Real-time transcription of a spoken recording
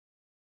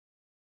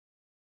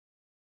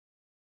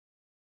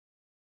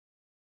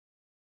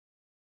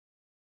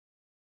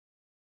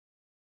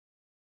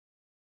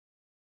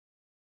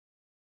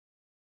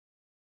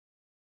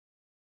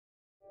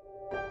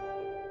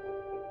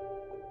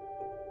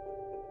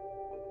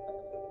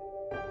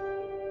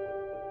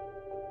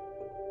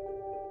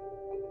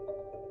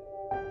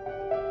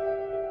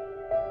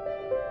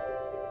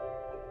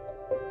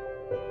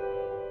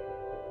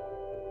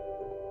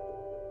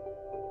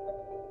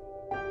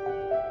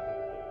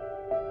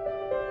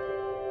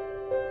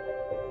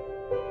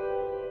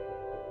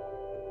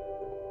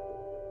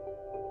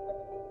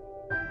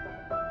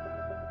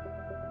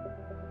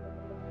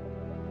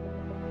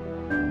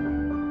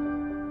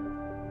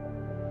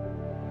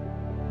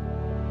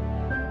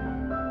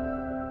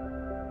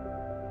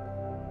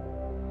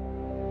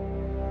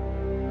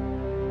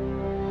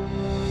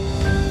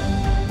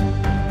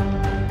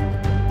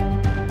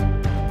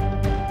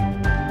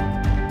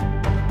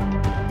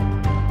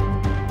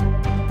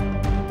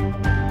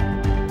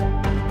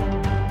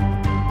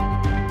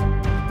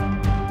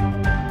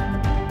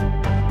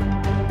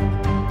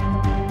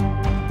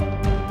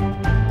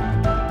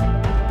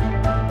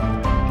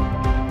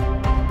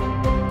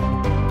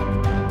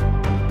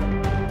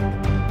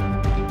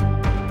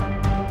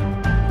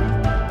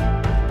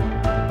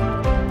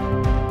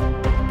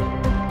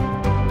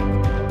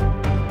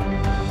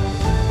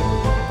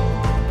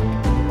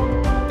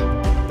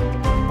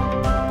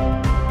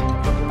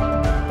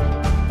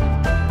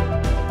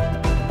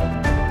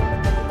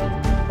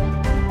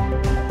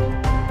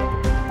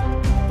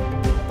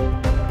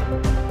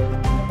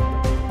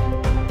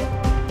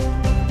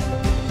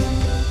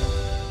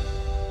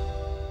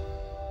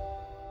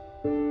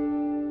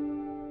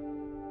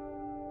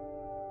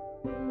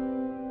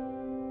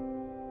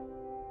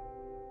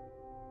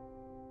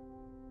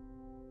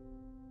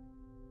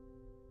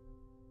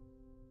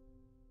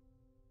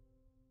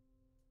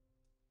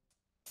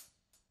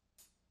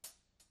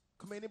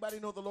Come on, anybody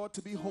know the Lord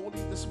to be holy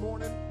this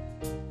morning?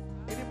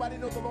 Anybody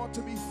know the Lord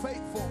to be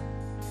faithful?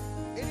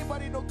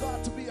 Anybody know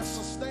God to be a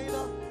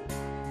sustainer,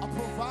 a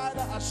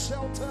provider, a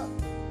shelter?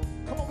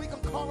 Come on, we can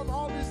call on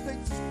all these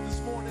things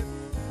this morning.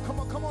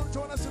 Come on,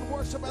 join us in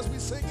worship as we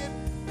sing it.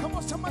 Come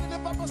on, somebody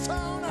lift up a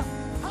sound.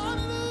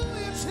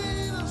 Hallelujah,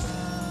 Jesus.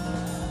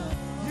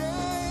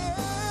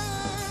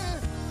 Yeah.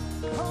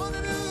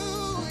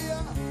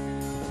 Hallelujah.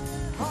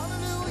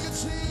 Hallelujah,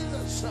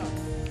 Jesus.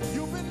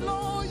 You've been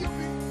loyal.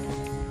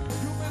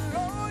 You've been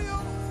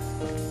loyal.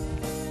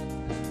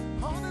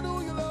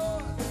 Hallelujah,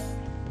 Lord.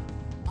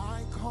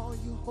 I call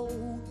you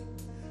holy.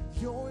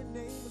 Your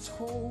name is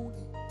holy.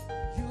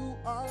 You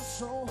are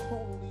so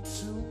holy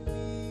to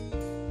me.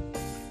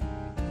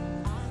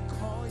 I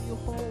call you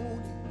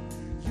holy.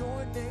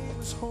 Your name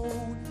is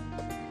holy.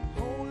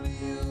 Holy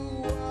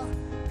you are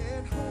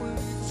and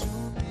holy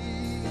to me.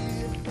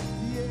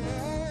 Yeah,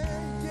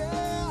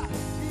 yeah,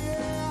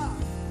 yeah,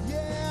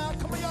 yeah.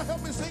 Come on, y'all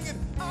help me sing it.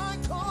 I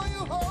call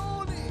you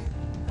holy.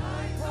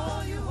 I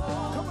call you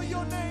holy. Come on,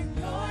 your name.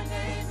 Your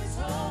name is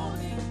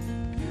holy.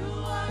 You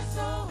are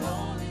so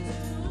holy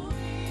to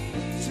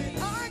me. See,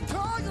 I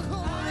call you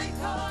holy. I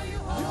call you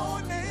holy.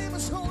 Your name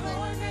is holy.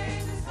 Your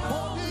name is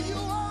holy. Holy you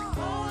are.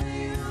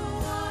 Holy you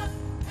are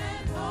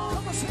and holy.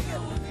 Come on, sing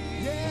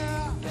it.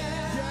 Yeah.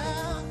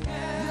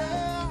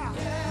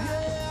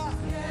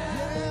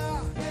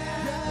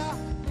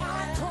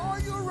 I call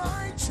you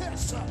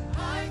righteous.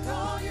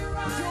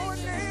 Your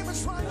name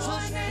is righteous.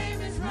 Your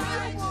name is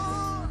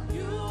righteous.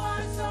 You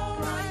are so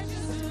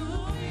righteous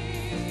to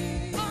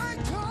me. I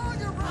call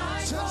you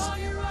righteous. I call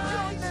you righteous.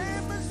 Your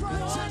name is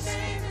righteous. Your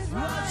name is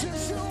righteous.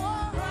 Righteous you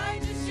are.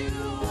 Righteous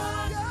you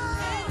are.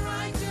 Yeah. And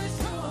righteous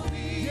to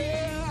me.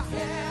 Yeah.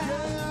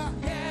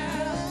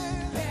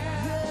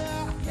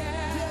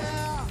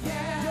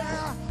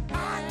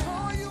 I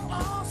call you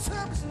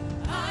awesome.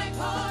 I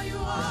call you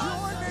awesome.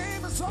 Your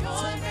name is awesome.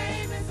 Your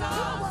name is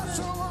awesome. You are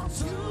so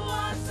awesome. You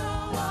are so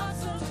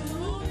awesome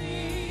to me.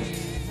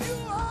 You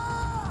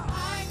are.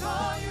 I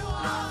call you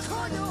awesome. I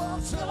call you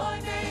awesome.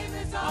 Your name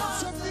is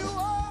awesome. Awesome you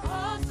are.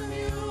 Awesome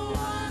you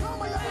are.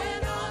 Come on, y'all.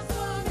 And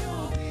awesome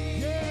you'll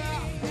be.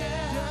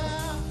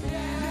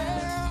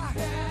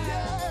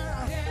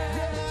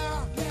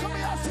 Come on,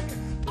 y'all sing it.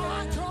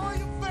 I call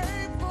you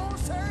faithful.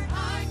 Say,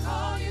 I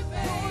call you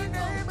faithful. your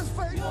name is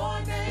faithful.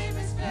 Your name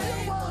is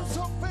faithful. You are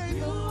so You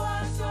faithful.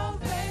 are so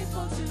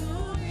faithful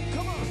to me.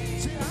 Come on.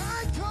 See,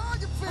 I call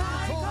you I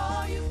faithful.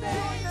 call you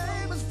faithful. Your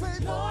name is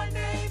faithful. Your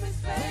name is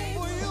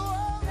faithful. Faithful you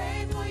are.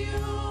 Faithful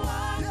you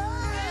are.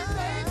 Yeah. And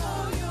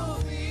faithful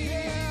you'll be.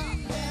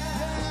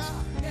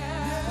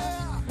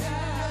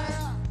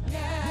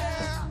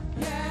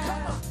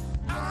 Come on.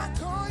 I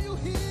call you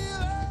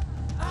healer.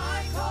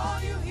 I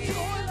call you Your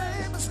healer.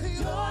 name is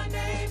healer. Your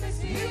name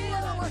is You healer.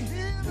 are a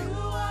healer. You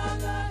are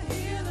the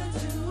healer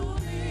to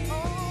me. Oh,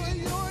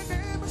 your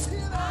name is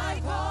healer.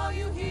 I call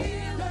you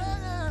healer.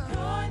 Yeah.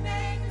 Your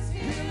name is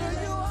Healer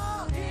healer. you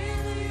are.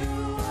 Healer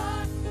you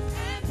are.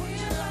 And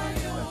healer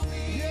you'll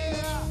be.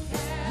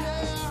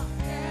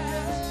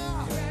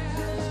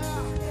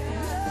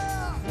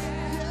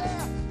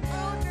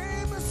 Your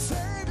name is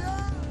Savior.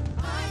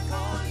 I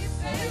call you You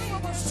are Savior.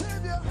 my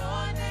Savior.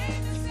 Your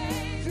name is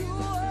Savior. You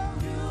are.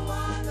 You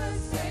are the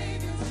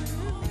Savior to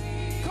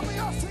me. Come on,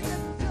 y'all sing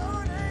it.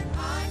 Your name.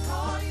 I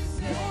call you Your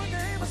Savior.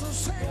 name is a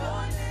Savior.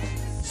 Your name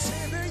is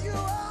Savior you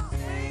are.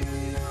 Savior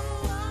you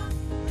are.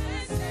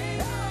 And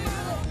Savior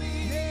you'll be.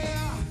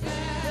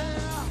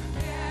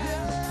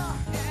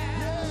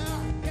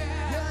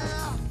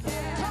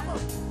 Come on.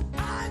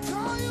 I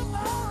call you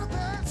all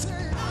that.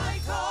 Say, I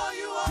call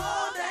you all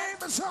your that.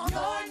 name is all Your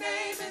that.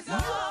 name is You've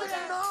all been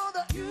that. all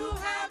that. You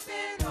have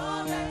been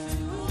all that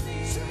to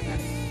me. Sing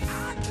it.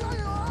 I call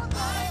you all that.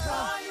 I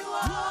call you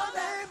all Your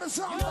that. name is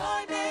all Your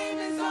that. name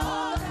is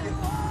all that. You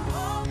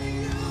are. Only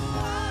you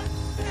are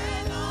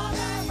and all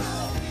that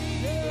will be.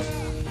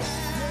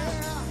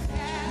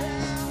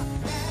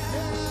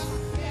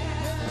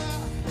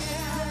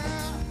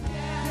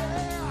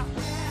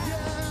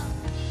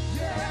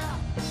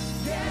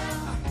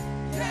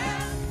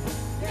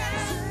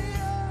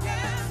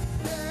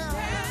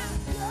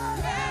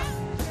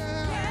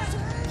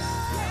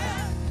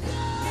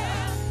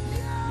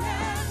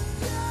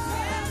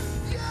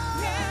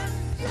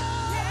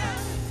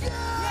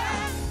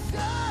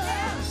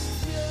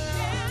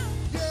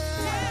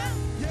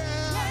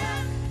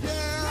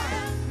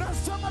 Now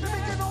somebody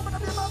begin to open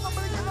up your mouth and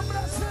begin to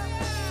bless him.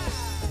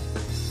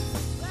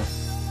 Bless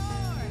the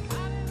Lord.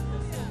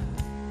 Hallelujah.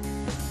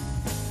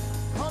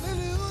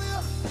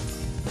 Hallelujah.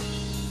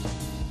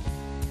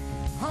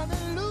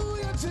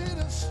 Hallelujah,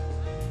 Jesus.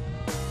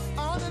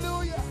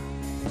 Hallelujah.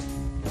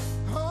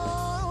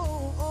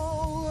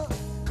 Oh.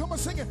 Come on,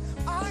 sing it.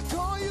 I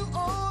call you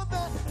all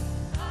that.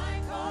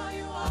 I call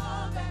you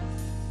all that.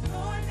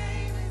 Your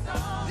name is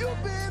all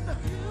You've that.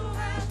 been. You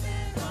have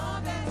been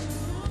all that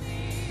to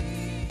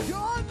me.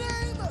 Your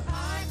name.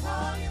 I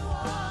call you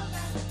all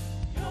that.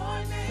 Your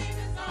name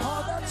is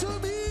All that to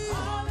me.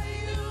 all that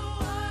you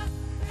are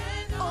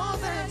and all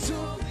that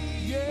you'll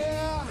be.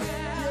 Yeah.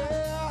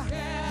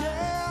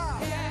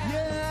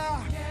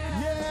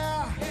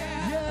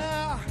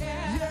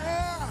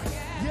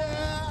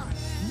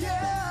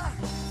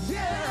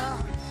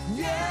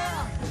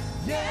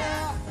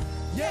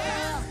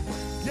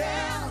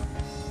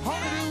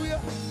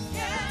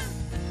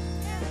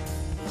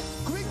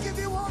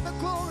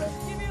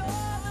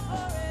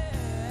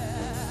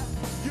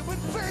 You've been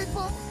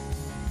faithful.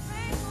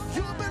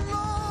 You've been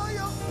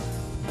loyal.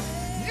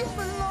 You've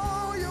been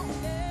loyal.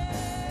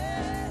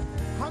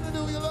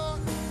 Hallelujah,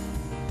 Lord.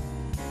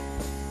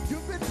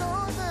 You've been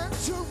more than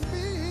to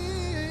me.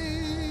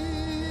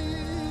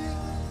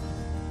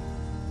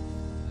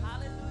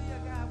 Hallelujah,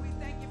 God. We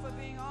thank you for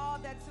being all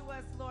that to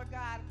us, Lord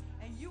God.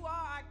 And you are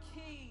our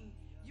King.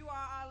 You are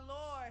our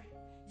Lord.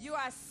 You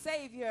are our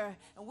Savior.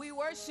 And we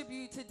worship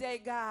you today,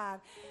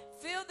 God.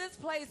 Fill this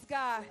place,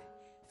 God.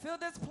 Fill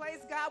this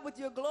place, God, with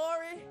your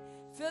glory.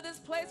 Fill this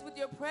place with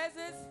your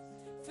presence.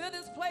 Fill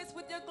this place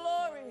with your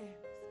glory.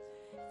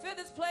 Fill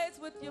this place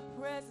with your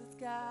presence,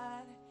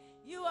 God.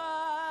 You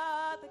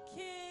are the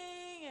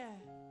King.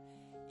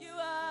 You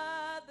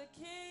are the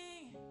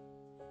King.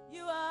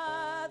 You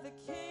are the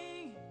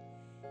King.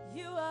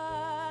 You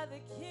are the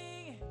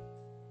King.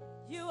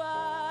 You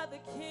are the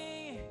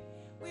King.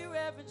 We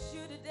reverence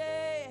you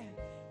today.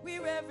 We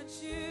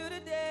reverence you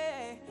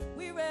today.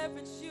 We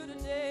reverence you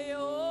today.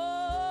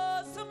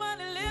 Oh,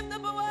 somebody lift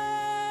up a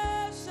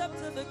worship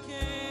to the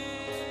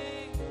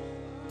King.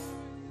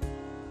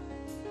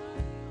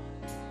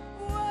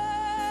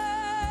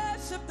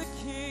 Worship the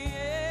King.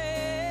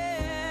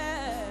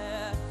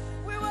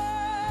 We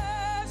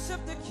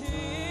worship the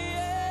King.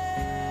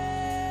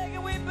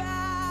 And we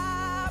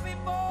bow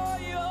before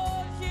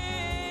your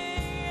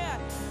King.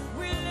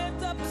 We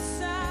lift up a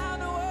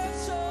sound of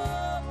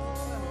worship.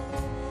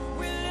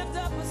 We lift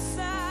up a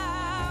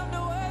sound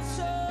of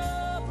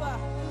worship.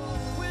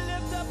 We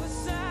lift up a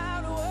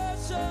sound of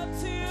worship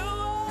to you.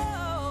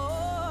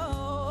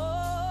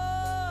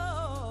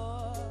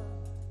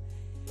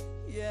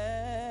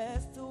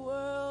 Yes, the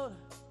world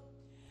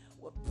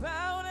will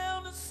bow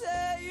down and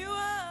say you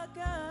are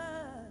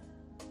God.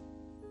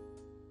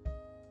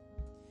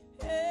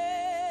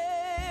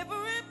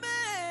 Every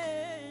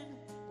man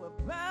will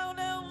bow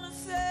down and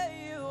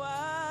say you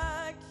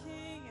are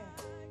King.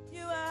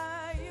 You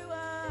are, you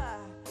are.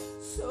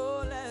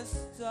 So let's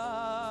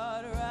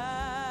start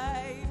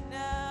right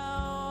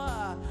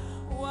now.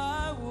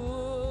 Why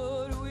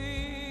would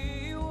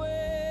we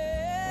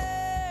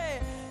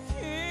wait?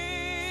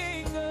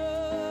 King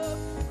of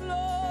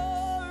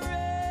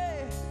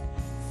glory,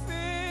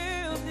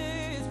 fill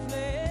this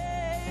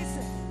place.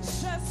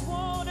 Just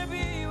wanna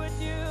be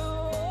with you.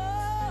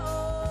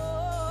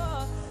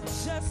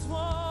 Just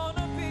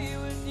wanna be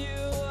with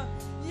you.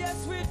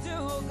 Yes, we do,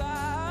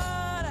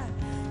 God.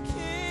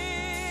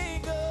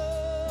 King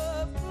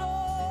of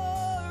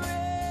glory,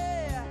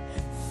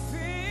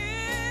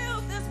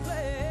 fill this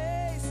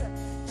place.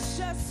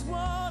 Just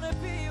wanna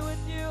be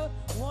with you.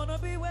 Wanna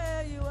be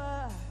where you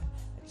are.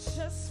 I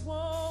just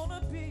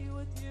wanna be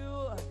with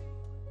you.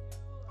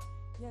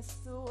 Yes,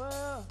 the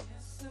world.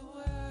 Yes, the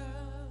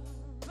world.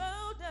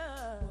 Bow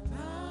down.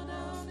 Bow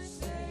down and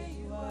say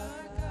you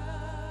are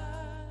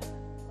God.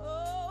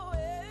 Oh,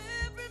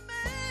 every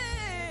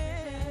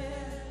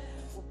man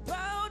will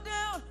bow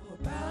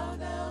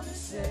down and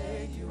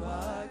say you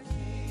are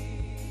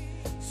King.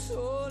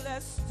 So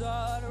let's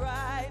start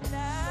right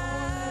now.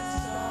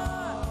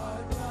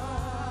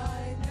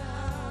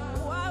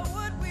 Why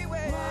would we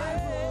wait?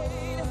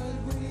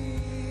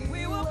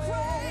 We will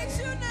praise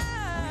you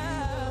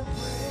now.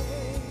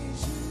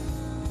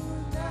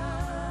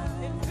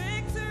 In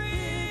victory.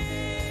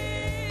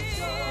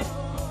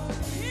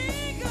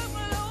 King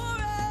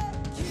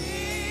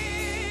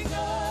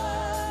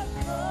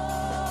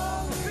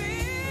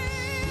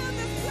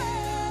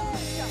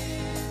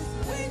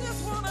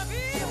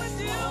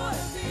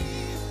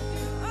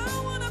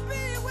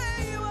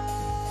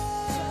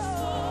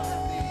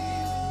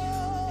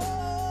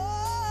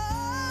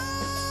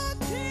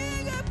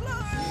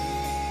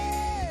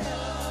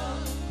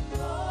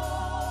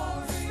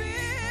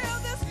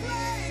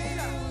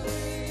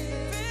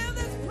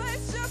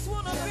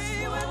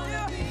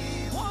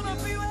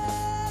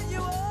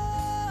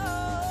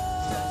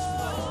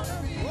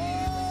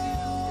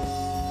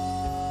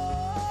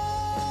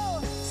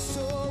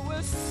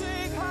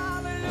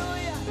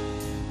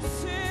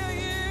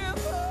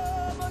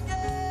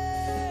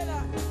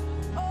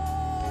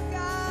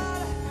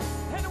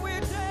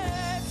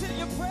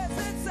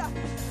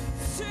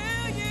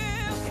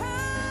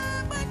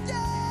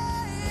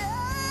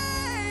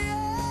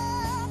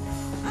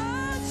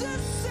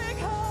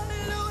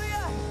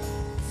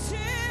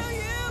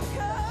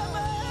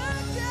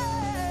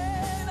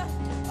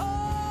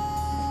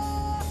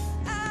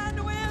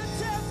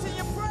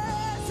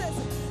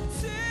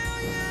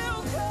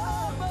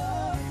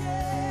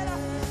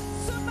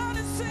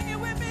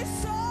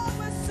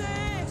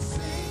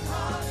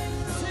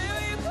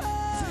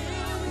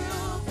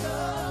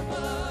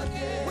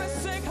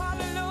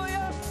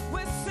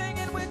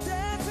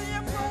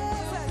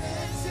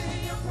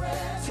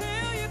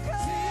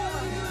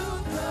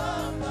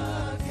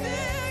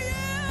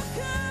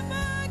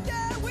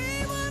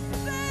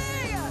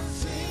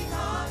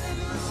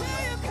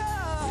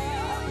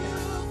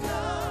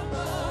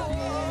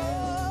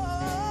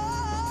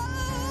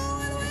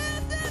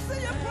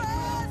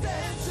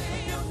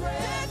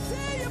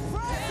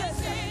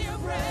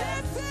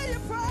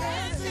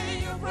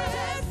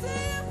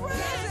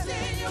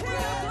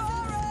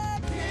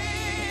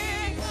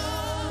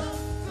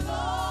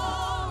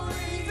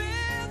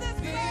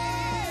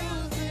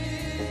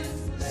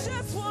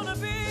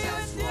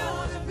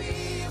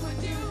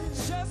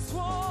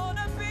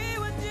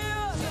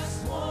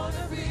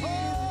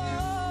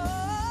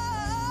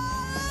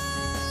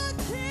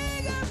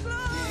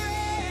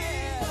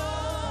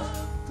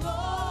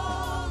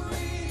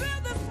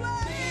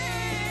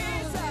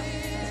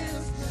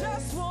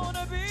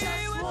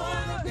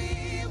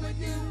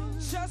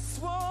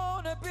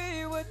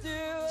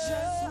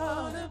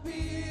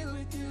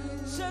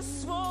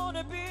Just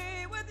wanna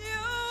be with you.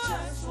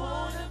 Just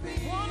wanna be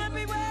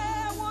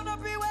where, wanna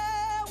be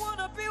where,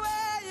 wanna be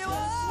where you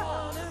are.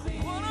 wanna be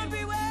Wanna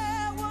be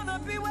where, wanna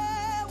be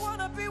where,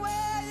 wanna be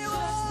where you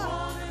Just are.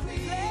 wanna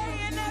be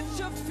Laying at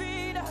your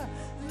feet,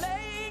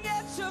 laying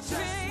at your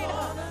feet,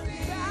 wanna be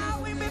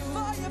bowing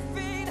before your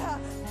feet,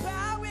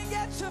 bowing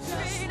at your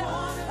feet.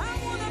 wanna I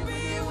wanna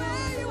be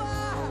where you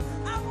are.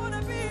 I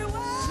wanna be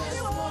where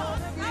you are.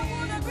 wanna be I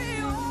wanna be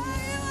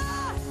where you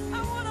are. I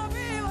wanna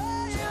be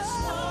where you Just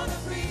are. wanna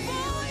be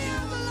For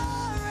your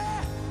glory, I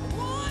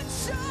want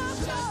your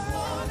glory.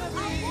 wanna I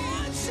be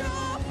want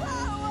your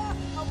power.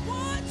 I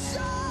want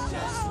your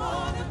Just power.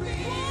 wanna be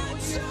Want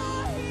with you. your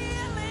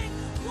healing.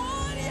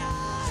 Want your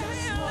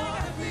healing.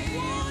 wanna be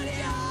Want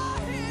your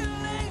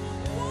healing.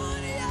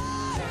 Want your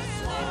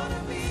wanna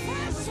healing. be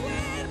Fresh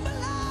wind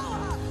blow.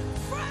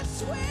 Fresh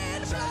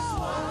wind blow.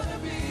 wanna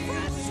be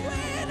Fresh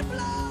wind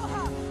blow.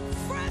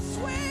 Fresh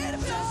wind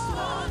blow.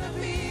 wanna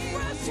be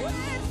Fresh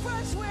wind.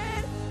 Fresh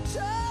wind.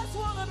 Just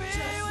wanna be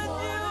with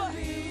wanna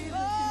be you. Oh,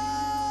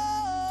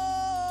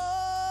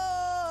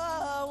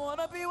 I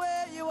wanna be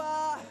where you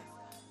are.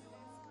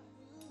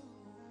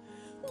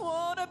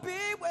 Wanna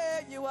be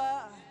where you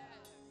are.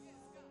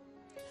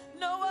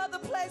 No other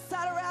place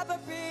I'd rather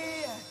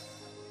be.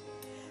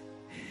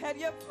 At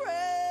your presence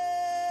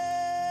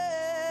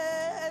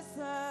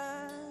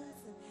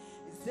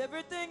is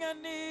everything I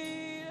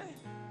need.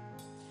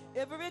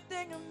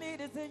 Everything I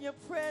need is in your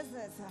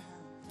presence.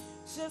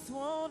 Just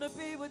wanna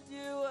be with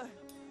you.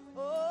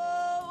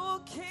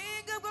 Oh,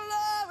 King of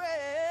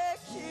glory,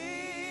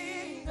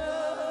 King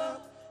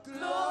of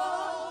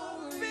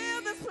glory.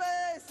 Feel this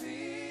place.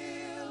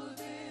 Feel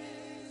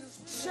this.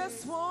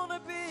 Just wanna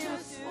be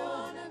with you.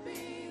 wanna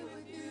be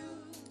with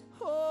you.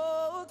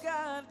 Oh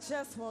God,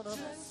 just wanna.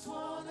 Just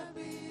wanna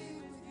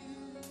be with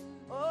you.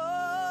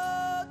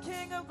 Oh,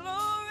 King of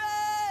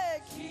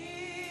glory,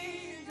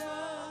 King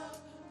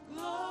of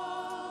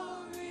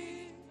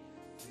glory,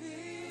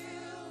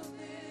 fill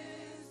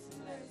this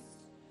place.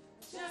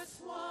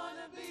 Just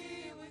wanna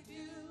be with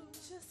you.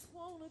 just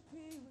wanna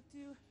be with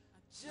you.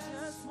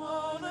 Just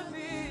Wanna be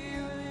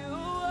with you. Oh.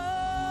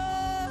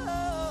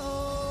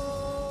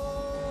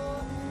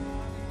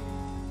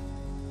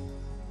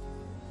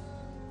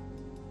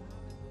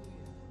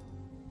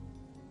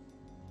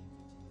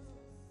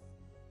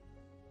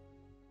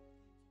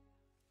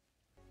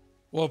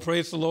 Well,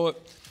 praise the Lord.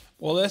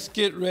 Well, let's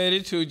get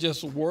ready to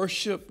just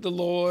worship the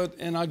Lord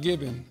in our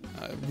giving.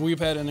 We've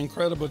had an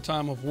incredible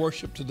time of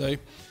worship today,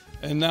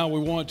 and now we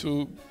want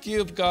to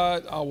give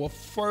God our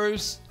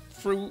first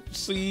fruit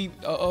seed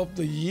of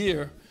the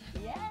year.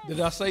 Yes. Did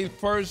I say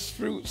first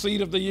fruit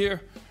seed of the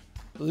year?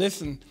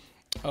 Listen,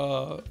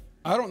 I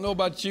don't know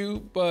about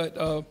you,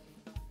 but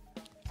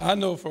I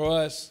know for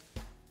us,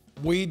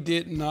 we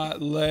did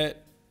not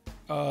let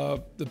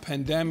the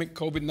pandemic,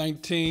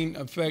 COVID-19,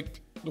 affect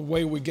the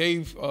way we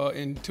gave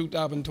in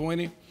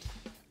 2020.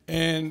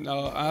 And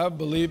I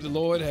believe the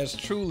Lord has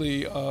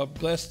truly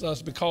blessed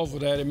us because of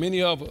that, and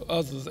many of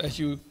others, as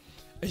you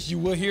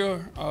will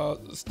hear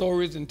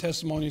stories and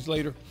testimonies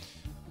later.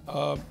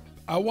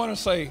 I want to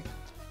say,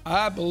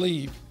 I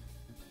believe,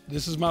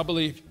 this is my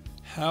belief,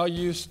 how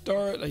you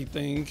start a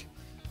thing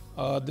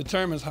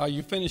determines how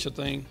you finish a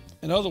thing.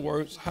 In other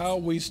words, how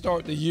we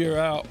start the year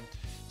out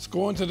is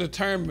going to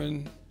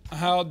determine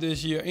how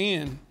this year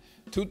ends.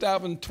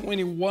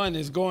 2021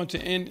 is going to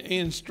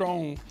end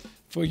strong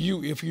for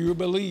you if you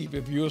believe,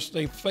 if you'll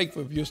stay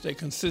faithful, if you'll stay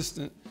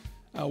consistent.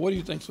 What do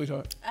you think,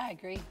 sweetheart? I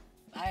agree.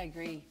 I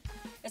agree.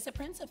 It's a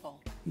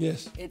principle.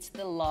 Yes. It's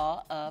the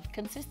law of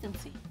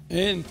consistency.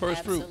 And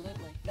first fruit.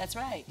 Absolutely. That's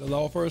right. The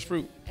law of first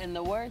fruit. And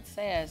the word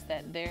says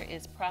that there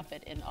is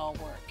profit in all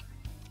work.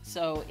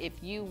 So if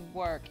you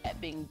work at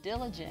being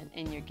diligent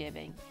in your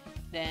giving,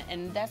 then,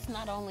 and that's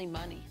not only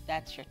money,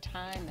 that's your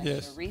time, that's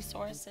Yes. your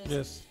resources,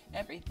 Yes.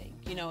 everything.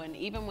 You know, and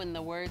even when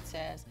the word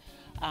says,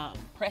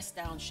 pressed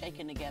down,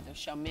 shaken together,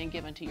 shall men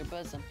give unto your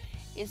bosom,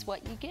 is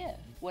what you give.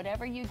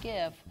 Whatever you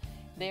give,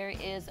 there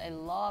is a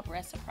law of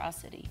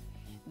reciprocity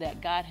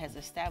that God has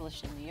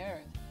established in the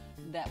earth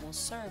that will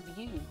serve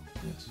you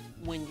Yes.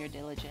 when you're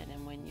diligent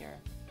and when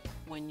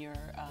you're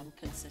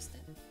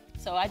consistent.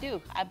 So I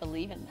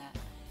believe in that.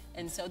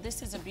 And so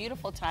this is a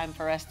beautiful time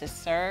for us to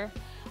serve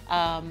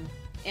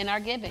in our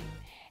giving.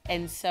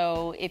 And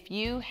so if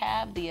you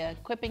have the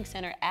Equipping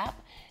Center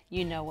app,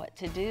 you know what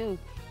to do.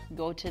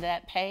 Go to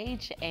that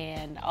page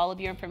and all of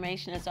your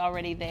information is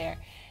already there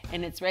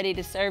and it's ready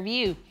to serve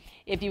you.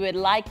 If you would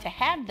like to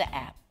have the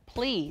app,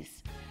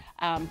 please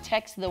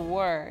text the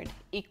word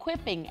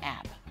Equipping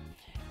app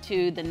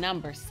to the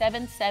number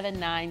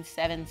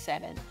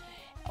 77977.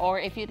 Or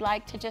if you'd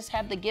like to just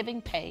have the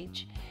giving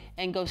page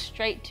and go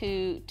straight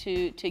to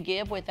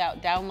give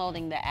without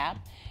downloading the app,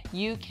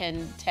 you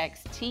can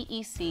text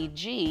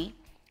TECG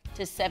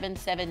to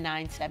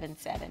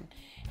 77977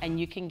 and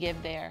you can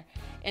give there.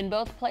 In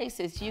both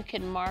places, you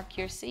can mark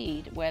your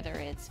seed, whether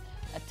it's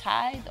a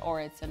tithe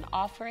or it's an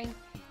offering,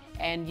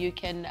 and you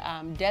can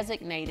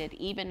designate it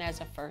even as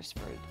a first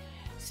fruit.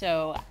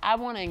 So I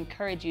want to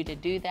encourage you to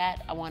do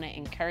that. I want to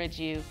encourage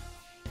you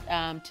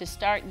to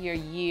start your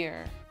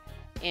year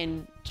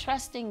in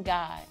trusting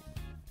God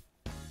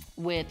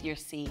with your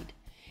seed.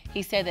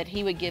 He said that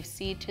he would give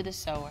seed to the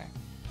sower.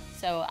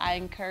 So I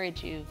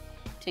encourage you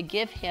to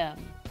give him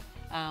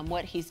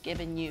what he's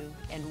given you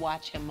and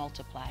watch him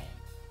multiply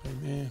it.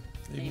 Amen.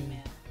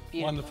 Amen.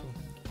 Beautiful. Wonderful.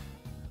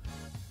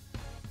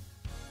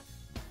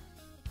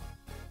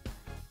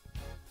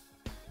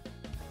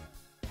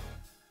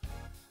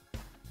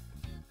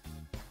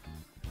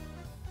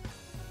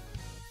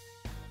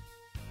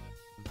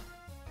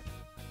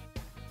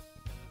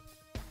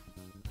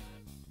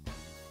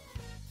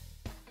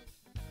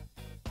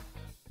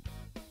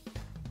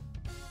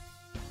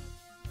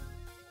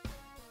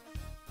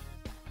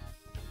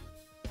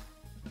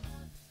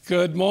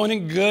 Good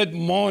morning, good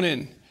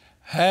morning.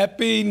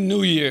 Happy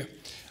New Year.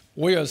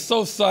 We are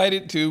so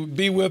excited to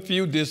be with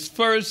you this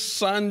first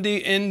Sunday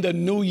in the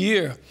new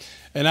year.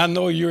 And I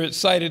know you're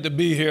excited to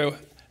be here.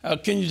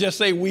 Can you just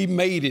say we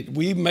made it?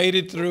 We made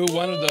it through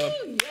one of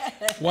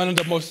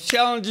the most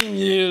challenging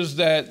years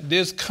that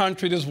this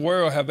country, this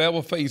world have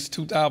ever faced,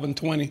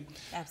 2020.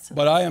 Absolutely.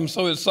 But I am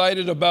so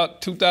excited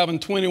about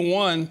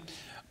 2021.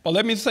 But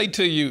let me say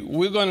to you,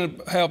 we're going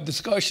to have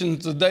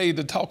discussions today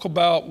to talk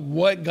about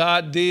what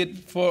God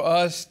did for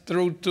us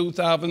through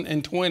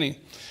 2020.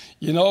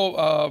 You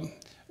know,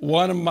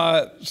 one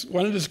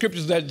of the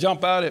scriptures that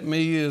jump out at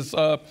me is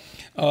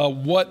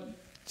what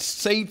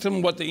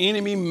Satan, what the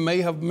enemy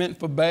may have meant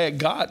for bad,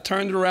 God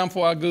turned it around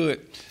for our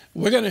good.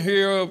 We're going to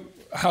hear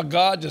how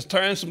God just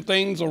turned some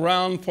things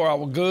around for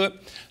our good.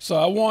 So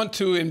I want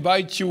to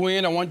invite you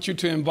in. I want you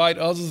to invite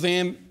others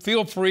in.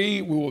 Feel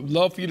free. We would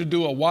love for you to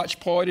do a watch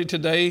party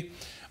today.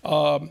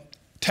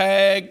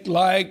 Tag,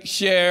 like,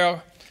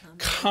 share,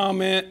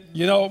 comment.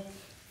 You know,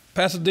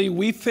 Pastor D,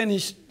 we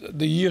finished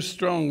the year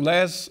strong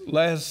last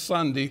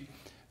Sunday.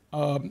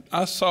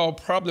 I saw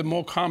probably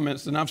more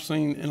comments than I've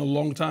seen in a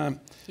long time.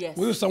 Yes.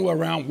 We were somewhere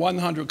around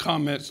 100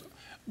 comments.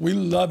 We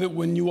love it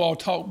when you all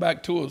talk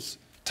back to us,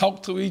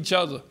 talk to each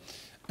other.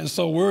 And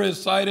so we're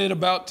excited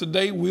about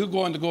today. We're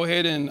going to go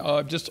ahead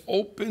and just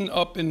open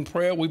up in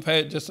prayer. We've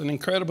had just an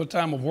incredible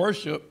time of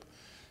worship.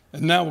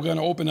 And now we're going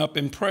to open up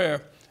in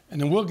prayer. And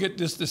then we'll get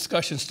this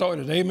discussion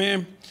started.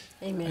 Amen?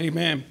 Amen.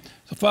 Amen.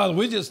 So, Father,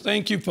 we just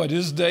thank you for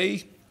this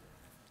day.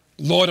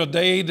 Lord, a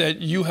day that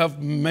you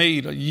have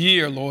made, a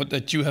year, Lord,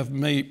 that you have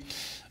made,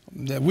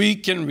 that we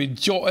can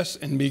rejoice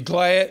and be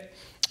glad.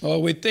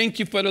 Lord, we thank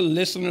you for the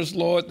listeners,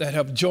 Lord, that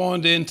have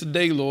joined in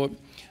today, Lord.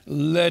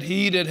 Let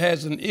he that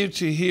has an ear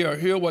to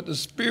hear what the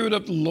Spirit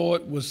of the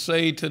Lord will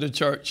say to the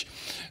church.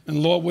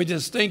 And Lord, we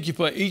just thank you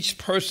for each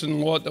person,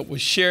 Lord, that was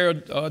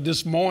shared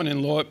this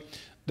morning, Lord,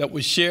 that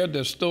was shared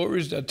their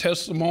stories, their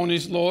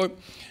testimonies, Lord.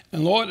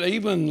 And Lord,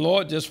 even,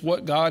 Lord, just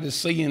what God is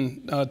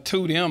saying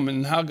to them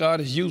and how God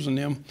is using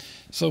them.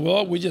 So,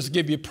 Lord, we just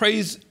give you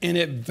praise in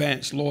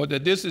advance, Lord,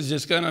 that this is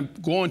just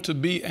going to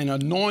be an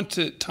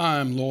anointed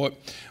time, Lord,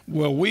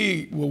 where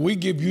we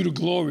give you the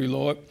glory,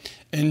 Lord,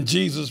 in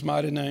Jesus'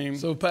 mighty name.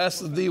 So,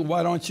 Pastor D,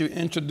 why don't you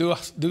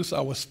introduce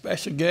our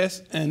special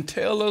guest and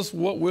tell us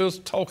what we're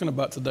talking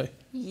about today?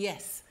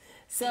 Yes.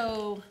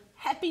 So,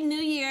 Happy New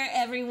Year,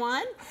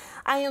 everyone.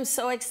 I am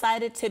so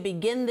excited to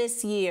begin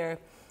this year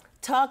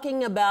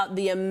talking about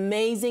the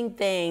amazing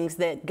things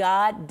that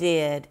God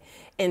did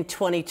in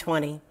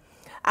 2020.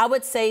 I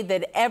would say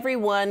that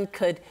everyone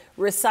could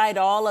recite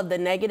all of the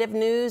negative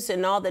news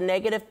and all the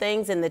negative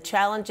things and the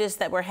challenges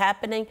that were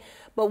happening,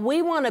 but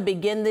we want to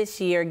begin this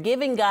year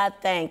giving God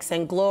thanks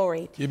and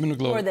glory,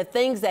 for the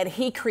things that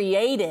he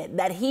created,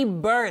 that he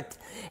birthed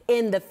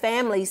in the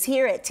families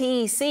here at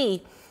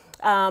TEC.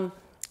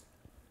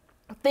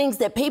 Things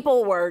that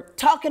people were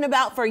talking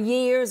about for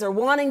years or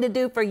wanting to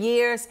do for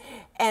years.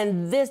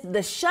 And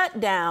the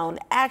shutdown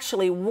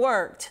actually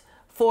worked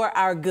for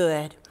our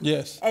good.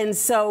 Yes. And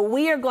so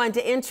we are going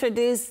to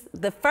introduce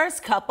the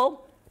first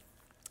couple,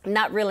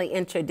 not really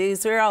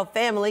introduce, we're all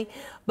family,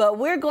 but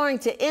we're going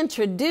to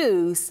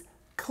introduce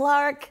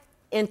Clark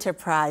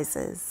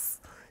Enterprises.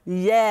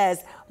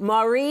 Yes,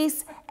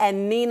 Maurice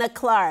and Nina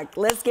Clark.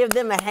 Let's give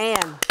them a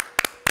hand.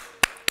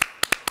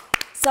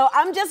 So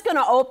I'm just going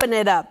to open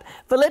it up.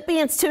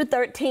 Philippians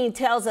 2:13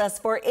 tells us,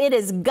 "For it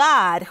is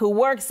God who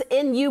works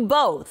in you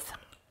both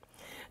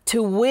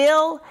to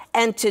will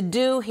and to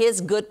do his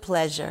good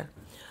pleasure."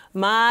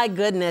 My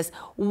goodness,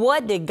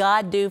 what did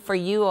God do for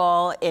you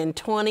all in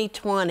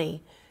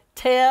 2020?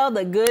 Tell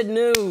the good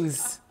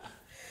news.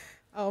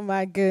 Oh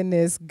my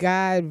goodness,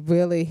 God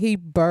really, he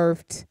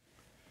birthed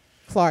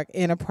Clark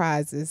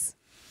Enterprises,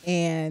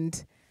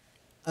 and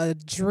a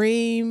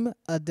dream,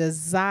 a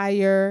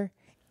desire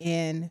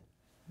in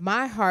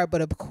my heart,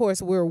 but of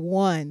course we're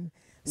one.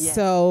 Yes.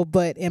 So,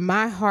 but in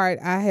my heart,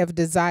 I have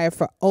desire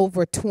for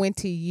over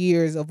 20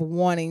 years of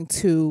wanting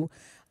to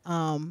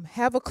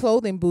have a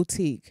clothing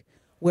boutique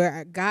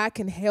where God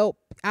can help,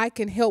 I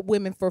can help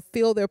women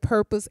fulfill their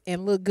purpose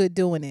and look good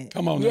doing it.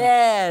 Come on now.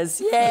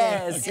 Yes,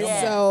 yes,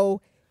 yes.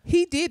 So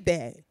he did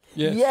that.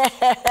 Yes.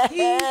 Yes. He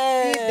did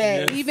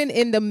that, Yes. even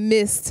in the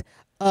midst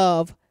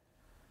of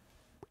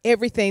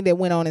everything that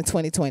went on in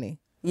 2020.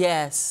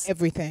 Yes.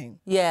 Everything.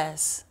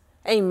 Yes.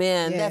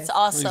 Amen. Yes. That's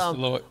awesome. Praise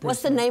the Lord. Praise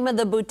What's the the Lord. name of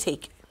the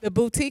boutique? The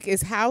boutique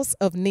is House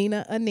of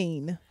Nina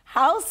Anine.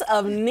 House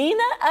of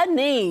Nina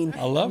Anine.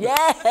 I love it.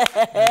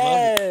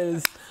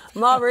 Yes.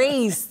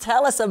 Maurice,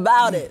 tell us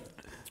about it.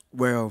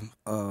 Well,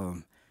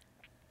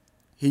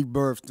 he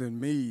birthed in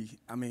me.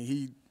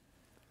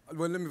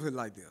 Well, let me put it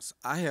like this.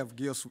 I have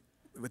gifts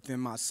within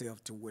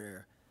myself to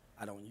where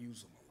I don't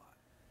use them a lot.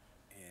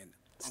 And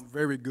I'm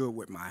very good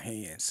with my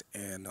hands,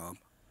 and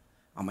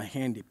I'm a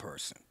handy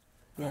person.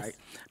 Yes. Right?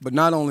 But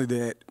not only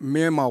that,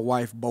 me and my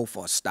wife both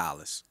are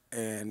stylists.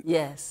 And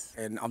Yes.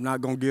 and I'm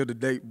not going to give the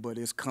date, but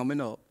it's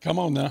coming up. Come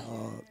on now.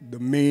 The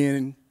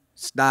men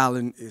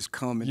styling is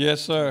coming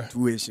Yes, sir. to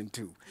fruition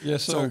too.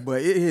 Yes, So, sir.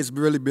 but it has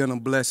really been a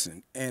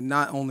blessing, and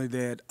not only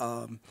that,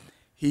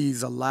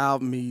 he's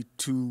allowed me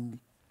to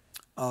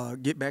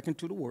get back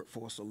into the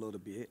workforce a little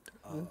bit.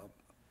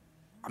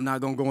 I'm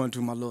not gonna go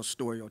into my little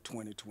story of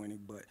 2020,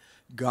 but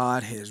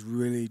God has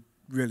really,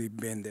 really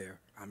been there.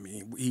 I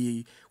mean,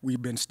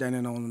 we've been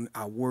standing on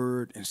our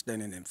word and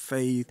standing in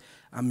faith.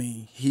 I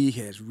mean, he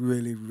has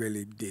really,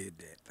 really did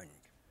that thing.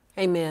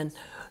 Amen.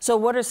 So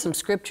what are some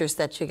scriptures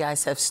that you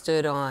guys have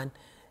stood on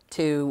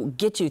to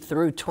get you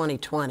through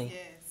 2020?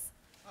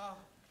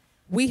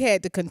 We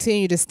had to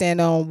continue to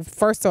stand on,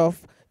 first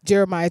off,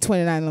 Jeremiah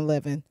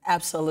 29:11.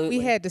 Absolutely.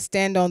 We had to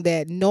stand on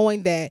that,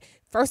 knowing that,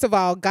 first of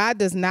all, God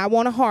does not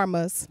want to harm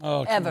us,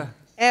 Oh, come Ever.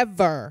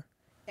 ever,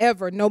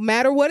 ever, no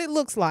matter what it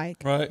looks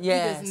like. on. Right.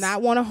 Yes. He does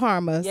not want to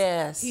harm us.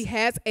 Yes. He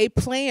has a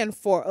plan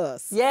for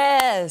us.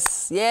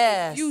 Yes.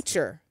 Yes.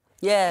 Future.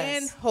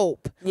 Yes. And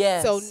hope.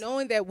 Yes. So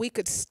knowing that we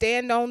could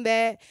stand on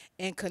that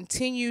and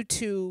continue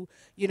to,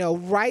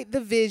 write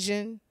the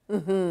vision.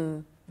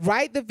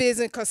 Write the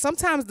vision, because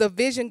sometimes the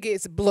vision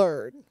gets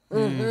blurred.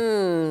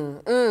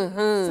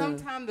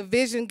 Sometimes the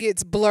vision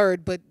gets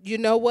blurred, but you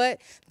know what?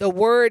 The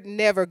word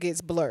never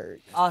gets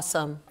blurred.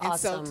 Awesome. And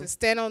Awesome. so to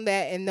stand on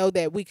that and know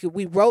that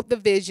we wrote the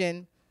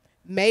vision,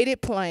 made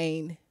it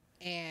plain,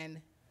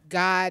 and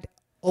God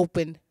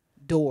opened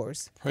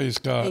doors. Praise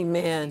God.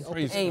 Amen.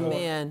 Praise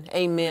Amen.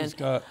 Amen. Praise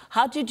God.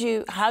 How did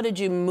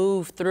you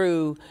move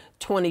through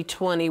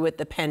 2020 with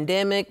the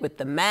pandemic, with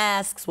the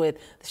masks, with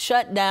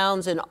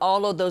shutdowns and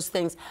all of those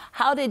things?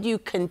 How did you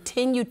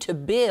continue to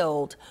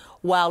build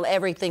while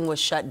everything was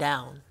shut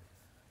down?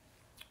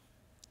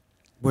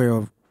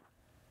 Well,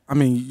 I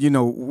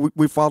mean,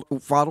 we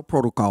follow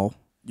protocol,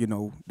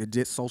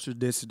 the social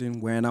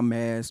distancing, wearing our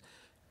mask,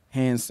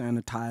 hand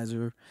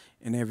sanitizer,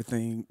 and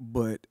everything.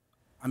 But,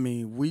 I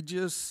mean, we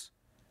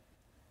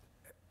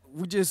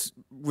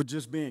were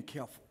just being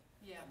careful.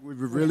 Yeah. We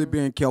were really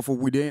being careful.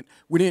 We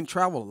didn't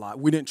travel a lot.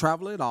 We didn't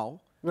travel at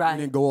all. Right.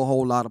 We didn't go a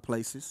whole lot of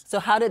places. So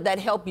how did that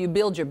help you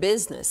build your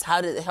business? How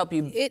did it help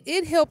you?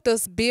 It helped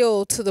us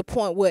build to the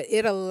point where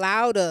it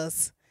allowed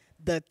us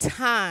the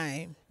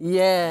time to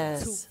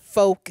Yes.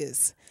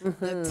 focus,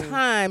 the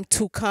time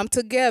to come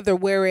together.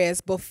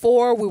 Whereas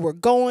before we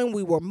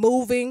were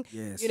moving,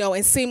 Yes.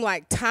 it seemed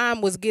like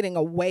time was getting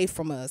away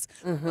from us.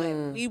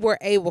 But we were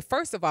able,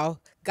 first of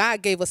all,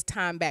 God gave us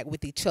time back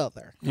with each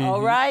other.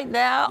 All right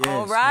now. Yes.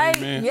 All right.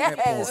 Amen. Gave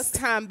us Yes.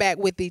 time back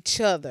with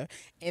each other.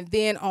 And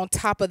then on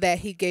top of that,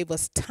 he gave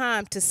us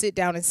time to sit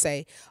down and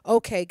say,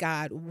 okay,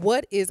 God,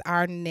 what is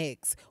our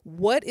next?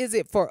 What is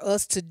it for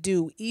us to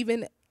do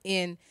even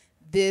in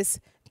this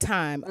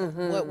time of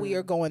what we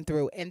are going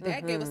through? And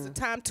that gave us the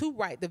time to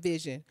write the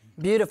vision.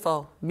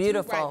 Beautiful. To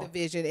Beautiful. write the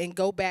vision and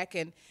go back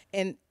and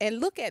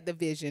look at the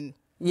vision.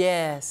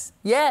 Yes,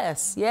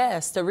 yes,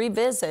 yes, to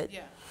revisit.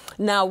 Yeah.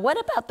 Now, what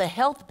about the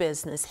health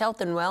business, health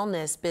and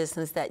wellness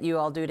business that you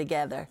all do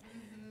together?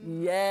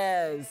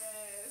 Yes.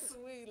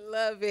 We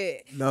love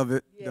it. Love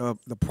it.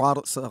 The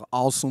products are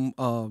awesome.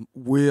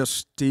 We're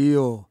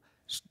still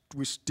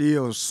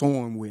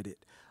soaring with it.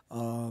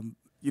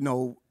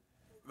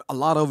 A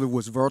lot of it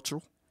was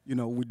virtual.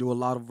 We do a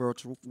lot of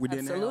virtual. We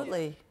didn't have,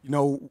 Absolutely.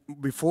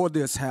 before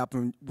this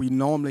happened, we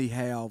normally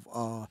have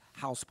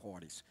house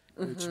parties,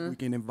 which we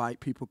can invite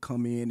people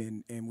come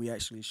in and we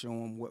actually show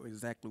them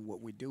exactly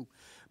what we do.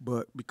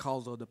 But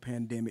because of the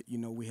pandemic,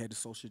 we had the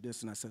social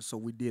distance, so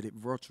we did it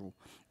virtual,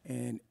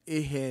 and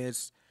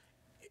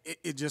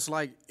it just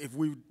like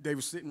they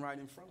were sitting right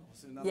in front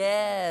of us.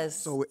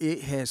 Yes. So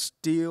it has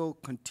still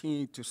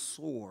continued to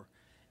soar,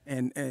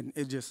 and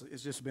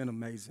it's just been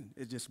amazing.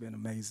 It's just been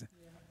amazing.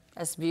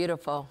 That's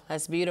beautiful.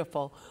 That's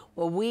beautiful.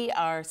 Well, we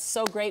are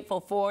so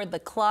grateful for the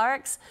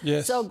Clarks.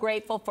 Yes. So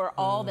grateful for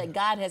all that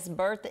God has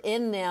birthed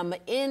in them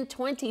in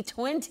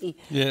 2020.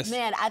 Yes.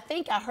 Man, I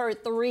think I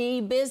heard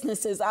 3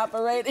 businesses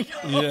operating.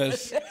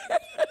 Yes.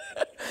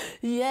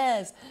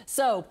 Yes.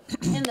 So,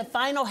 in the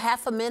final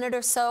half a minute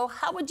or so,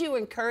 how would you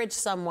encourage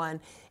someone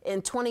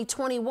in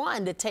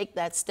 2021 to take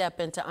that step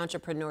into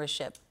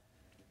entrepreneurship?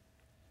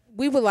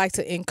 We would like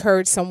to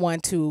encourage someone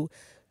to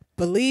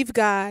believe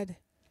God,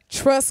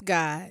 trust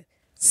God,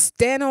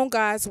 stand on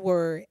God's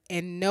word,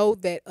 and know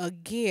that,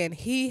 again,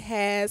 he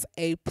has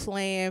a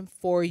plan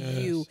for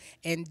you,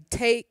 and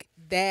take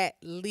that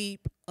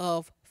leap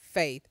of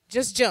faith.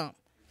 Just jump.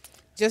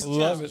 Just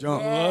Love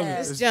jump. it. Love it.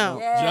 Just jump.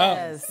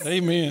 Yes. Jump.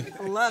 Amen.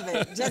 Love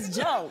it. Just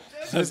jump.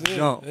 Just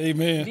jump.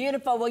 Amen.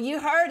 Beautiful. Well, you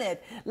heard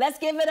it. Let's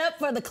give it up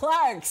for the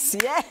Clarks.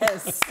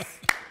 Yes.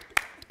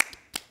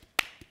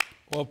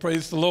 Well,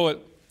 praise the Lord.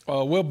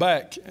 We're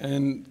back,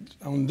 and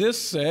on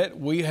this set,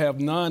 we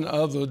have none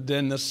other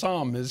than the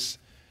psalmist,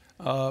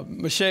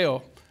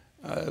 Michelle.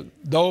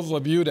 Those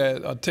of you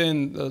that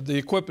attend the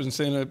Equipping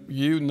Center,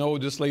 you know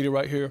this lady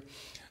right here.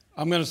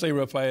 I'm going to say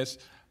real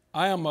fast.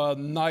 I am a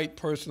night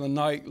person,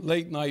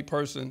 late night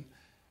person,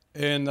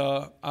 and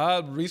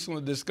I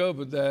recently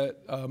discovered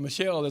that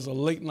Michelle is a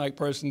late night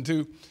person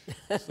too.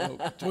 So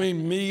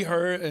between me,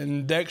 her,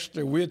 and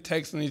Dexter, we're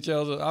texting each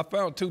other. I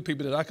found two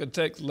people that I could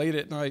text late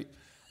at night.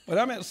 But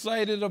I'm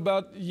excited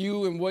about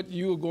you and what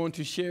you are going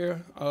to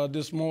share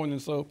this morning.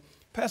 So,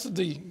 Pastor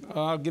D,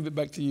 I'll give it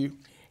back to you.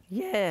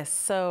 Yes.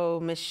 So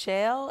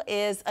Michelle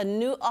is a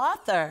new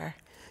author.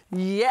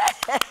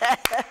 Yes.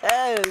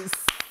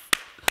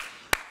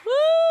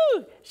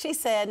 Woo! She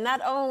said, not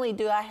only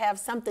do I have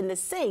something to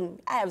sing,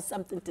 I have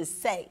something to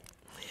say.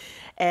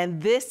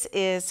 And this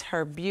is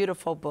her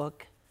beautiful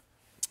book,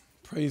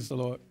 Praise the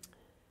Lord.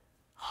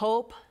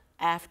 Hope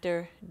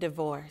After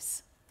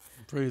Divorce.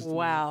 Praise the Lord.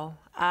 Wow.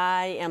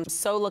 I am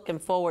so looking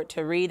forward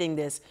to reading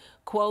this.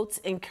 Quotes,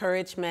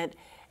 encouragement,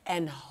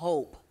 and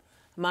hope.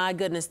 My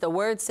goodness, the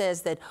word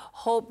says that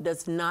hope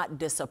does not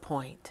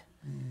disappoint.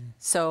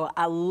 So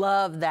I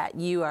love that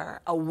you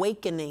are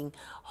awakening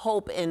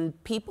hope in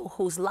people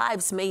whose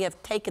lives may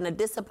have taken a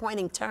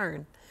disappointing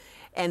turn.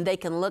 And they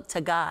can look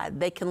to God.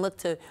 They can look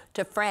to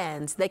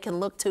friends. They can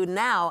look to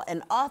now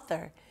an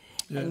author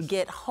and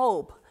get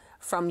hope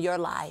from your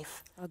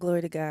life. Oh,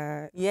 glory to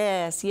God.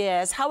 Yes,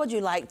 yes. How would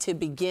you like to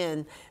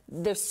begin?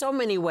 There's so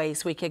many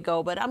ways we could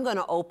go, but I'm going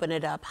to open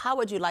it up. How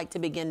would you like to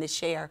begin to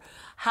share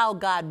how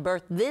God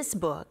birthed this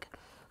book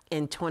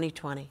in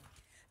 2020?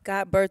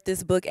 God birthed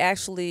this book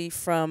actually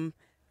from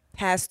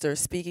Pastor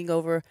speaking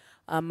over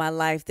my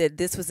life, that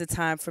this was the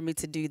time for me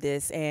to do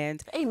this.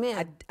 And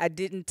Amen. I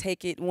didn't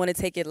want to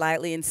take it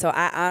lightly. And so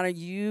I honor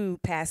you,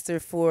 Pastor,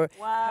 for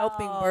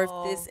helping birth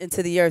this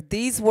into the earth.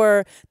 These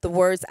were the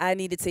words I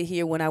needed to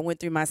hear when I went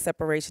through my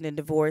separation and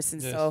divorce.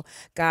 And so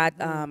God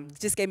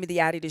just gave me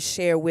the idea to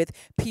share with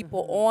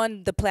people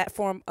on the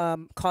platform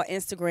called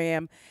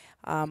Instagram,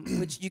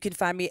 which you can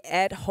find me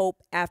at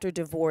Hope After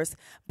Divorce.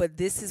 But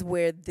this is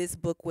where this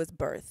book was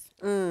birthed.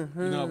 You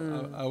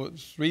know, I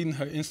was reading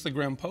her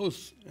Instagram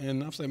post,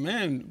 and I was like,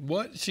 man,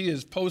 what she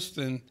is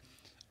posting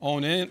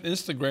on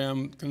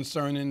Instagram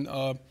concerning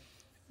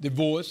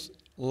divorce,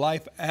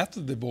 life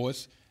after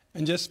divorce,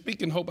 and just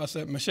speaking hope. I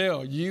said,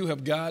 Michelle, you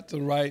have got to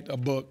write a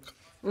book.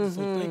 So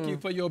thank you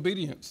for your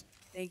obedience.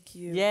 Thank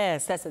you.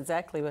 Yes, that's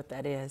exactly what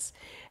that is.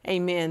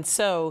 Amen.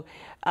 So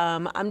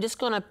I'm just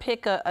going to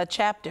pick a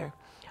chapter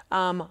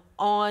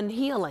on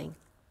healing.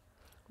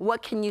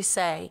 What can you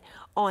say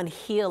on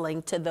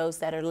healing to those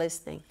that are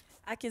listening?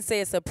 I can say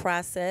it's a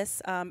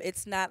process.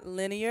 It's not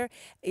linear.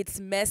 It's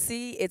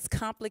messy. It's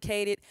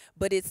complicated,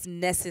 but it's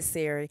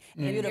necessary.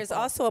 And there's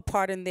also a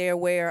part in there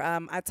where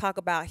I talk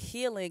about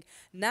healing,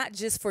 not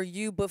just for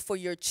you, but for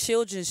your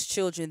children's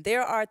children.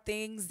 There are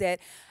things that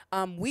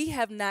we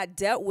have not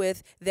dealt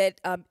with that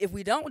if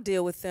we don't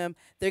deal with them,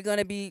 they're going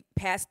to be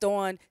passed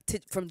on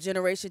from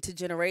generation to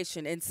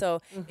generation. And so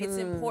it's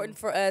important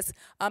for us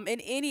in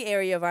any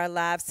area of our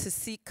lives to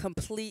seek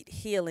complete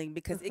healing,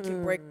 because it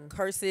can break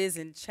curses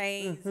and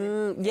chains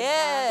and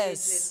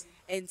Yes.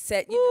 and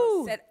set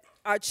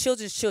our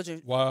children's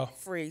children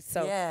free.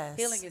 So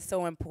healing is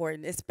so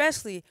important,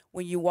 especially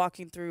when you're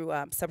walking through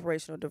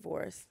separation or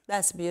divorce.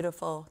 That's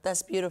beautiful.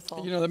 That's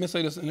beautiful. You know, let me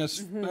say this, and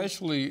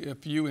especially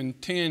if you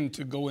intend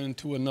to go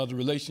into another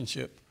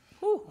relationship,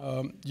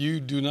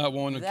 you do not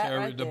want to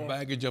carry the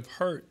baggage of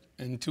hurt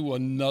into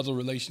another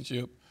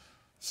relationship.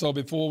 So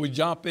before we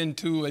jump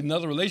into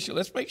another relationship,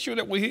 let's make sure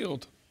that we're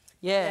healed.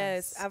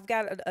 Yes. I've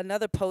got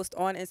another post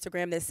on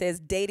Instagram that says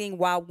dating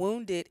while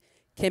wounded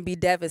can be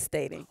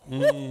devastating.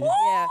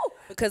 Yeah,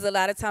 because a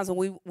lot of times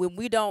when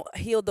we don't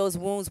heal those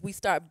wounds, we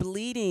start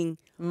bleeding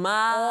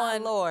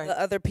on the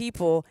other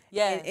people.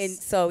 Yes. And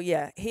so,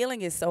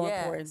 healing is so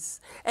important.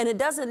 And it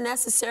doesn't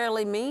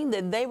necessarily mean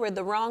that they were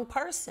the wrong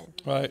person.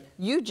 Right.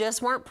 You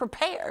just weren't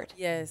prepared.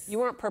 Yes. You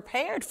weren't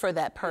prepared for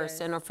that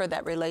person or for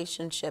that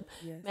relationship.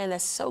 Man,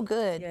 that's so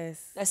good.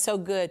 Yes. That's so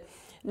good.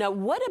 Now,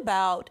 what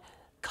about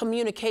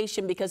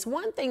communication? Because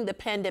one thing the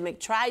pandemic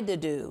tried to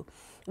do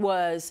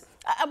was,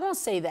 I won't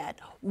say that,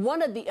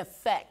 one of the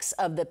effects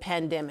of the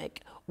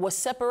pandemic was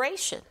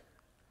separation.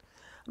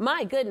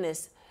 My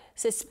goodness,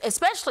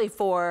 especially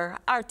for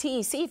our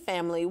TEC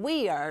family,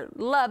 we are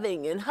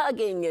loving and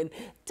hugging and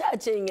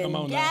touching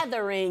and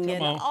gathering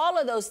and all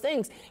of those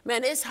things.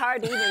 Man, it's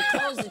hard to even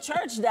close the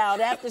church down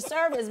after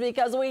service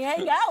because we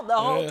hang out the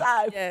whole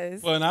time.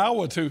 Yes. For an hour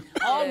or two.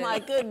 Oh my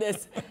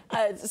goodness.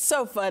 It's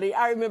so funny.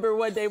 I remember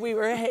one day we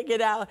were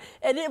hanging out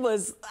and it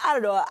was, I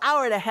don't know, an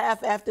hour and a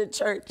half after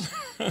church.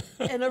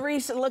 And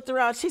Arisha looked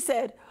around, she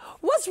said,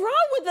 "What's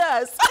wrong with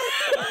us?"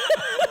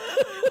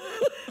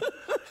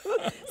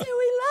 So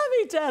we love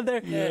each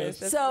other.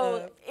 Yes,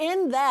 so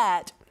in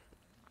that,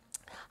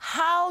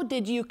 how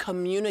did you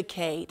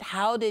communicate?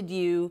 How did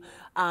you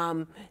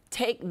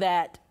take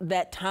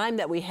that time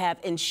that we have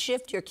and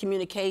shift your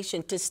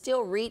communication to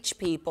still reach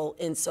people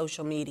in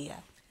social media?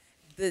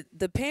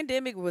 The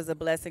pandemic was a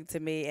blessing to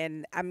me,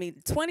 and I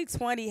mean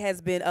 2020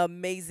 has been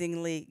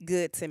amazingly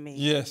good to me.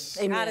 Yes.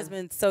 God has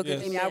been so good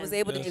Yes. to me. I was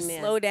able to Yes. just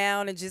Amen. slow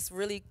down and just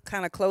really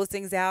kind of close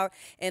things out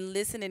and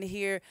listen and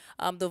hear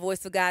the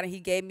voice of God, and he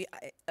gave me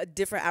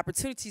different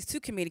opportunities to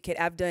communicate.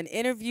 I've done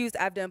interviews,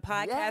 I've done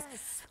podcasts.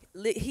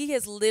 Yes. He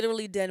has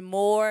literally done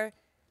more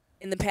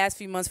in the past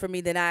few months for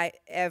me than I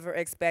ever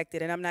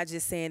expected, and I'm not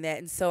just saying that.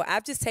 And so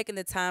I've just taken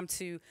the time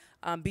to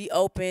be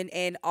open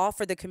and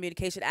offer the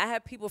communication. I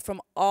have people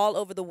from all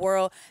over the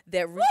world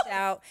that reach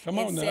out Come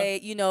and on now. say,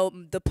 you know,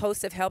 the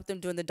posts have helped them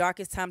during the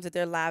darkest times of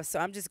their lives. So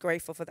I'm just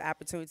grateful for the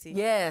opportunity.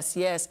 Yes,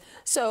 yes.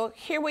 So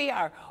here we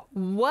are.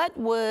 What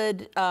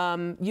would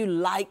you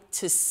like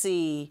to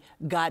see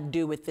God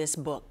do with this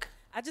book?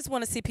 I just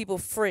want to see people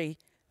free.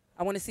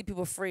 I want to see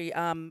people free.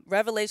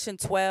 Revelation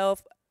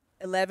 12,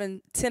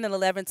 10 and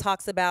 11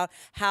 talks about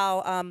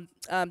how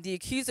the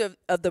accuser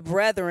of the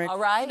brethren, All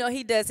right. you know,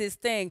 he does his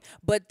thing,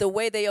 but the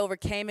way they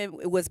overcame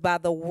it was by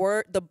the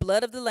word, the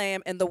blood of the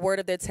Lamb, and the word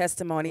of their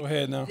testimony. Go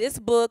ahead now. This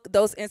book,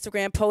 those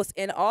Instagram posts,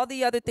 and all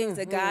the other things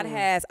that God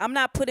has, I'm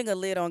not putting a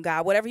lid on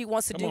God. Whatever he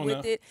wants to Come do on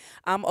with now. it,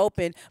 I'm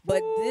open.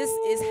 But this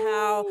is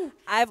how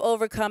I've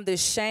overcome the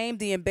shame,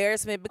 the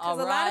embarrassment, because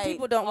All a lot of right.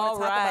 people don't want All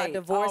to talk about right.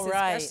 divorce, All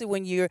right. especially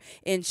when you're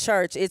in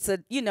church. It's a,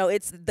 you know,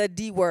 it's the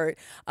D word.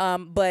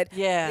 But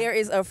Yeah. there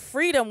is a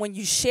freedom when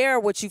you share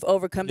what you've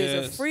overcome. There's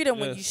a Yes, freedom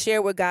when yes. you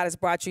share what God has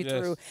brought you Yes.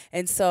 through.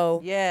 And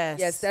so,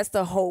 Yes. that's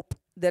the hope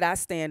that I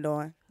stand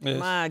on. Yes.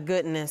 My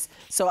goodness.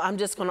 So I'm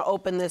just going to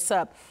open this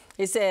up.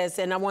 It says,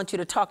 and I want you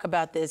to talk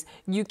about this,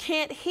 you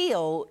can't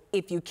heal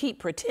if you keep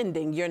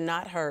pretending you're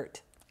not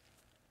hurt.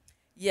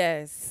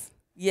 Yes.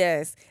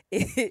 Yes.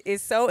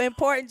 It's so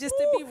important just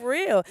to be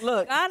real.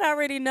 Look. God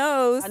already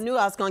knows. I knew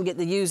I was going to get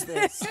to use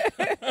this.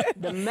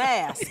 The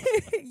mask.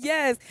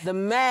 Yes. The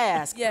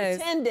mask. Yes.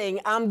 Pretending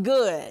I'm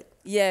good.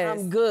 Yes.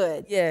 I'm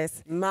good.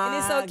 Yes. My and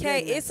it's okay.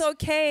 goodness. It's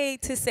okay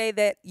to say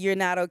that you're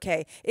not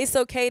okay. It's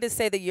okay to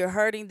say that you're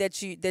hurting,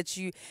 that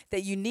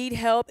you need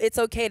help. It's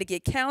okay to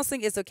get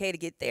counseling. It's okay to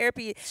get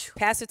therapy.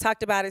 Pastor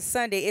talked about it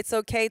Sunday. It's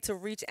okay to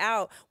reach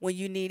out when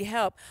you need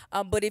help.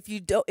 But if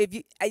you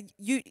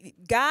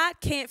God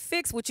can't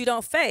fix what you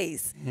don't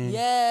face.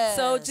 Yes.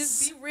 So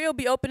just be real,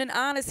 be open and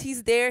honest.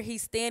 He's there,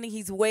 he's standing,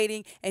 he's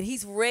waiting, and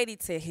he's ready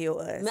to heal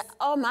us.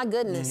 Oh my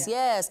goodness,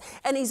 yes.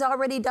 And he's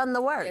already done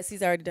the work. Yes,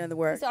 he's already done the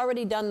work. He's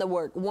already done the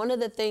work. One of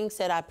the things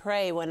that I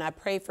pray when I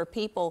pray for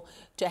people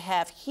to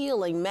have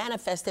healing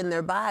manifest in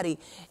their body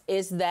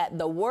is that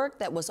the work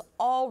that was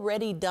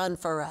already done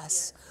for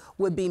us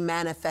would be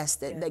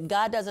manifested. That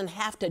God doesn't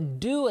have to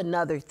do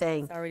another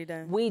thing. It's already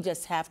done. We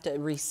just have to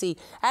receive.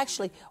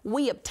 Actually,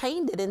 we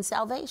obtained it in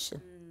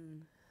salvation.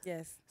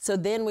 Yes. So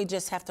then we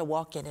just have to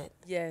walk in it.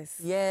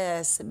 Yes.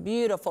 Yes,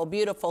 beautiful,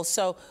 beautiful.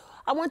 So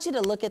I want you to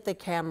look at the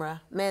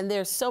camera. Man,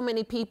 there's so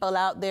many people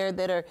out there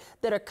that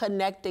are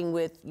connecting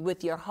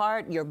with your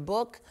heart, your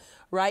book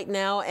right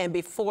now. And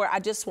before, I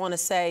just want to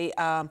say,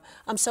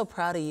 I'm so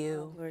proud of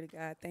you. Glory to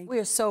God. Thank you. We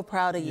are so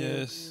proud of you.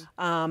 Yes.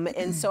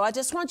 And so I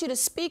just want you to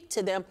speak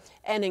to them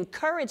and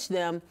encourage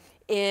them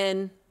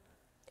in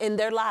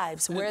their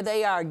lives, where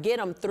they are. Get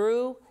them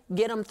through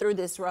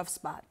this rough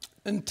spot.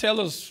 And tell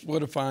us where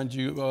to find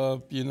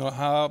you. You know,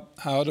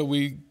 how do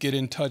we get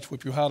in touch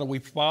with you? How do we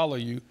follow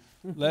you?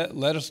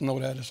 Let us know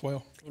that as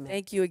well. Amen.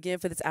 Thank you again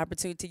for this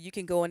opportunity. You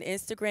can go on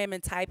Instagram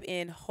and type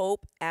in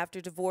Hope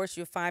After Divorce.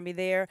 You'll find me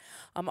there.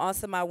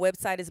 Also, my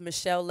website is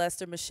Michelle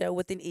Lester, Michelle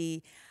with an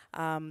E.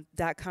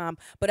 .com.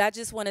 But I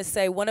just want to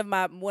say one of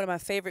my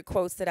favorite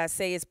quotes that I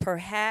say is,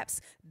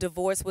 perhaps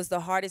divorce was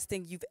the hardest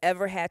thing you've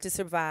ever had to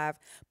survive,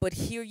 but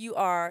here you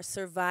are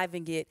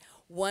surviving it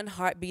one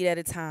heartbeat at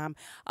a time.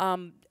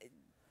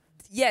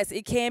 Yes,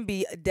 it can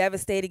be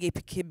devastating.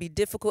 It can be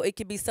difficult. It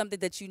can be something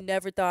that you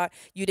never thought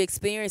you'd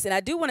experience. And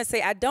I do want to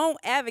say, I don't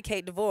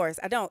advocate divorce.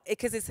 I don't,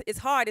 because it's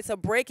hard. It's a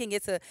breaking.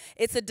 It's a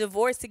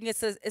divorcing.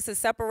 It's a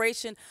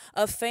separation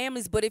of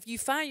families. But if you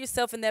find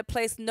yourself in that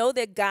place, know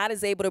that God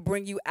is able to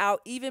bring you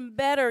out even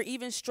better,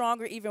 even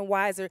stronger, even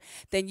wiser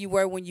than you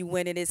were when you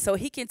went in it. So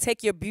He can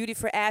take your beauty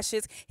for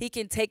ashes. He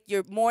can take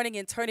your mourning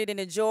and turn it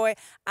into joy.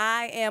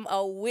 I am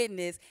a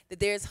witness that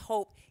there's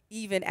hope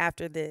even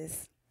after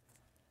this.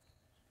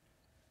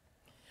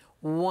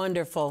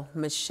 Wonderful.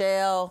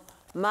 Michelle,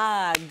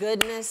 my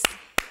goodness.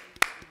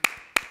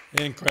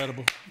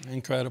 Incredible.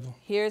 Incredible.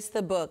 Here's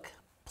the book.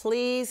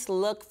 Please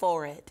look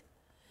for it.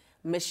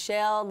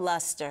 Michelle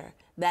Luster.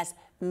 That's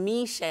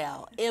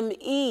Michelle,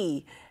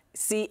 MECHELLE.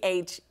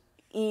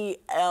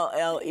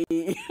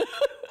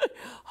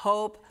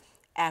 Hope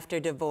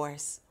After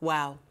Divorce.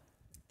 Wow.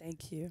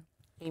 Thank you.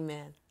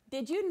 Amen.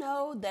 Did you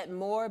know that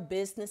more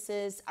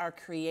businesses are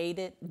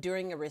created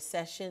during a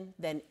recession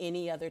than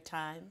any other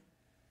time?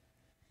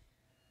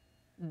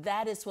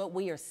 That is what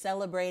we are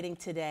celebrating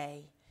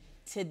today.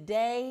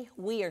 Today,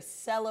 we are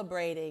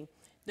celebrating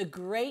the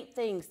great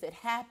things that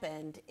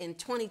happened in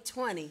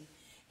 2020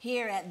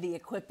 here at the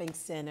Equipping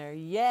Center.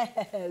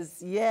 Yes,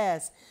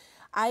 yes.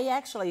 I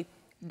actually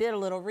did a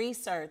little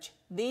research.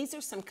 These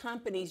are some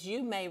companies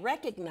you may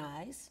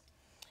recognize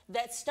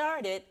that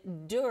started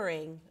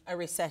during a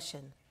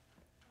recession.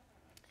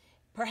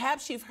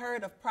 Perhaps you've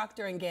heard of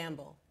Procter &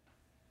 Gamble.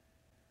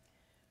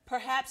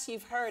 Perhaps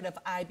you've heard of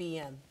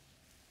IBM.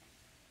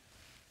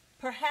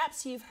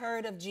 Perhaps you've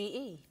heard of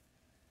GE.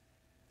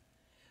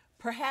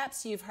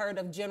 Perhaps you've heard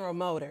of General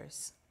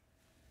Motors.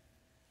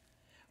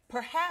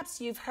 Perhaps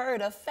you've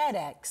heard of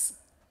FedEx.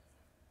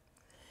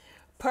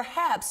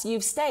 Perhaps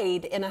you've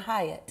stayed in a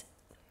Hyatt.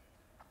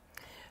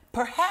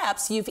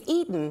 Perhaps you've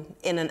eaten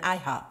in an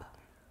IHOP.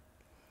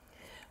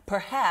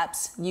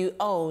 Perhaps you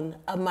own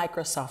a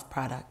Microsoft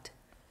product.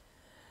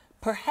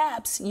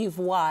 Perhaps you've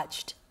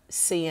watched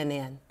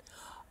CNN.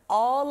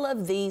 All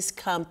of these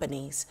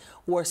companies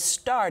were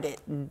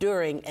started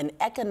during an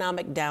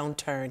economic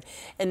downturn.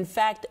 In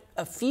fact,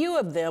 a few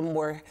of them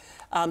were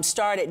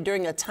started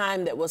during a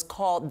time that was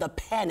called the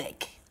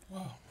panic.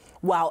 Wow.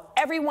 While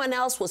everyone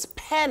else was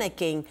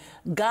panicking,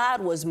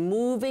 God was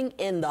moving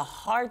in the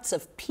hearts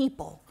of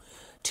people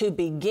to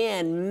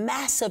begin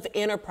massive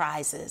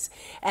enterprises.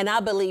 And I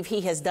believe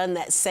he has done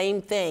that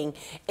same thing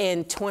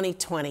in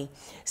 2020.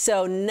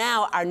 So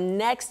now our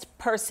next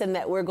person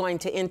that we're going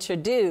to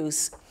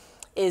introduce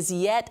is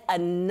yet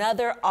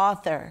another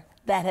author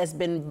that has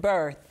been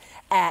birthed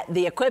at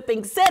the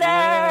Equipping Center.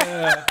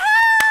 Yeah.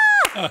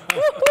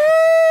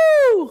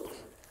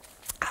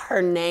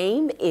 Her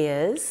name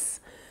is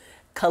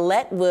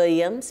Colette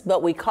Williams,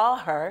 but we call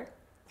her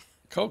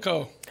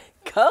Coco.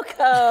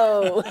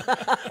 Coco.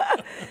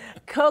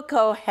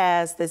 Coco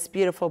has this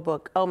beautiful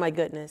book. Oh my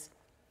goodness.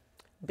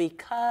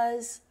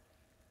 Because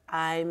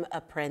I'm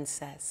a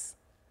Princess.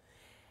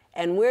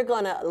 And we're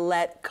going to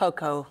let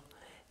Coco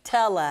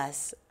tell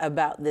us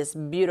about this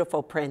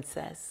beautiful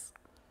princess.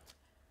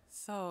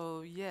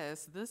 So,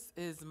 yes, this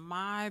is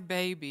my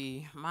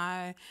baby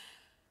that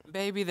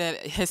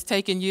has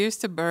taken years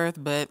to birth,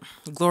 but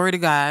glory to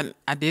God,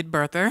 I did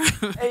birth her.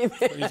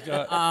 Praise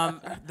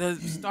God. The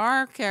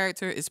star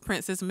character is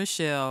Princess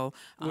Michelle.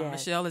 Yes.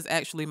 Michelle is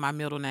actually my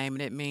middle name,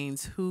 and it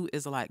means who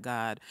is like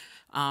God.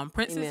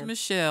 Princess Amen.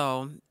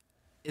 Michelle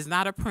is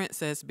not a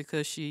princess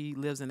because she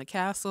lives in a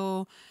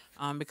castle,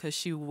 because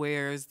she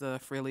wears the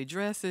frilly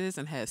dresses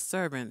and has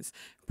servants.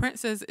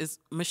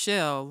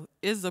 Michelle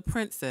is a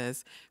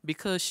princess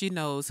because she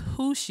knows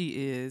who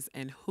she is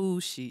and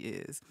who she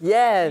is.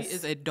 Yes. She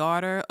is a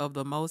daughter of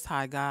the Most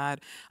High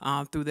God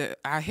through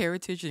our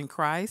heritage in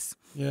Christ.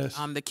 Yes.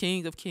 The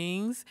King of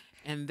Kings.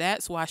 And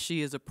that's why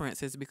she is a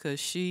princess,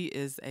 because she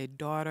is a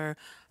daughter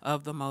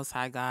of the Most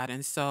High God.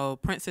 And so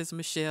Princess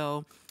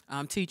Michelle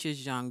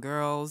teaches young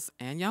girls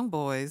and young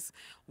boys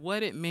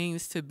what it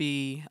means to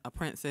be a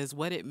princess,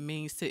 what it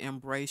means to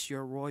embrace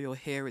your royal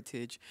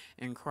heritage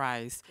in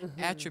Christ,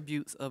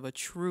 attributes of a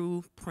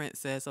true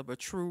princess, of a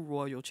true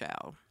royal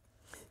child.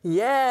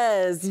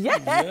 Yes,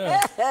 yes.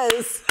 Yeah.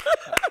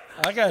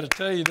 I got to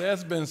tell you,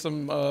 there's been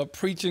some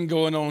preaching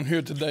going on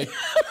here today.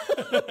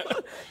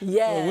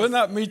 Yes. Well, we're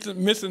not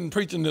missing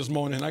preaching this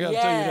morning. I got to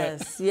tell you that.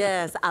 Yes,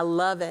 yes, I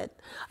love it.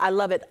 I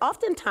love it.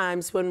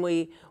 Oftentimes when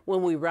we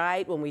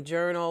write, when we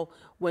journal,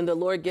 when the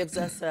Lord gives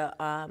us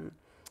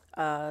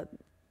a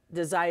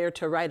desire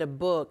to write a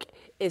book,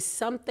 is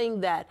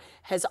something that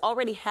has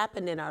already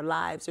happened in our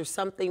lives or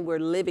something we're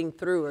living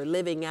through or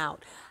living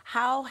out.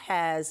 How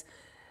has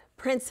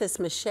Princess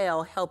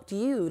Michelle helped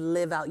you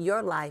live out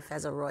your life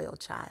as a royal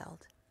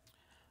child?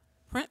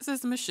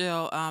 Princess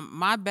Michelle,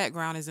 my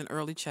background is an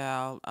early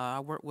child. I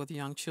work with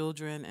young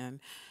children,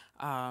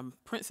 and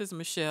Princess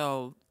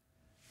Michelle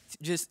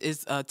just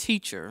is a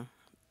teacher,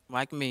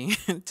 like me,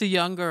 to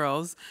young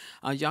girls,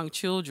 young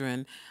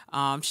children.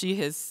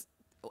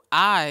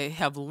 I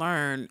have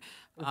learned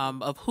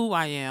of who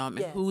I am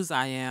and whose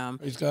I am.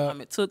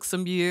 It took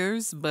some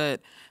years, but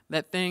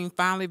that thing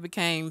finally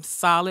became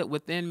solid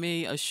within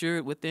me,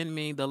 assured within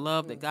me the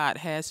love that God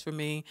has for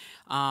me,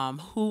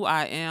 who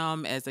I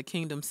am as a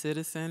kingdom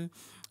citizen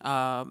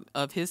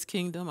of his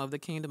kingdom, of the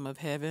kingdom of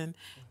heaven.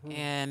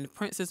 And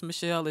Princess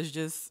Michelle is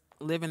just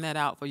living that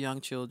out for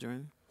young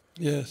children.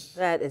 Yes.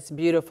 That is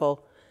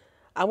beautiful.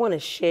 I want to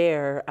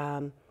share,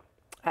 I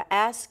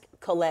asked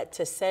Colette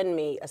to send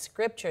me a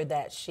scripture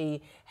that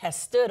she has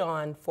stood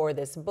on for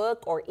this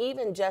book or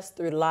even just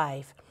through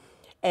life.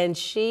 And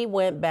she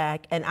went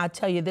back, and I'll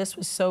tell you, this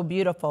was so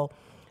beautiful.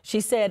 She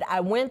said,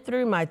 I went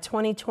through my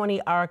 2020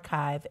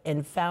 archive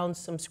and found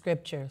some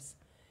scriptures.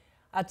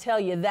 I'll tell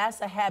you, that's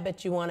a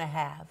habit you want to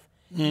have.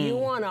 You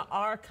want to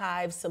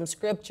archive some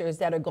scriptures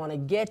that are going to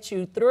get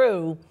you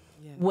through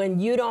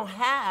when you don't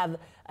have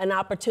an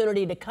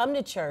opportunity to come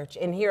to church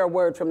and hear a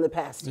word from the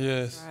pastor.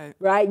 Yes.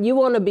 Right? You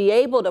want to be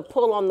able to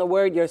pull on the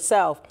word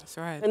yourself. That's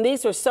right. And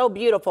these are so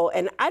beautiful.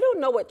 And I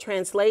don't know what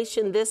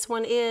translation this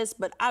one is,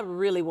 but I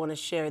really want to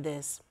share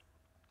this.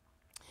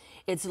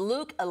 It's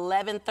Luke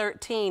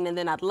 11:13, and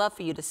then I'd love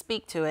for you to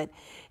speak to it.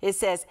 It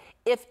says,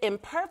 if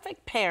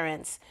imperfect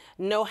parents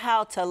know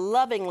how to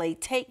lovingly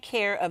take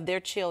care of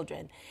their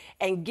children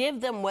and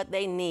give them what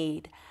they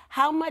need,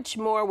 how much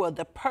more will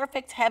the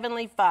perfect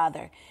Heavenly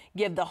Father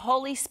give the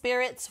Holy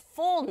Spirit's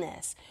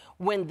fullness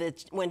when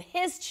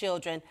His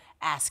children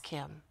ask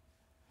Him?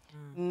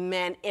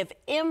 Man, if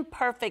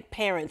imperfect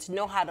parents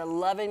know how to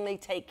lovingly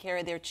take care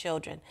of their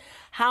children,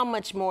 how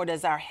much more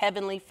does our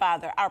Heavenly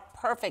Father, our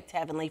perfect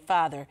Heavenly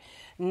Father,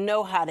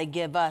 know how to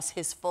give us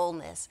His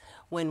fullness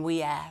when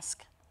we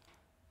ask?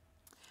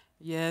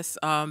 Yes,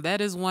 that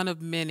is one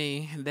of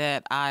many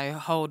that I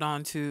hold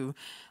on to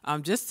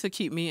just to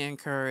keep me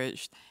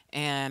encouraged.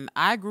 And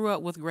I grew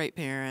up with great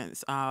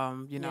parents.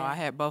 I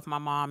had both my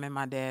mom and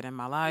my dad in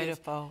my life.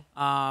 Beautiful.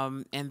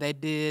 And they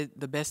did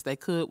the best they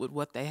could with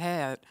what they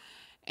had.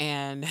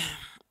 And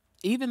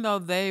even though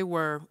they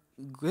were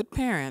good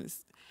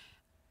parents,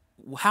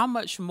 how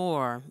much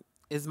more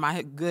is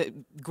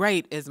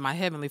great is my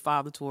Heavenly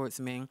Father towards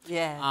me.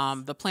 Yes.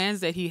 The plans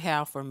that He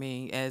have for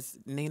me, as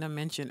Nina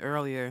mentioned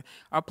earlier,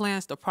 are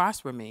plans to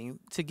prosper me,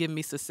 to give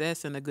me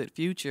success and a good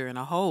future and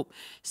a hope.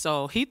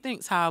 So He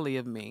thinks highly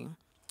of me.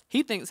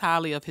 He thinks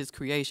highly of His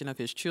creation, of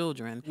His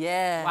children.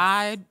 Yes.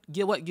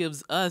 What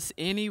gives us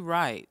any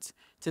right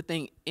to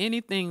think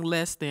anything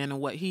less than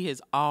what He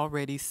has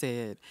already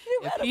said?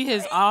 If He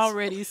has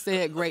already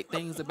said great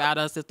things about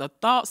us, if the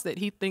thoughts that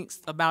He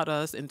thinks about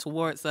us and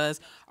towards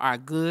us are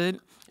good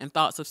and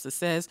thoughts of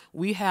success,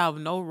 we have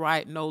no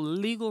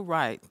legal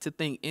right to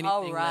think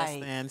anything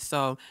less than.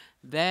 So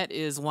that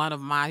is one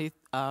of my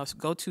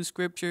go-to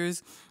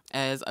scriptures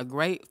as a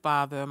great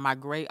father, my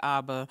great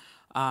Abba,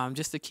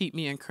 just to keep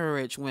me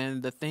encouraged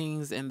when the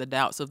things and the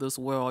doubts of this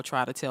world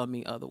try to tell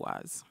me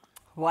otherwise.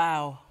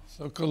 Wow.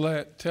 So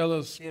Colette, tell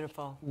us,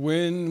 Beautiful.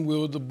 When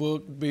will the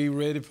book be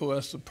ready for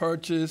us to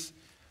purchase?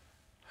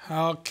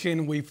 How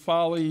can we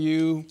follow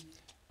you,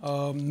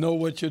 know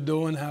what you're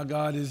doing, how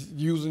God is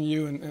using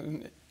you?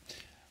 And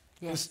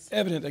it's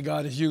evident that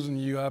God is using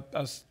you.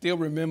 I still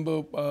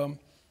remember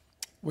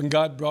when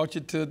God brought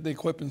you to the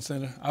equipping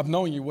center. I've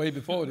known you way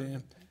before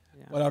then.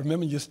 But I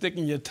remember you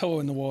sticking your toe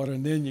in the water,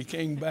 and then you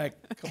came back.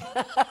 You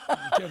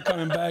kept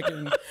coming back,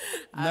 and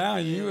now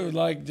you're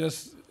like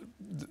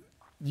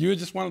you're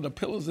just one of the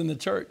pillars in the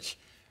church.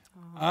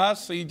 I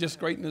see just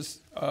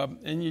greatness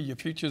in you. Your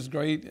future is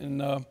great.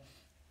 And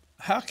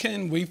how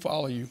can we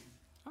follow you?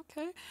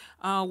 Okay.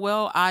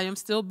 Well, I am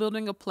still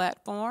building a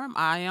platform.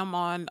 I am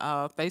on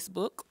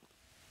Facebook.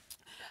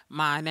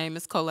 My name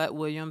is Colette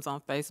Williams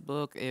on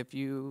Facebook. If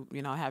you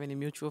have any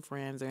mutual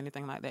friends or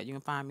anything like that, you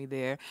can find me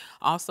there.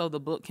 Also, the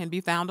book can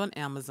be found on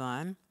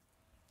Amazon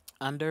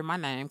under my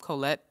name,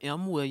 Colette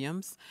M.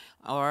 Williams,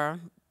 or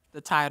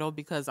the title,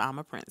 Because I'm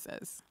a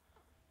Princess.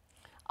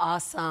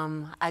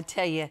 Awesome. I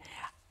tell you,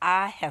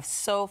 I have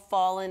so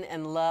fallen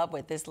in love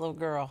with this little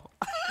girl.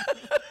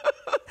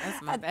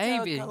 That's my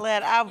baby.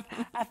 Colette,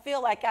 I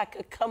feel like I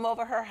could come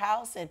over her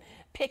house and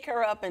pick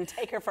her up and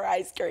take her for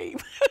ice cream.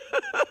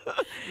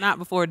 Not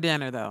before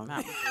dinner, though.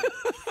 Not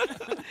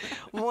before.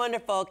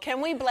 Wonderful.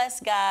 Can we bless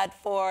God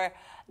for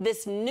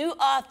this new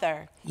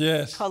author,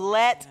 Yes.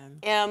 Colette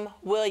M.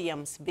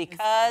 Williams,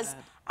 Because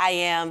I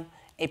Am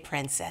a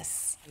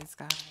Princess. Praise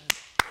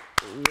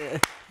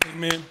God.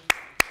 Amen.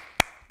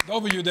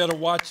 Those of you that are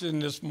watching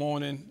this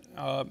morning,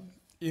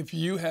 if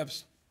you have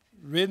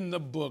written the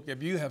book,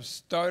 if you have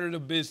started a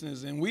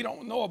business and we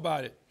don't know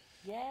about it,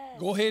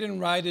 go ahead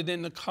and write it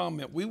in the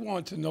comment. We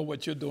want to know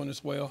what you're doing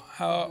as well.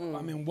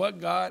 What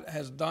God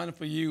has done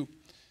for you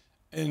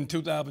in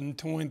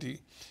 2020.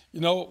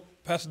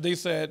 Pastor D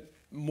said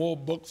more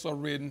books are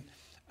written.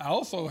 I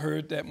also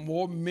heard that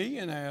more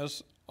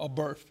millionaires are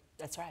birthed.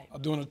 That's right.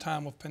 During a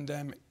time of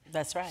pandemic.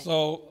 That's right.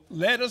 So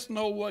let us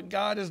know what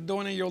God is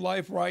doing in your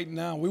life right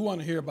now. We want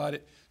to hear about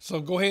it.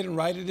 So go ahead and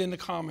write it in the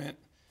comment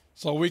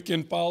so we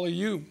can follow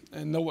you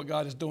and know what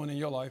God is doing in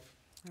your life.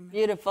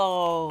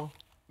 Beautiful.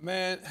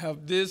 Man,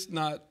 have this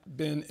not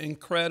been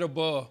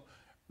incredible?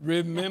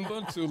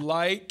 Remember to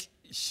like,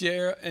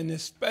 share, and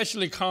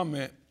especially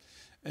comment.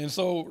 And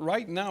so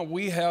right now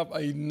we have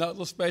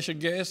another special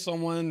guest,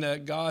 someone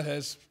that God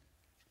has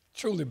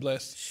truly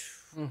blessed.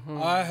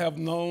 I have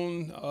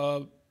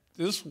known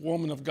this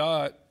woman of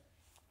God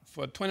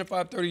for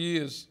 25, 30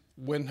 years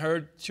when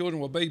her children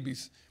were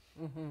babies,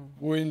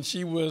 when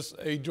she was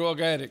a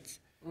drug addict.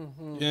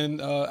 And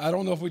I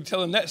don't know if we're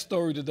telling that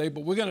story today,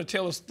 but we're going to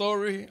tell a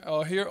story,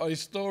 hear a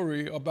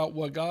story about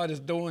what God is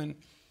doing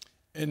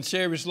in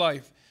Sherry's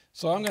life.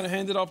 So I'm going to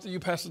hand it off to you,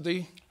 Pastor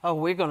D. Oh,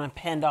 we're going to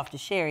hand off to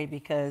Sherry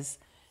because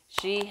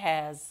she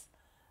has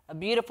a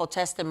beautiful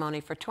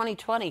testimony for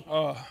 2020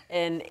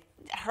 and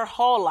her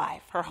whole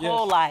life,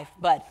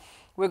 But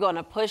we're going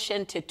to push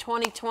into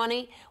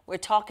 2020. We're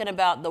talking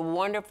about the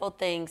wonderful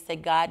things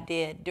that God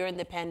did during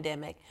the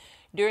pandemic.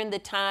 During the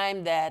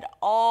time that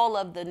all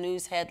of the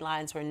news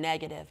headlines were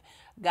negative,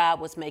 God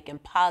was making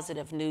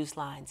positive news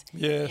lines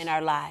in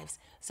our lives.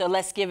 So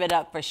let's give it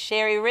up for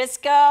Sherry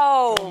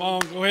Risco. Come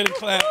on, go ahead and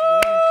clap. Go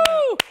ahead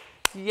and clap.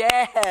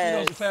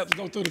 Yes. Those claps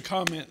go through the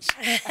comments.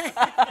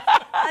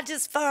 I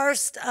just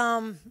first,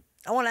 I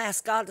want to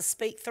ask God to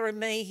speak through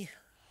me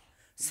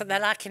so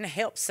that I can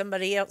help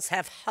somebody else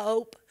have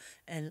hope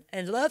and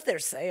love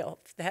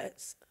themselves.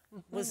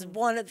 was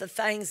one of the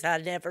things I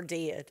never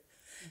did.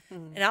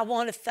 And I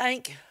want to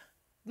thank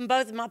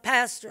both of my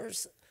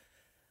pastors.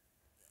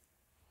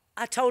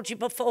 I told you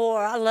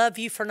before, I love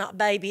you for not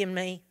babying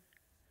me.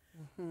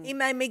 He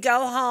made me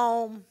go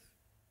home,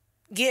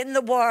 get in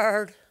the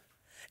Word,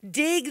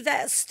 dig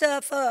that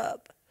stuff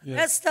up. Yeah.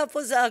 That stuff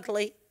was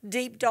ugly,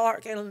 deep,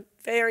 dark, and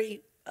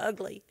very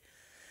ugly.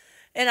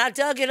 And I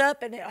dug it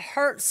up, and it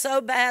hurt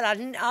so bad,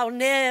 I'll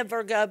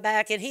never go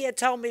back. And he had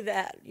told me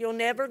that. You'll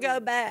never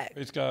go back.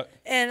 Praise God.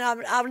 And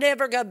I'll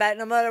never go back,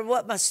 no matter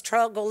what my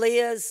struggle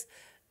is.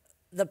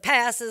 The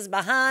past is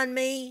behind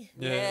me.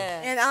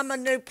 Yeah. And I'm a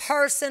new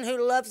person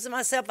who loves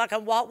myself. I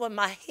can walk with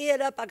my head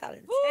up. I got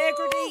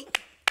integrity.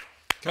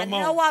 Come I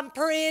on. know I'm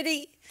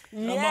pretty.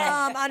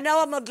 I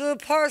know I'm a good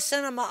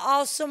person. I'm an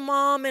awesome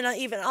mom and an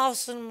even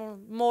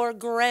awesome more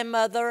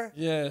grandmother.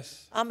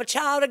 Yes. I'm a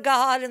child of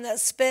God, and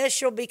that's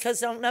special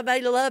because don't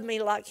nobody love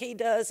me like he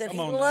does. And Come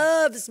he on now.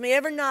 loves me.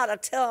 Every night I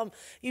tell him,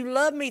 you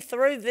love me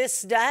through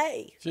this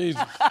day.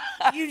 Jesus.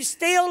 You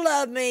still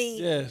love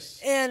me. Yes.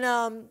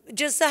 And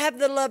just to have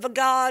the love of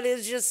God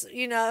is just,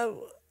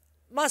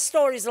 my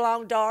story's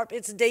long, dark,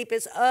 it's deep,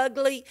 it's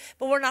ugly,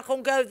 but we're not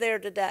going to go there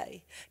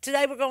today.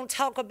 Today we're going to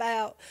talk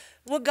about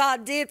what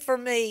God did for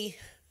me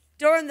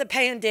during the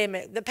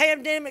pandemic. The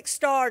pandemic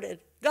started.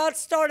 God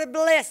started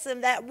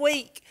blessing that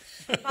week.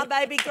 My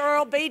baby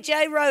girl,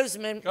 B.J.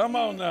 Roseman. Come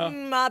on now.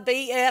 My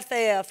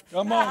BFF.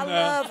 Come on I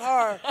now. love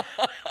her.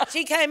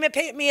 She came and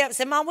picked me up and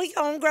said, Mom, we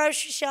going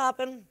grocery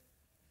shopping.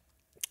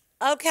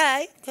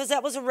 Okay, because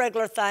that was a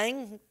regular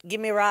thing.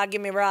 Give me a ride,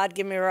 give me a ride,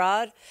 give me a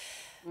ride.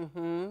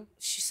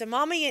 She said,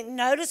 Mommy, you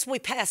notice we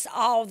passed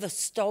all the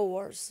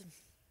stores.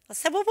 I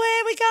said, well,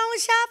 where are we going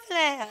shopping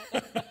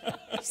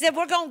at? She said,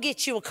 we're going to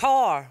get you a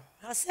car.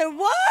 I said,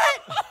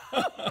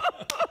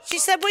 what? She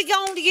said, we're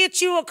going to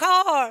get you a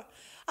car.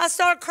 I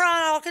started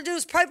crying. All I could do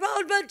was pray,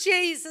 oh, but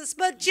Jesus,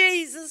 but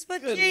Jesus,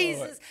 but Good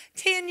Jesus. Lord.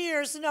 10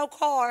 years, no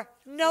car,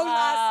 no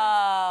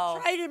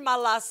license. Traded my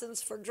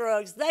license for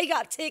drugs. They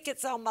got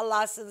tickets on my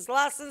license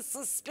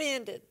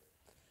suspended.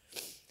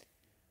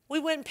 We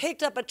went and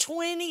picked up a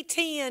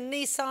 2010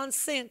 Nissan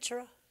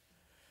Sentra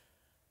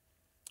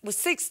with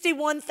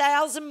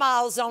 61,000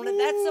 miles on it.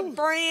 That's a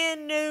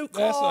brand new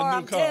car, That's a new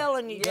I'm car.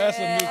 telling you. That's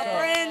a new A car.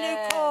 brand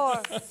new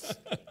car.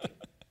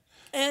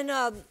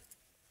 And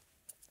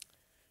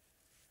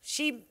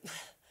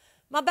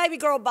my baby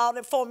girl bought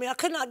it for me. I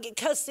could not get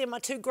custody of my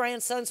two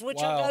grandsons,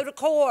 which I Wow. go to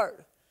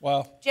court.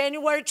 Wow.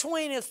 January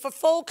 20th for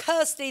full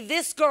custody,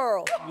 this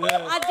girl.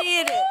 Yes. I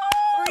did it.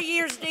 3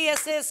 years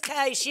DSS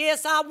case.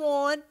 Yes, I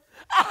won.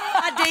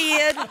 I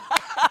did.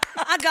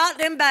 I got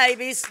them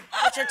babies,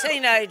 which are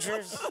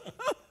teenagers.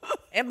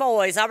 And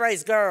boys. I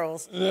raised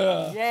girls.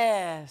 Yeah.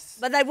 Yes.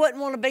 But they wouldn't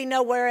want to be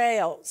nowhere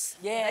else.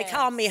 Yes. They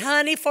call me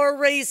honey for a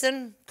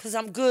reason because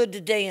I'm good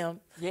to them.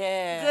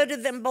 Yeah. Good to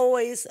them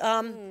boys.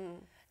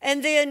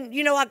 And then,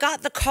 I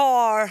got the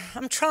car.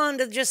 I'm trying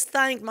to just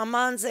think. My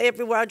mind's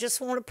everywhere. I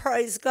just want to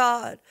praise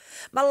God.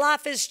 My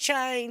life has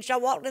changed. I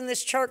walked in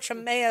this church a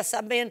mess.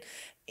 I've been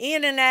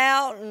in and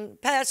out.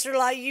 And Pastor,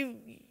 like, you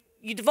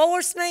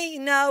divorced me?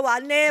 No, I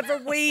never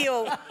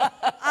will.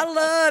 I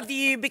love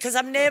you because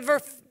I've never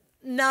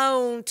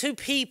known two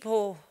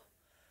people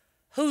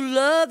who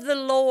love the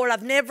Lord.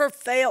 I've never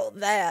felt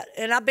that.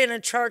 And I've been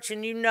in church,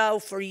 and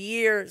for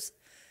years.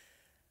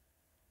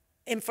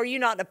 And for you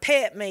not to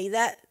pet me,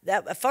 that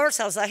at first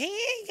I was like, he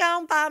ain't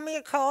gonna buy me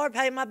a car,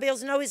 pay my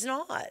bills. No, he's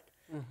not.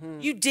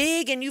 You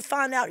dig and you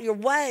find out your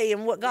way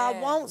and what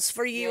God wants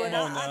for you. And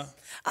I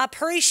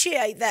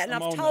appreciate that.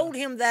 And I've told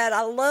him that.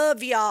 I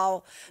love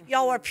y'all.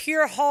 Y'all are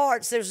pure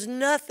hearts. There's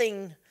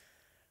nothing,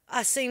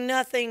 I see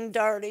nothing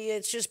dirty.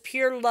 It's just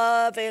pure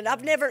love. And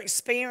I've never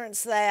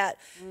experienced that.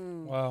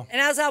 Wow. And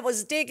as I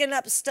was digging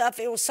up stuff,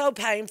 it was so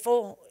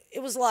painful.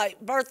 It was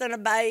like birthing a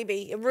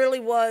baby. It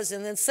really was.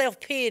 And then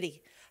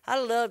self-pity. I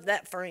loved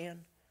that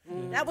friend.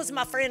 That was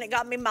my friend that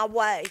got me my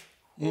way.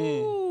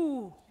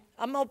 Ooh.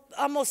 I'm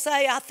gonna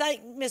say I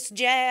thank Miss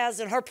Jazz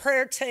and her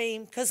prayer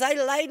team because they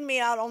laid me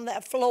out on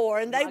that floor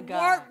and they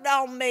worked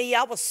on me.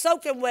 I was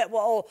soaking wet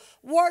with oil,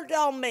 worked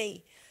on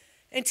me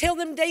until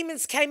them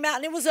demons came out,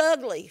 and it was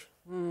ugly.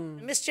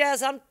 Miss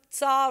Jazz, I'm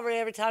sorry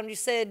every time you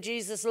said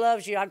Jesus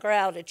loves you, I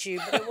growled at you,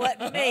 but it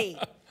wasn't me.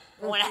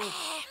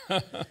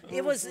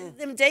 It was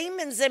them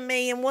demons in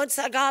me, and once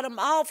I got them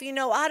off,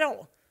 I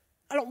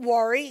don't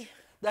worry.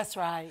 That's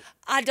right.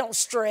 I don't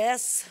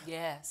stress.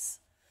 Yes.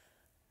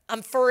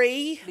 I'm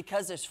free.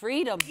 Because there's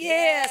freedom.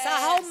 Yes, I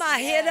hold my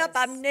head up.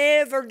 I've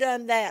never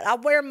done that. I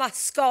wear my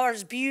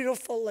scars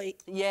beautifully.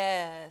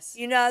 Yes.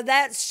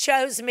 That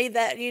shows me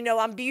that,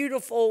 I'm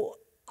beautiful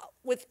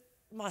with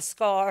my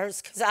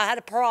scars because I had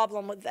a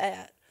problem with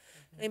that.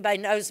 Anybody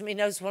knows me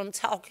knows what I'm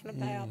talking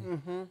about.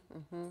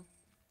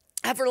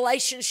 I have a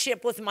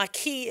relationship with my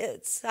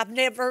kids. I've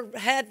never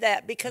had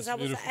that because I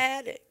was an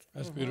addict.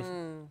 That's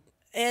beautiful.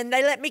 And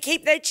they let me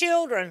keep their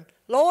children.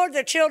 Lord,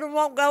 their children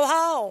won't go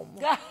home.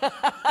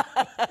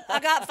 I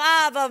got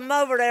 5 of them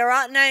over there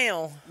right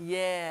now.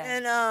 Yeah.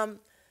 And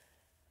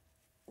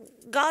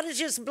God has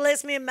just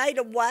blessed me and made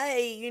a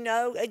way, you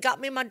know. It got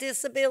me my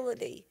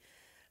disability.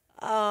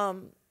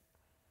 It's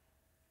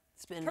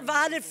been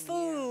Provided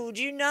food,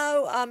 you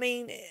know. I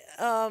mean,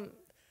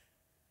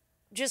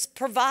 just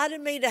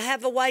provided me to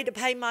have a way to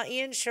pay my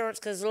insurance,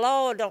 because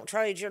Lord, don't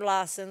trade your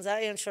license.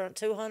 That insurance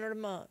 $200 a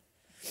month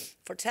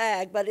for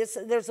tag, but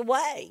there's a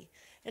way.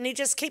 And he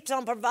just keeps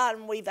on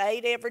providing. We've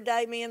ate every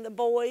day, me and the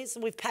boys.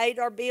 We've paid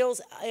our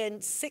bills.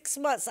 In 6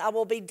 months, I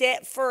will be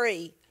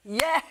debt-free.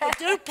 Yes. With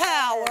Duke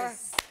Power,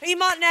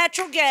 Piedmont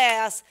Natural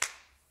Gas,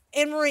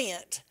 and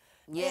rent.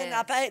 Yes. And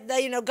I paid,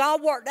 you know,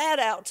 God worked that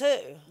out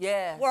too.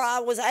 Yes. Where I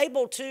was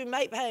able to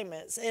make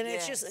payments. And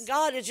it's just,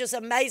 God is just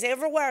amazing.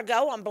 Everywhere I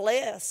go, I'm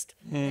blessed.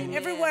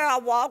 Everywhere I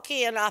walk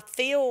in, I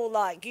feel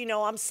like, you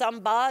know, I'm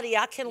somebody.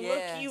 I can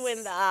look you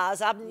in the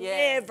eyes. I've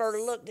never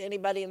looked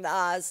anybody in the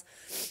eyes.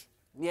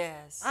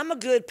 Yes. I'm a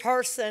good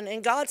person,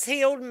 and God's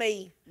healed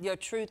me. Your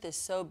truth is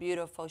so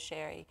beautiful,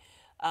 Sherry.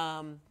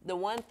 The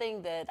one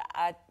thing that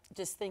I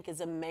just think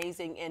is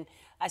amazing, and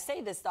I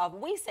say this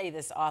often, we say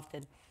this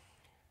often,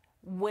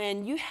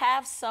 when you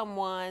have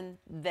someone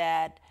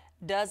that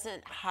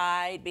doesn't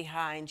hide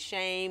behind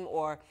shame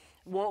or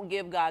won't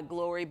give God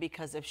glory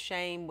because of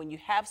shame, when you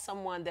have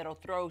someone that'll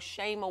throw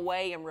shame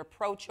away and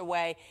reproach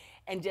away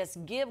and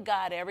just give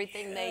God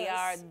everything they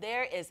are,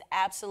 there is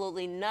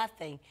absolutely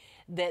nothing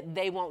that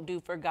they won't do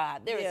for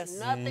God. There is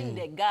nothing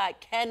that God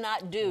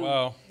cannot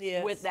do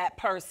with that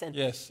person.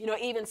 Yes. You know,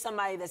 even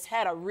somebody that's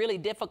had a really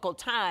difficult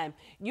time,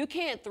 you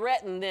can't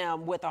threaten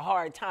them with a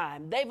hard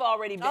time. They've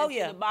already been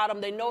to the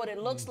bottom. They know what it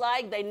looks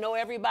like. They know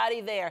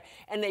everybody there,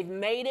 and they've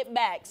made it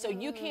back. So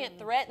you can't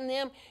threaten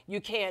them.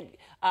 You can't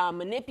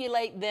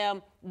manipulate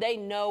them. They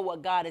know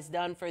what God has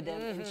done for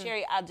them. And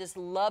Sherry, I just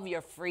love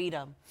your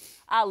freedom.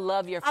 I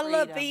love your freedom. I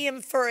love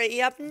being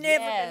free. I've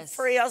never been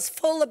free. I was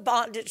full of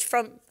bondage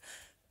from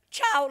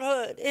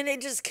childhood, and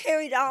it just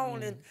carried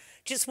on, and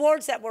just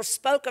words that were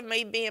spoken,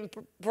 me being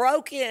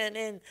broken,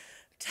 and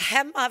to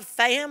have my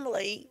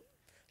family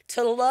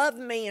to love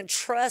me and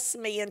trust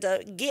me and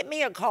to get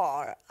me a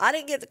car. I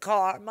didn't get the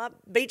car. My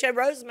BJ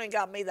Roseman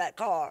got me that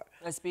car.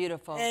 That's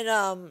beautiful.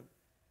 And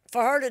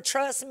for her to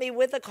trust me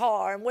with a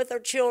car and with her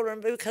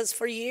children, because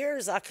for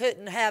years I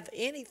couldn't have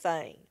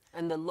anything.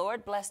 And the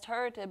Lord blessed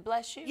her to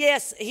bless you?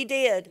 Yes, he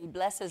did. He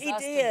blesses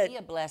us to be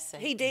a blessing.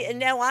 He did. And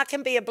now I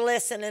can be a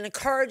blessing and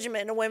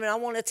encouragement to women. I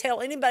want to tell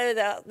anybody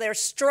that they're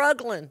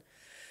struggling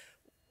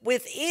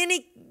with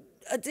any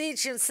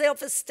addiction,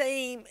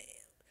 self-esteem,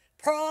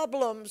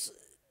 problems,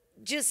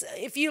 just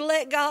if you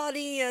let God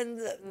in,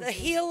 the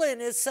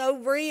healing is so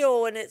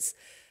real, and it's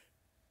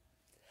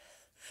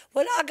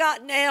what I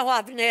got now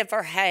I've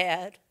never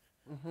had.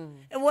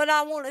 And what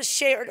I want to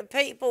share to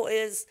people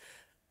is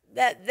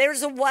that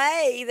there's a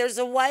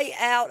way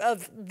out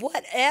of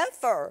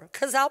whatever,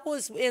 because I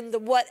was in the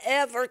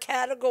whatever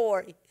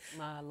category.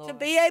 My Lord. To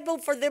be able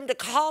for them to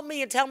call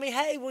me and tell me,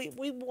 hey,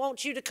 we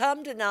want you to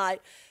come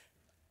tonight.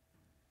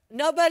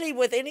 Nobody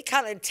with any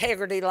kind of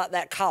integrity like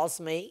that calls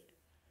me.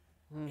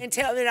 And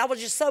tell me, I was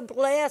just so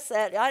blessed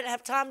that I didn't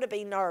have time to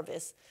be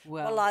nervous.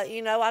 Well, like,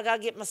 you know, I got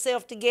to get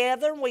myself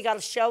together, and we got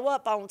to show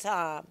up on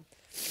time.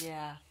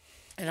 Yeah.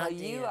 And well,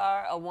 you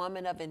are a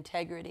woman of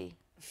integrity.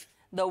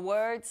 The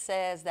word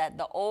says that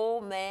the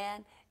old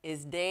man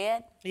is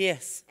dead.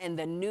 Yes. And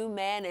the new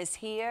man is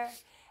here.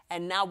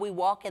 And now we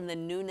walk in the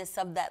newness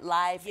of that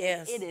life.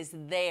 Yes. It is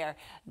there.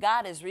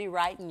 God is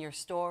rewriting your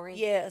story.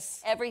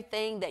 Yes.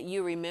 Everything that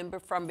you remember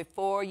from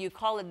before, you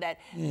call it that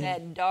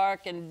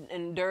dark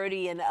and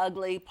dirty and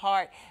ugly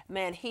part.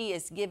 Man, he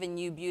is giving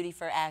you beauty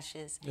for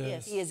ashes.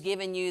 Yes. He is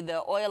giving you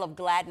the oil of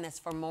gladness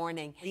for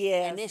mourning.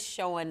 Yes. And it's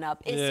showing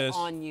up. It's Yes.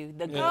 on you.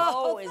 The Yes.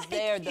 glow is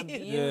there. The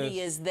beauty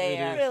is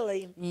there.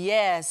 Really?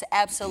 Yes,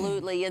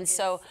 absolutely. And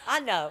so I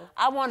know.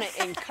 I want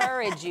to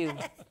encourage you.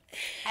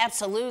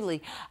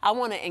 Absolutely. I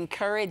want to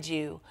encourage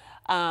you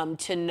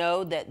to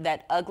know that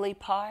that ugly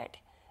part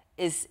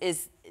is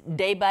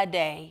day by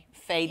day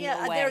fading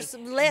away. There's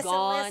less and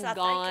less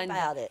I think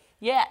about it.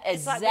 Yeah,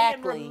 It's exactly.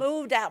 like being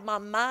removed out my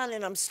mind,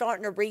 and I'm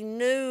starting to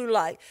renew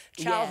like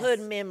childhood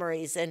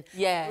memories, and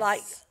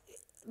like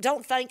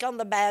don't think on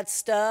the bad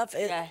stuff.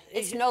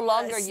 It's no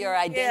longer your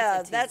identity.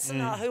 Yeah, that's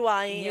not who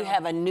I am. You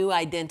have a new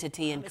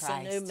identity in It's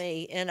Christ. a new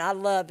me, and I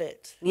love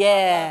it.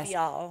 Yes. I love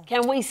y'all.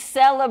 Can we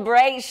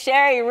celebrate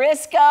Sherry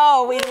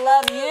Risco? We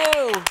love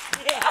you.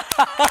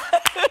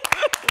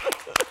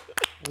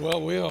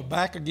 Well, we are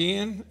back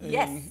again. And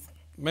Yes.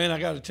 Man, I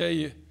got to tell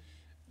you,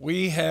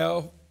 we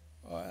have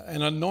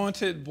an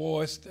anointed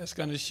voice that's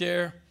going to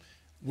share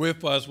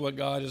with us what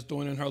God is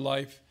doing in her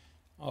life.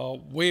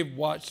 We've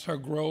watched her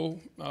grow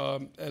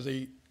as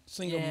a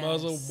single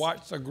mother,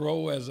 watched her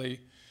grow as a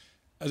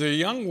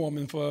young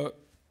woman for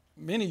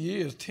many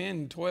years,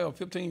 10, 12,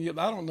 15 years,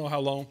 I don't know how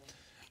long.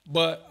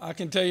 But I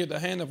can tell you the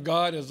hand of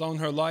God is on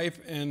her life,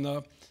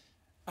 and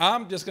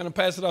I'm just going to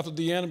pass it off to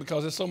Deanna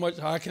because there's so much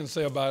I can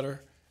say about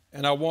her,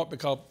 and I won't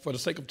because for the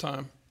sake of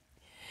time.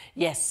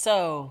 Yes,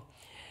 so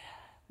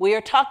We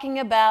are talking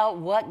about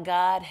what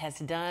God has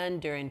done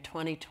during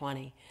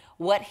 2020,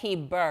 what he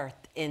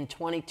birthed in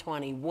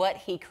 2020, what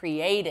he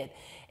created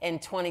in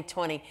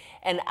 2020.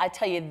 And I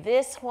tell you,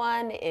 this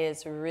one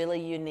is really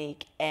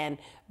unique and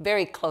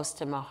very close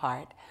to my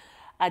heart.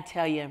 I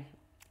tell you,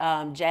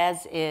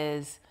 Jazz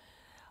is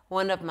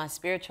one of my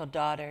spiritual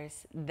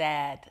daughters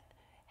that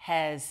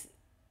has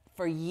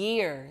for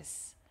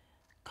years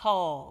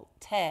called,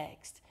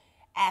 text,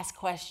 asked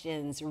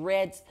questions,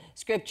 read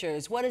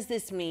scriptures. What does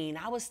this mean?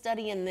 I was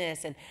studying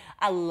this, and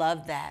I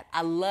love that.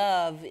 I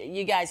love,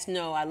 you guys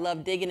know, I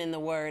love digging in the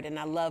Word, and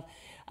I love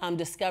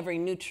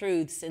discovering new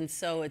truths. And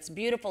so it's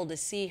beautiful to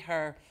see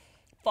her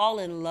fall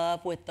in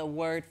love with the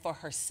Word for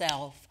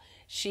herself.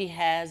 She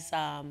has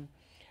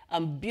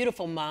a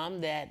beautiful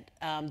mom that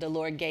the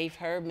Lord gave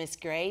her, Miss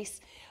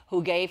Grace,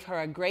 who gave her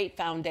a great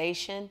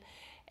foundation.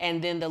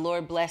 And then the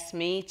Lord blessed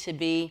me to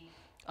be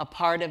a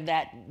part of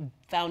that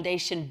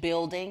foundation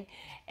building.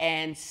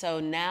 And so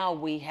now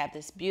we have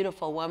this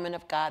beautiful woman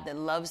of God that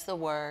loves the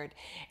Word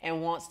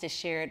and wants to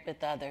share it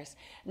with others.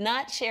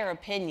 Not share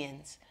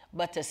opinions,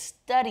 but to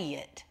study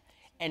it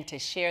and to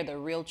share the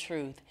real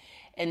truth.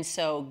 And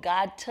so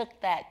God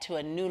took that to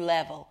a new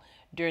level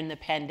during the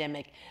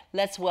pandemic.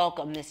 Let's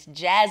welcome Miss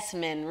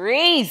Jasmine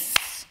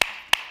Reese.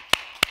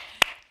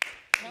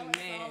 Tell us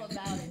all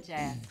about it,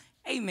 Jazz.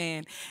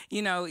 Amen.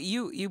 You know,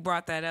 you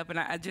brought that up, and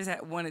I just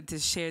wanted to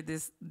share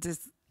this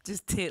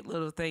tit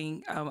little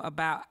thing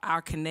about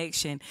our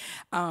connection,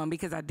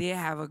 because I did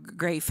have a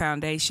great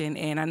foundation,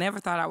 and I never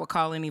thought I would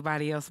call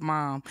anybody else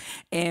mom.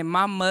 And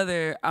my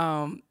mother,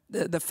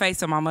 the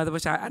face of my mother,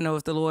 which I know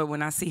is the Lord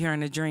when I see her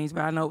in the dreams,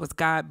 but I know it was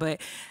God, but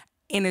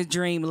in a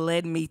dream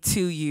led me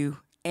to you.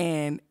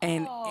 And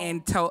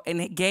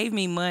it gave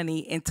me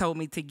money and told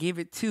me to give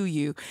it to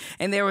you.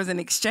 And there was an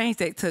exchange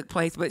that took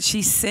place, but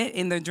she sent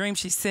in the dream,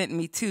 she sent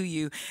me to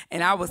you,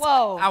 and I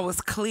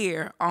was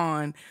clear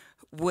on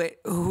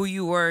who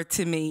you were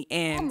to me,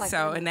 and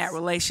so in that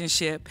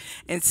relationship.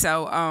 And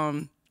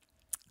so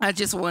I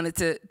just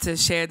wanted to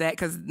share that,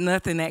 because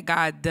nothing that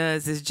God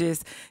does is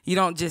just, you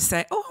don't just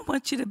say, oh, I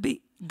want you to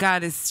be.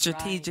 God is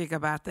strategic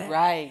about that.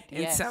 Right.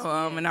 And yes,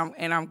 so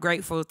and I'm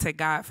grateful to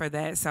God for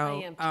that. So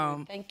I am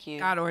too. Thank you.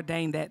 God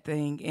ordained that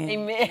thing and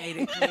Amen. made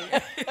it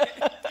clear.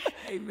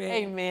 Amen.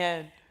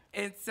 Amen.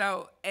 And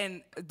so,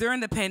 and during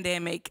the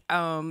pandemic,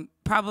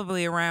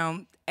 probably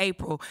around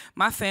April,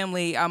 my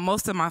family,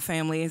 most of my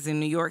family is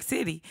in New York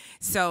City.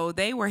 So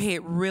they were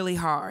hit really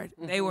hard.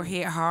 Mm-hmm. They were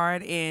hit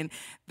hard, and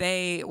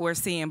they were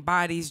seeing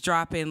bodies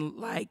dropping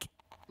like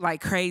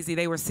crazy.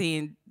 They were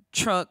seeing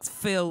trucks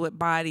filled with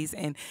bodies,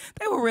 and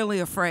they were really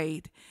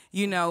afraid,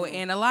 you know.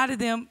 And a lot of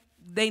them,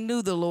 they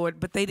knew the Lord,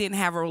 but they didn't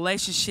have a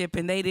relationship,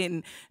 and they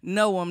didn't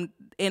know him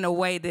in a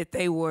way that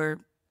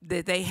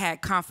they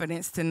had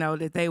confidence to know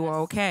that they were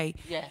okay.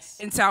 Yes.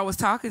 And so I was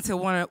talking to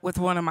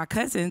one of my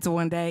cousins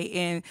one day,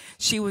 and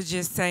she was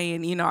just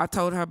saying, you know, I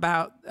told her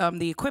about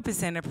the Equipping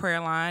Center prayer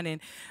line,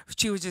 and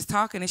she was just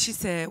talking, and she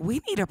said,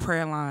 we need a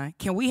prayer line.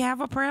 Can we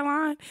have a prayer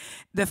line?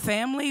 The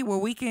family where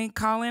we can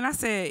call in? I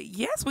said,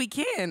 yes, we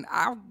can.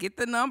 I'll get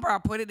the number. I'll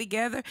put it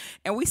together.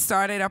 And we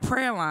started a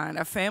prayer line,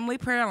 a family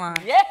prayer line.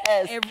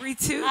 Yes. Every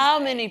Tuesday. How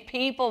many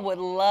people would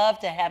love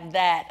to have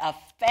that, a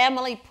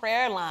family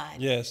prayer line?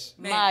 Yes.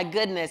 My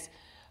goodness.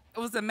 It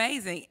was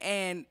amazing.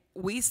 And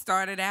we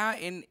started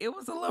out, and it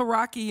was a little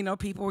rocky. You know,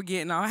 people were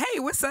getting on, hey,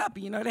 what's up?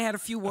 You know, they had a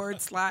few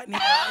words sliding in.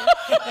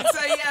 And so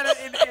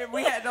and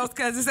we had those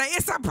cousins say,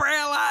 it's a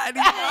prayer line.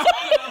 You know?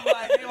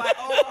 They're like,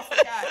 oh, I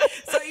forgot.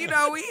 So, you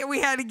know, we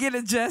had to get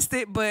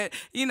adjusted, but,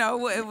 you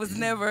know, it was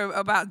never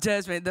about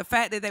judgment. The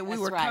fact that we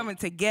were coming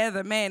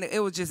together, man, it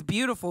was just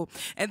beautiful.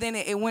 And then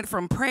it went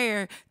from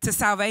prayer to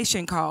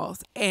salvation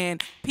calls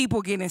and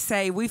people getting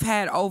saved. We've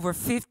had over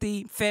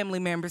 50 family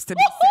members to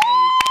be saved.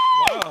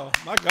 Wow,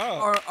 my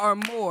God. Or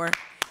more.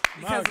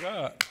 Because my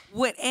God.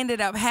 What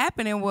ended up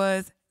happening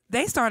was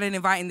they started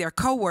inviting their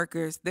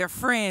coworkers, their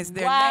friends,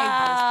 their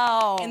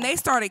neighbors, and they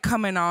started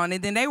coming on.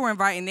 And then they were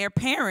inviting their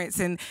parents,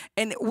 and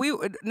we.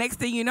 Next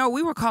thing you know,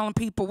 we were calling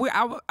people.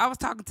 I was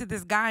talking to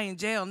this guy in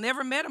jail,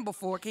 never met him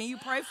before. Can you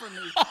pray for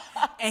me?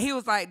 And he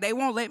was like, they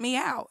won't let me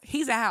out.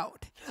 He's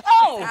out.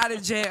 Oh, he's out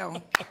of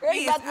jail.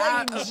 He is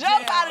out of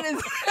jump out of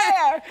his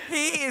chair.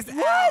 He is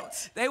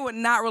out. They would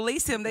not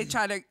release him. They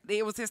tried to.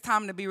 It was his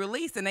time to be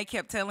released, and they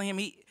kept telling him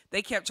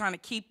They kept trying to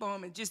keep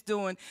him and just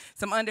doing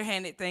some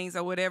underhanded things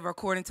or whatever,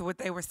 according to what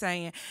they were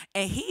saying.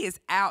 And he is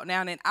out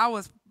now. And I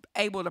was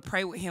able to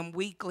pray with him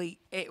weekly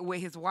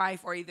with his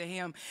wife or either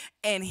him.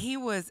 And he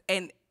was,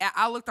 and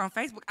I looked on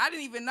Facebook. I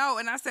didn't even know.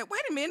 And I said,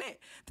 wait a minute.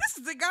 This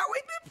is the God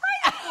we've been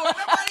praying for.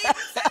 Nobody even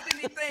said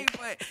anything.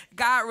 But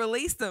God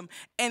released him.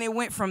 And it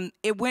went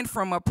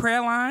from a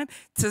prayer line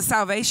to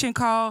salvation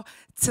call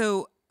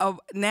to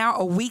now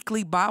a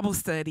weekly Bible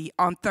study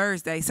on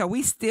Thursday. So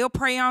we still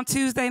pray on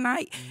Tuesday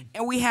night,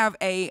 and we have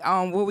a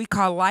what we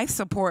call life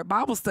support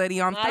Bible study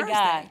on Thursday.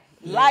 God.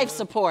 Life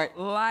support.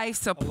 Life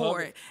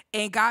support.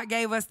 And God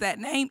gave us that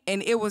name,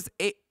 and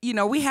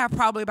we have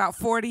probably about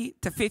 40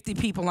 to 50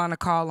 people on the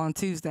call on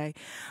Tuesday.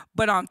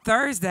 But on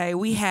Thursday,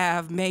 we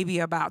have maybe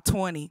about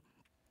 20.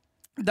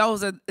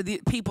 those are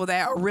the people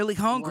that are really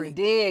hungry.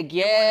 Dig, They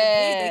wanna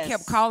dig. They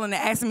kept calling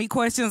and asking me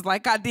questions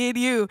like I did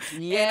you.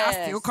 Yes. And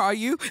I still call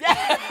you.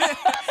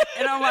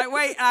 And I'm like,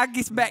 wait, I'll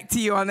get back to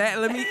you on that.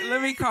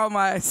 Let me call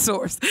my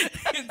source.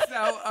 And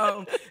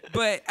so,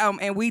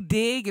 and we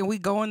dig and we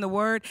go in the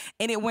Word,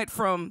 and it went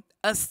from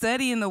us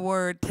studying the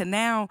Word to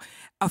now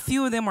a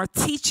few of them are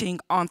teaching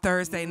on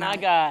Thursday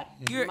night.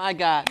 My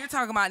God. You're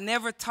talking about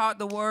never taught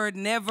the Word,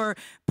 never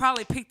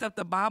probably picked up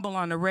the Bible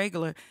on the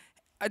regular.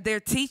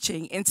 They're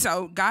teaching, and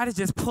so God is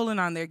just pulling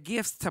on their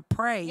gifts to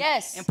pray,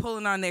 yes, and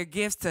pulling on their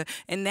gifts to,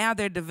 and now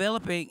they're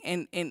developing.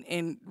 And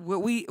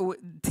what we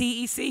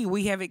TEC,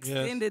 we have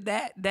extended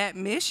that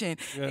mission.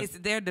 Yes. It's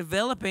they're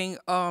developing,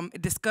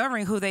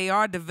 discovering who they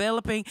are,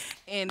 developing,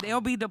 and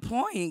they'll be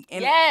deploying.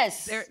 And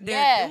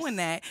they're doing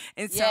that,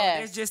 and so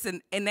there's just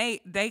and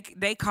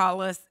they call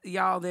us,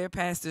 y'all, their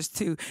pastors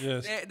too.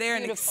 Yes. They're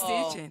an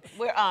extension.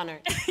 We're honored.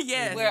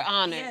 Yes, we're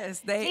honored. Yes,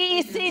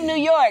 TEC New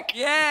York.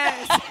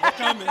 Yes, we're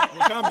coming.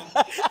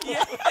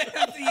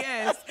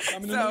 Yes.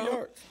 Coming to New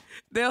York.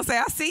 They'll say,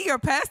 I see your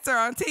pastor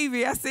on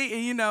TV. I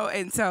see,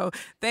 and so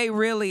they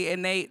really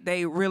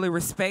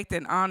respect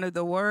and honor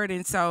the Word.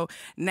 And so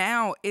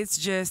now it's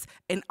just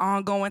an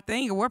ongoing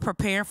thing. And we're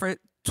preparing for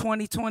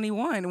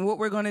 2021 and what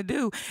we're going to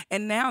do.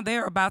 And now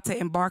they're about to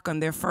embark on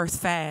their first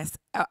fast.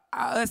 Us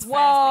fasting as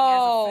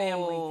a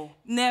family.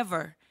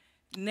 Never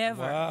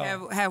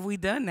have we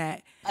done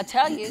that. I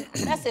tell you,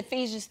 that's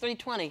Ephesians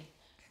 3:20.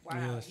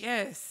 Wow.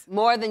 Yes.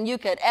 More than you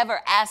could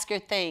ever ask or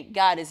think,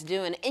 God is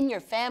doing in your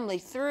family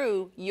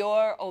through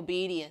your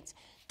obedience.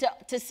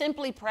 To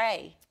simply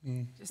pray.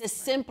 To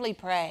simply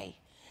pray.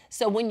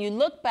 So when you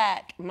look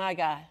back, my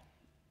God.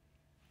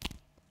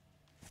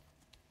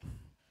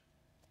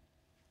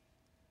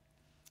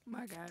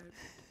 My God.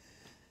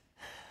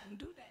 Don't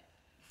do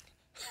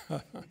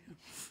that.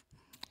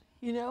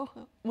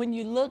 When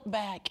you look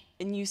back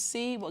and you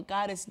see what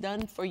God has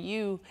done for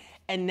you,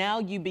 and now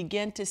you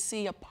begin to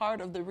see a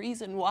part of the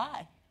reason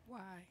why.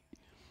 Why?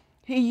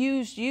 He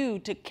used you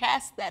to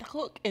cast that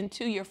hook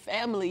into your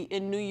family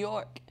in New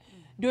York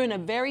during a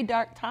very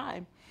dark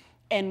time.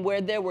 And where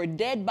there were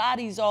dead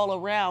bodies all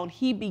around,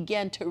 he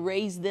began to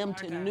raise them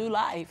to new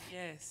life.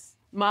 Yes.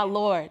 My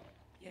Lord.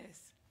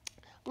 Yes.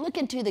 Look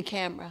into the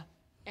camera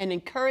and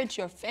encourage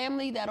your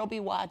family that'll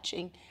be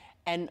watching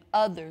and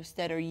others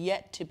that are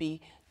yet to be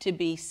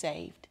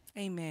saved.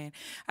 Amen.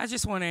 I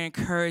just want to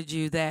encourage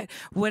you that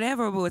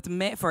whatever was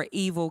meant for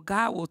evil,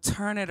 God will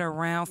turn it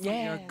around for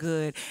your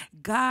good.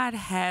 God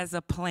has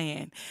a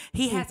plan.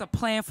 He has a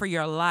plan for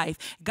your life.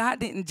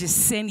 God didn't just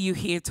send you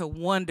here to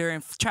wonder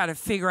and try to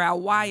figure out,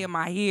 why am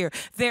I here?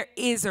 There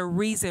is a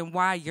reason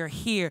why you're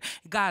here.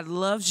 God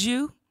loves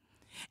you.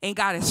 And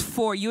God is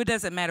for you. It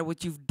doesn't matter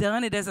what you've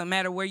done. It doesn't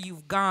matter where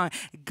you've gone.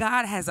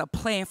 God has a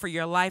plan for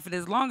your life. And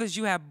as long as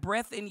you have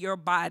breath in your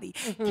body,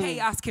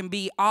 chaos can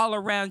be all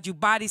around you.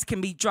 Bodies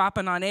can be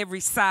dropping on every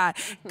side.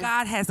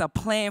 God has a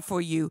plan for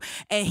you,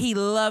 and he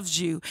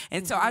loves you.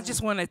 And so I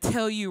just want to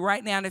tell you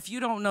right now, and if you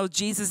don't know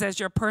Jesus as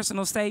your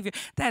personal Savior,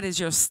 that is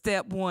your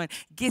step one.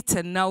 Get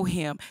to know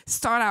him.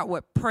 Start out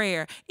with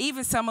prayer.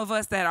 Even some of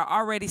us that are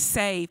already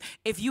saved,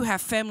 if you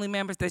have family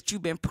members that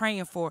you've been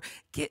praying for,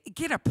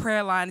 get a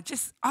prayer line.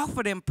 Just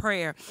offer them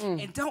prayer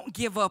and don't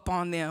give up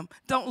on them.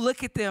 Don't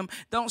look at them.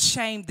 Don't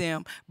shame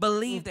them.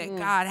 Believe that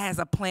God has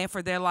a plan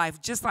for their life,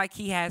 just like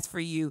he has for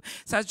you.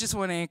 So I just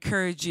want to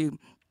encourage you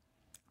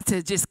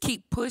to just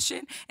keep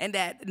pushing, and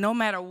that no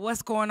matter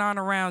what's going on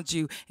around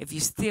you, if you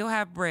still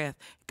have breath,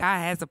 God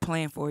has a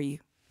plan for you.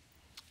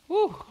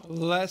 Woo.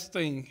 Last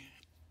thing,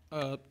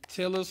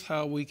 tell us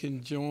how we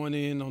can join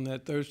in on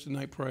that Thursday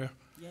night prayer.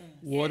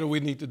 What do we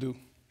need to do?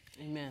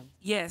 Amen.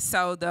 Yes,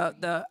 so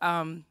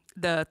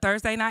the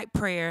Thursday night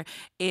prayer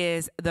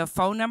is, the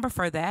phone number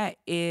for that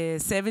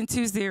is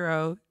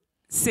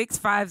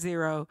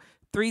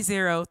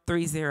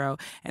 720-650-3030,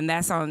 and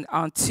that's on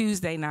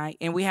Tuesday night.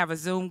 And we have a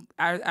Zoom.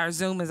 Our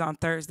Zoom is on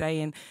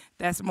Thursday, and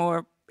that's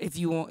more. If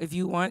you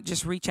want,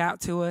 just reach out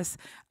to us.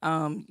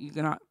 I'm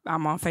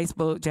on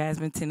Facebook,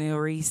 Jasmine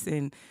Tennille Reese,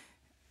 and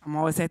I'm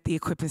always at the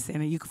Equipment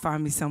Center. You can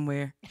find me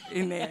somewhere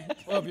in there.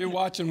 Well, if you're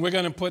watching, we're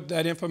going to put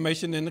that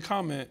information in the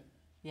comment.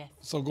 Yes.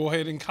 So go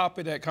ahead and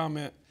copy that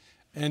comment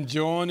and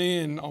join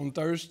in on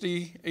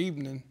Thursday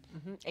evening.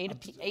 8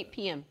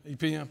 p.m. 8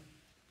 p.m.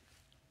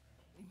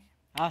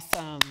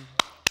 Awesome.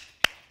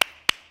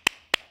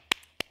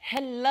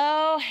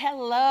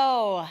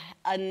 Hello.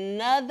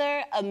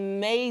 Another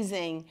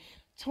amazing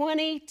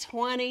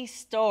 2020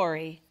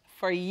 story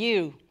for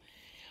you.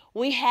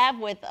 We have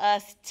with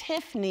us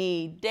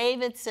Tiffany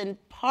Davidson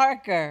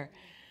Parker.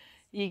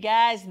 You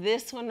guys,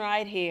 this one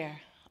right here.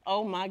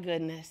 Oh my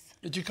goodness.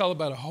 Did you call it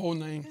by the whole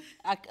name?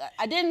 I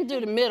didn't do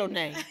the middle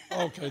name.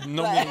 Okay,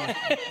 no middle name.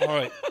 All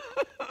right.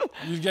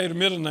 You gave the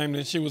middle name,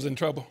 then she was in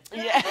trouble.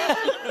 Yeah.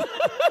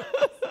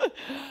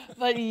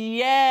 But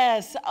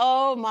yes,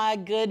 oh my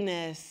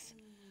goodness.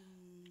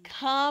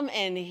 Come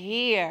and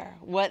hear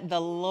what the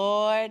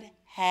Lord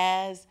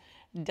has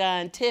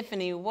done.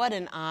 Tiffany, what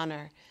an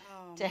honor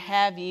to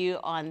have you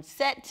on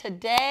set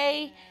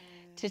today,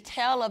 to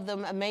tell of the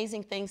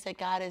amazing things that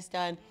God has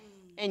done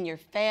in your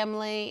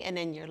family and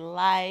in your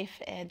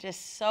life, and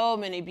just so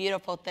many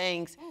beautiful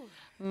things.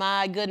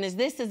 My goodness,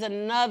 this is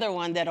another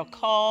one that'll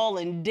call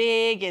and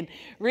dig and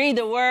read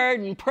the word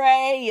and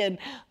pray. And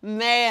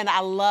man, I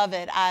love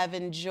it. I've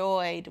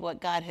enjoyed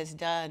what God has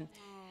done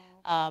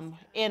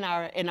in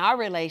our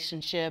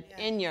relationship,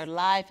 in your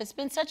life. It's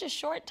been such a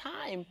short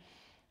time,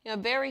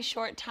 very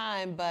short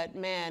time, but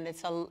man,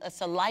 it's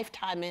a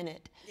lifetime in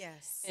it.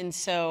 Yes. And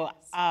so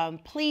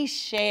please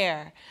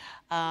share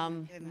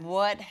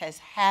what has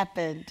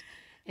happened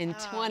in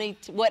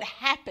what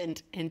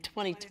happened in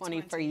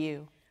 2020 for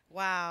you.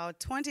 Wow,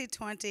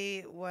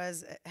 2020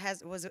 was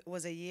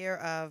a year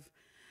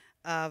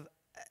of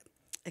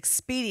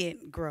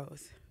expedient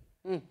growth.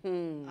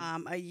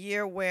 A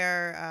year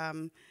where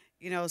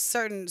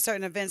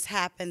certain events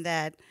happened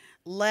that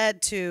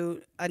led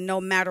to a no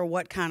matter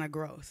what kind of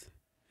growth,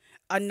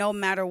 a no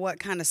matter what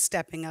kind of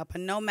stepping up, a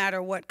no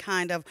matter what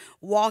kind of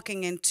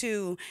walking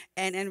into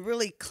and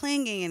really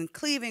clinging and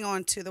cleaving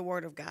onto the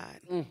Word of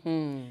God.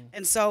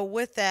 And so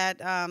with that,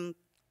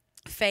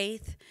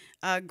 faith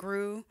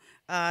grew.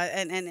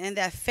 And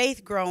that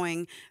faith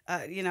growing,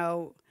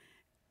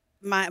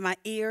 my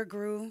ear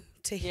grew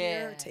to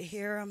hear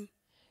him.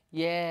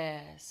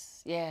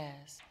 Yes,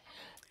 yes.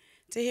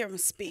 To hear him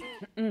speak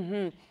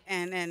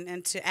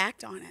and to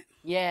act on it.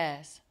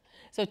 Yes.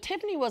 So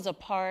Tiffany was a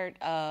part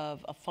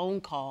of a phone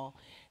call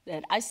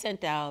that I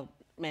sent out,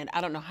 man, I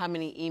don't know how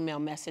many email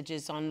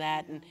messages on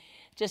that, and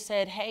just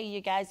said, hey, you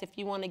guys, if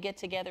you want to get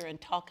together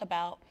and talk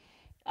about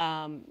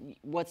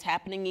what's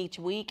happening each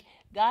week,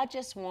 God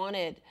just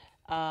wanted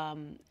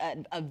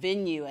a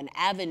venue, an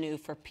avenue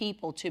for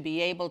people to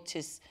be able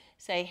to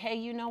say, hey,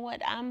 you know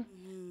what, I'm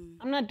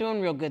not doing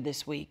real good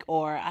this week,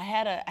 or I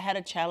had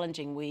a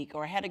challenging week,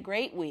 or I had a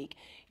great week,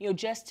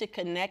 just to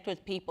connect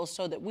with people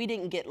so that we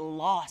didn't get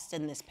lost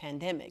in this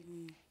pandemic.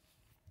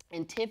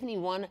 And Tiffany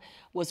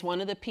was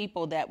one of the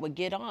people that would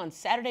get on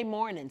Saturday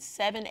morning,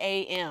 7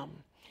 a.m.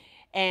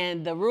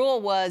 And the rule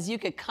was you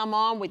could come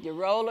on with your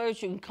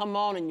rollers, you can come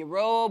on in your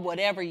robe,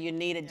 whatever you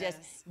needed, just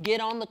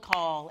get on the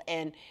call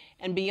and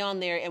be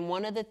on there. And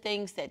one of the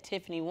things that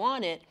Tiffany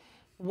wanted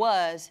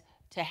was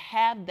to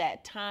have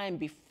that time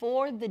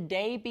before the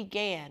day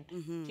began,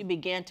 she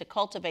began to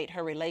cultivate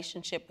her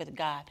relationship with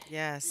God.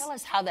 Yes. Tell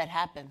us how that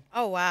happened.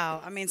 Oh,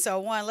 wow. I mean, so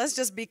one, let's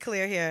just be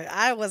clear here.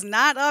 I was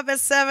not up at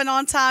 7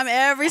 on time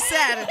every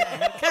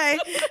Saturday, okay?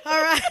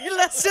 All right,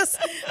 let's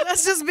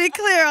just be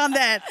clear on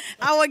that.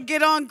 I would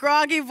get on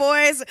groggy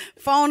voice,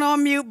 phone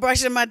on mute,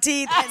 brushing my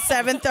teeth at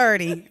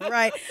 7:30,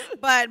 right?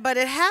 But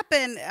it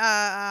happened,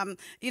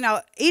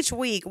 each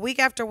week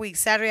after week,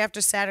 Saturday after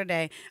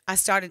Saturday, I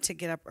started to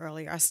get up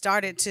earlier. I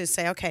started to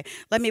say, okay,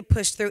 let me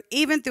push through,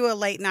 even through a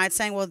late night,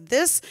 saying, well,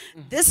 this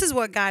is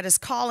what God is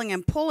calling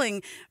and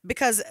pulling,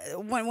 because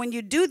when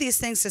you do these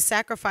things to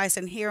sacrifice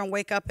and hear and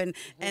wake up and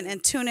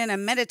tune in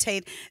and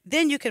meditate,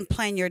 then you can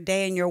plan your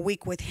day and your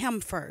week with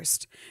Him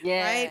first,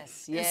 right?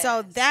 Yes. And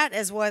so that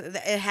is what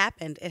it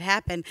happened. It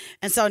happened.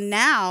 And so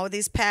now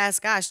these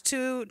past,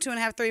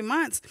 2.5-3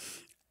 months,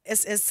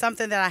 it's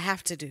something that I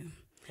have to do.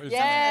 Yes,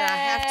 that I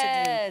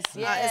have to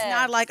do. It's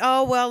not like,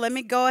 oh, well, let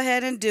me go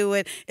ahead and do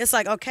it. It's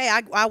like, okay,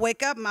 I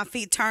wake up, my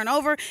feet turn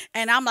over,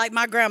 and I'm like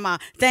my grandma,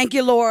 thank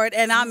you, Lord,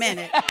 and I'm in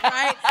it,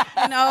 right?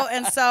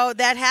 And so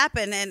that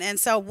happened. And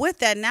so with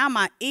that, now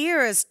my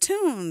ear is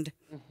tuned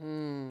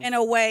in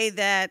a way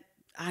that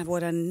I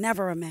would have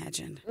never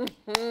imagined.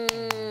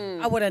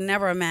 I would have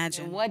never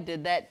imagined. And what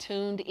did that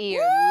tuned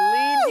ear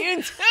lead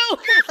you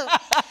to?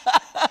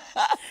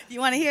 You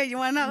want to hear? You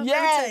want to know?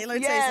 Yes, let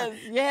me tell you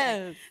something.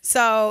 Yes.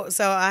 So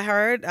I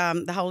heard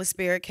the Holy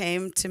Spirit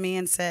came to me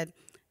and said,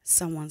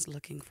 someone's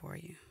looking for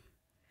you.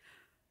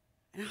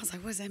 And I was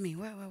like, what does that mean?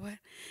 What?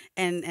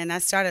 And I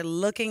started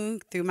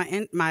looking through my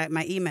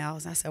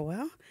emails. I said,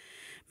 well,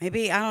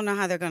 maybe I don't know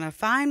how they're going to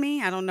find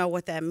me. I don't know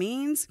what that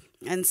means.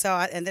 And so,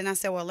 and then I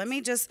said, well,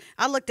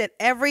 I looked at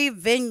every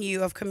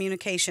venue of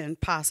communication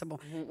possible.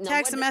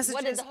 Text messages.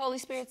 What did the Holy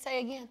Spirit say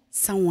again?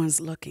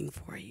 Someone's looking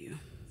for you.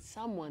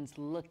 Someone's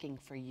looking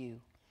for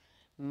you.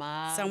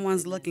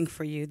 Someone's looking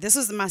for you. This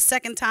was my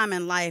second time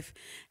in life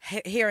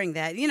hearing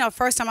that.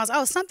 First time I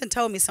was, something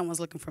told me someone's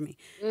looking for me.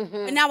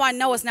 But now I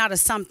know it's not a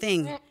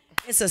something.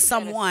 It's a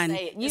someone.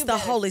 It's the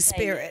Holy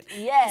Spirit.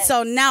 Yes.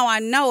 So now I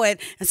know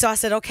it. And so I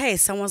said, okay,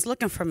 someone's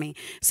looking for me.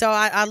 So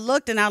I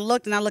looked in the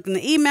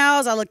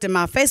emails. I looked in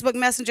my Facebook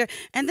Messenger.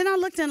 And then I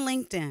looked in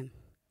LinkedIn.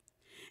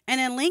 And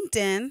in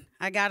LinkedIn,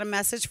 I got a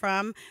message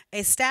from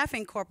a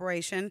staffing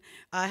corporation,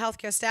 a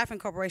healthcare staffing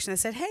corporation that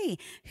said, hey,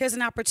 here's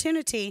an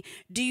opportunity.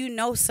 Do you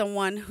know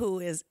someone who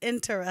is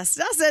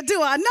interested? I said,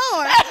 do I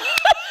know her?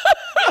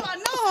 Do I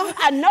know her?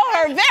 I know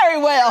her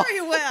very well.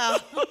 Very well.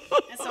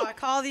 And so I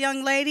called the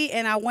young lady,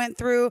 and I went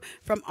through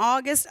from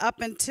August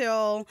up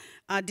until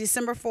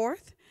December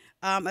 4th.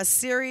 A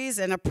series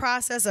and a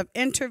process of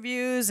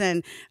interviews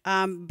and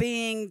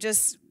being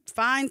just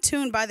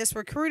fine-tuned by this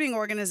recruiting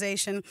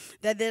organization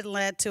that then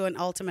led to an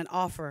ultimate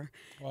offer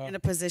in a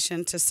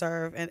position to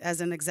serve as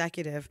an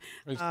executive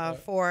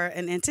for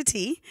an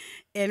entity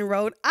in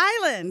Rhode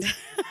Island.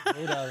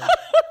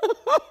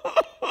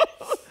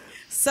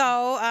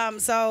 So I'm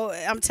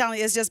telling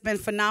you, it's just been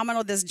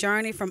phenomenal, this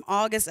journey from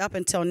August up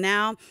until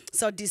now.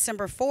 So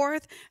December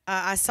 4th,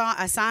 I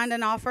signed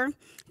an offer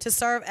to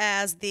serve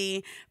as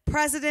the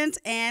president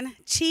and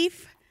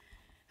chief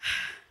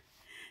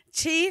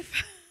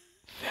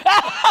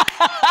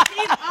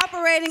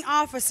operating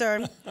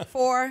officer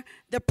for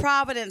the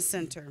Providence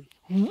Center.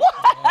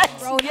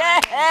 What?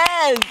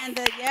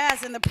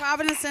 Yes. And the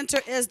Providence Center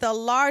is the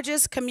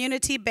largest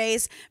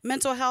community-based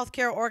mental health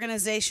care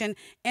organization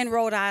in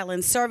Rhode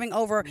Island, serving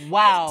over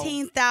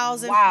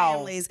 18,000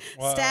 families,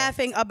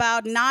 staffing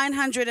about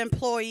 900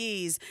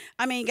 employees.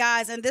 I mean,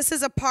 guys, and this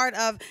is a part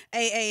of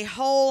a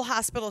whole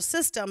hospital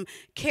system,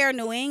 Care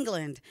New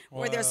England,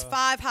 where there's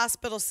 7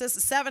 hospital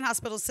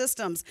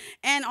systems,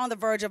 and on the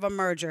verge of a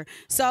merger.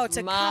 So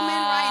to come in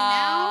right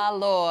now,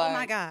 Lord. oh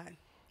my God.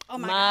 Oh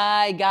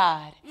my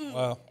God.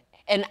 Wow.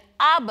 And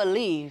I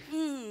believe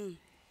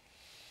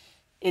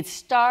it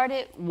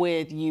started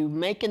with you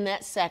making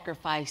that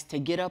sacrifice to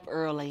get up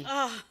early.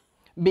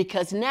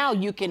 Because now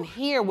you can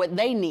hear what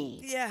they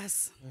need.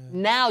 Yes.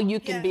 Now you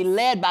can be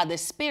led by the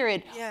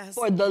Spirit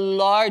for the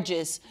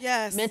largest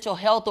mental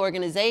health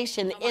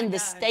organization in the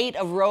state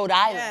of Rhode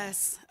Island.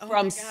 Yes.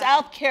 From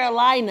South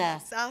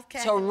Carolina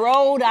to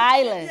Rhode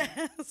Island.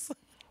 Yes.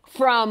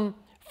 From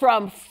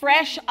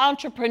fresh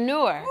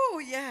entrepreneur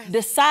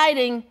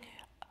deciding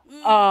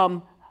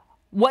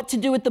what to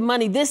do with the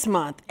money this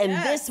month and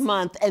this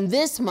month and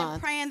this month.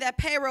 And praying that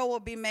payroll will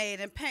be made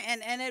and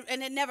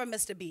it never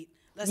missed a beat.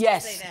 Let's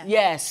yes, just say that.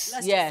 yes,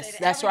 Let's yes. just say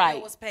that. That's Every right.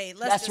 bill was paid.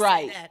 That's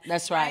right. Say that,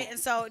 that's right. And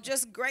so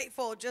just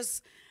grateful.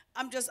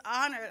 I'm just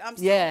honored. I'm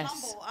so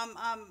humble.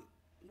 I'm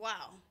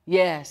wow.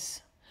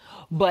 Yes,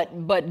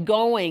 but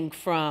going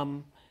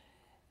from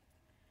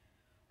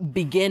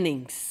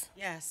beginnings.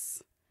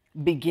 Yes.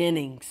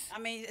 Beginnings. I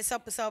mean,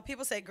 so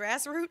people say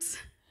grassroots.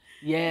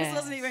 Yeah. This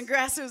wasn't even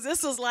grassroots.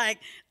 This was like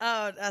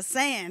a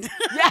sand.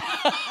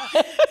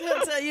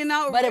 So, you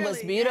know, but really, it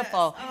was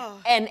beautiful. Yes. Oh.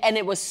 And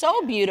it was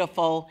so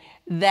beautiful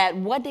that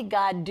what did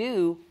God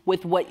do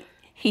with what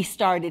he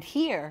started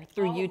here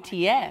through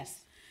UTS?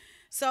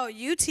 So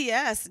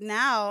UTS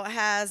now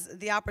has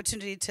the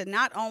opportunity to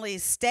not only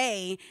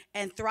stay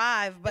and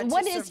thrive, but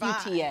what to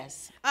survive. What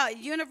is UTS?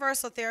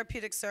 Universal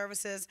Therapeutic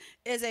Services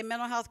is a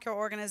mental health care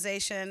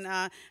organization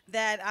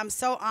that I'm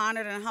so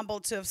honored and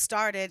humbled to have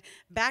started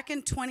back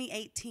in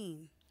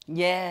 2018.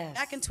 Yes.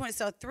 Back in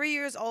so 3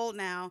 years old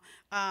now.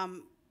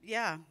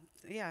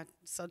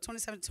 So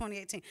 2017,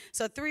 2018.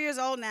 So 3 years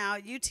old now,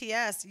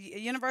 UTS,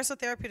 Universal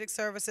Therapeutic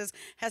Services,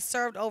 has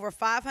served over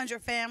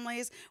 500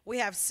 families. We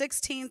have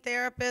 16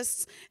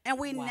 therapists, and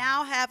we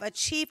now have a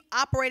chief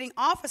operating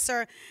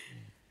officer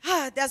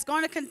that's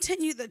going to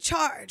continue the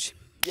charge.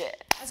 Yeah.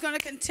 That's going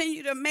to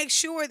continue to make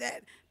sure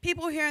that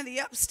people here in the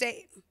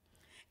upstate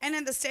and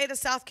in the state of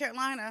South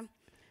Carolina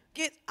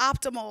get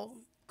optimal,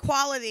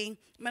 quality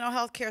mental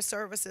health care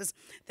services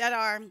that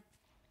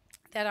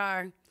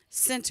are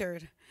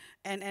centered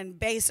and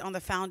based on the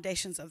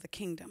foundations of the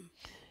kingdom.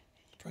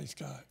 Praise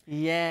God.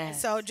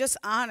 Yes. So just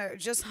honored,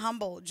 just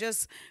humble,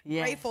 just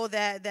grateful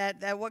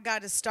that what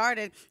God has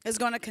started is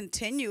going to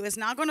continue. It's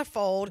not going to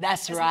fold.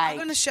 That's it's right. It's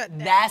not going to shut down.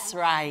 That's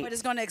right. But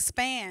it's going to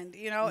expand,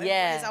 you know, in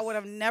ways I would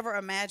have never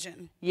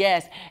imagined.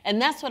 Yes.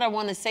 And that's what I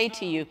want to say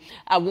to you.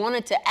 I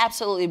wanted to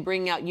absolutely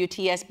bring out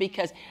UTS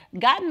because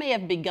God may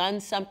have begun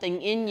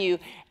something in you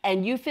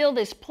and you feel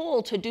this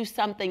pull to do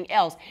something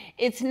else.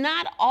 It's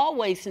not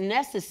always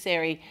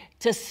necessary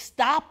to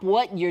stop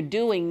what you're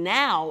doing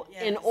now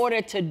in order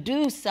to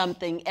do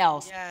something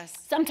else. Yes.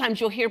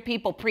 Sometimes you'll hear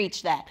people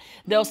preach that.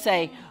 They'll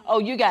say, oh,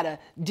 you got to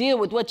deal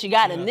with what you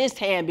got in this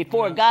hand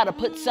before God will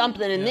put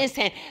something in this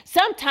hand.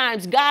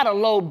 Sometimes God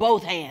will load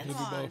both hands.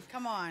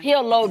 Come on.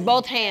 He'll load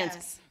both hands.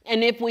 Yes.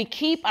 And if we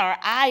keep our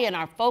eye and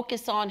our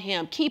focus on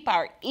him, keep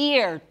our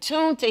ear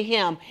tuned to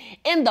him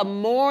in the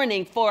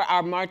morning for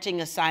our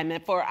marching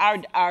assignment, for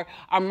our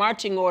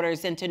marching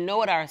orders, and to know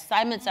what our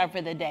assignments are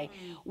for the day,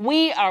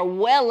 we are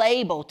well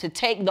able to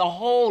take the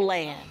whole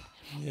land.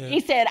 Yeah. He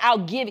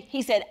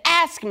said,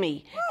 ask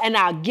me and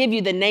I'll give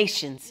you the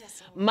nations.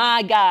 Yes.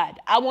 My God,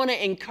 I want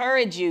to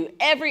encourage you,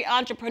 every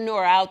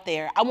entrepreneur out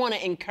there, I want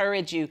to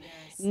encourage you.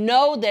 Yes.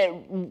 Know that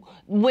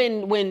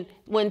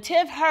when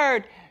Tiff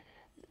heard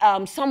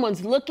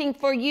someone's looking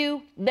for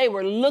you, they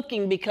were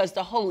looking because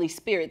the Holy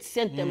Spirit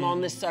sent them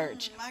on the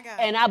search.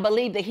 And I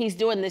believe that he's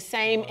doing the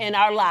same in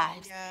our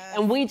lives. Yes.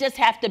 And we just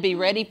have to be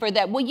ready for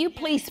that. Will you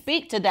please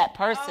speak to that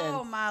person?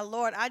 Oh, my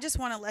Lord. I just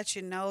want to let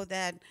you know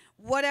that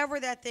whatever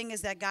that thing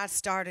is that God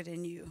started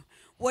in you,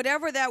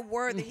 whatever that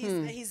word that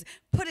he's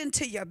put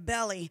into your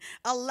belly,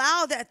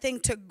 allow that thing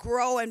to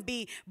grow and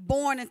be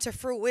born into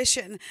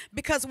fruition.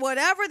 Because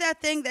whatever that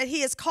thing that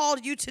he has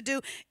called you to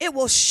do, it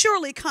will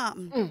surely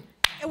come.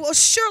 It will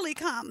surely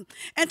come.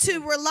 And to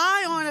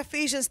rely on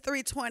Ephesians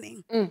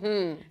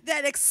 3:20,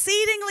 that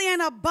exceedingly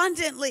and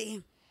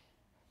abundantly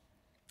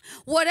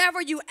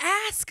whatever you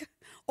ask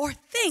or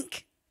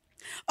think,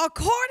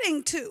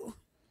 according to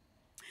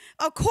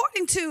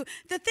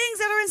the things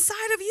that are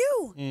inside of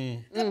you,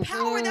 the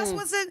power that's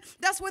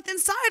within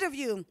inside of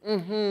you.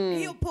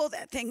 He'll pull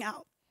that thing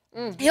out.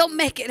 He'll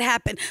make it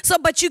happen. So,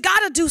 but you got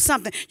to do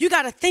something. You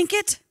got to think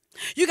it.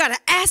 You got to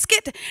ask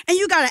it, and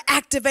you got to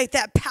activate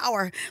that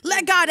power.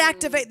 Let God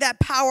activate that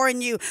power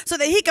in you so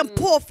that he can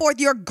pull forth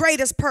your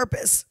greatest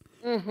purpose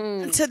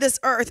into this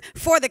earth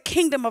for the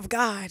kingdom of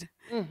God.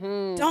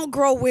 Don't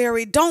grow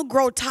weary. Don't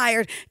grow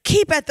tired.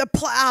 Keep at the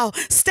plow.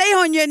 Stay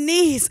on your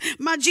knees.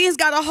 My jeans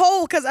got a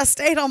hole because I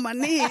stayed on my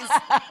knees.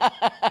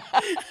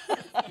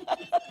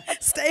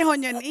 Stay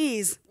on your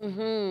knees.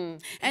 And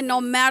no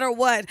matter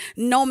what,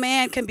 no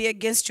man can be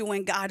against you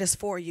when God is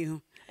for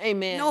you.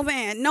 Amen. No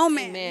man,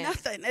 Amen.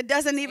 nothing. It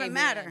doesn't even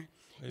matter.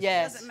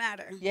 Yes. It doesn't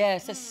matter.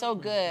 Yes, it's so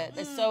good.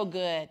 It's so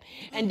good.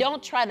 And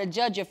don't try to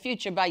judge your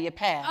future by your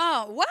past.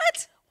 Oh,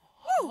 what?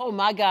 Oh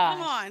my God.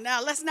 Come on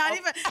now, let's not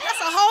even, that's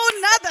a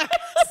whole nother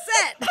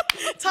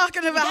set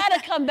talking about. You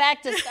got to come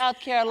back to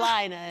South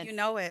Carolina. You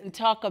know it. And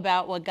talk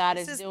about what God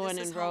is doing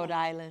in Rhode home.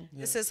 Island.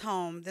 This is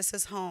home. This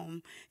is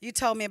home. You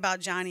told me about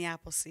Johnny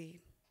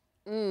Appleseed,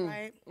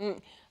 right?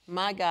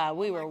 My God,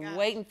 we were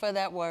waiting for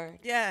that word.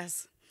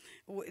 Yes.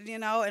 You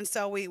know, and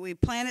so we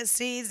planted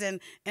seeds in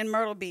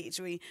Myrtle Beach.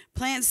 We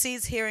planted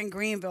seeds here in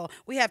Greenville.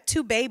 We have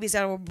 2 babies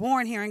that were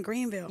born here in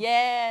Greenville.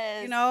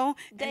 Yes. You know,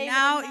 David and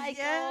now, and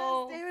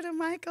Michael. Yes, David and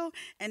Michael.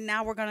 And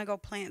now we're going to go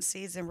plant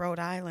seeds in Rhode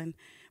Island.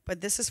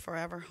 But this is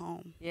forever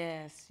home.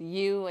 Yes,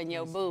 you and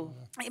your boo.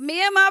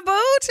 Me and my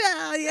boo,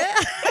 child, yeah.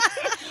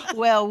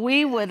 Well,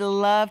 we would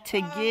love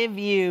to give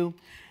you,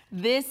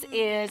 this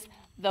is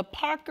the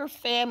Parker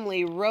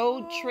Family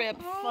Road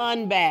Trip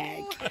Fun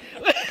Bag.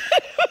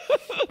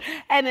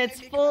 And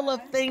it's full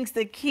of things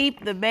to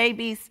keep the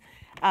babies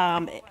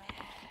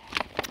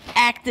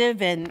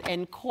active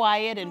and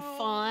quiet and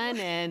fun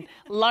and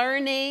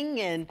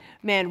learning. And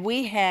man,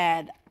 we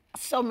had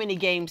so many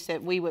games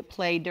that we would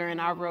play during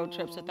our road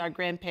trips with our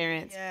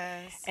grandparents.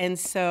 Yes. And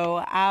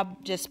so I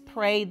just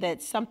pray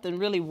that something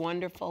really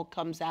wonderful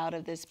comes out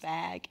of this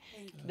bag,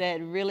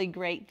 that really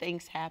great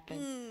things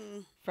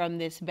happen from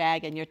this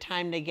bag and your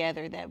time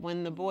together, that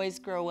when the boys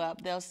grow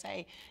up, they'll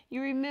say,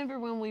 you remember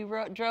when we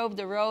drove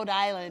to Rhode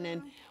Island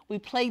and we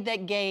played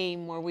that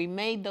game where we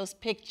made those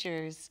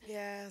pictures.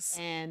 Yes.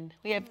 And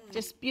we have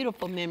just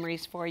beautiful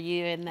memories for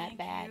you in that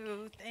bag.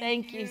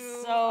 Thank you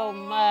so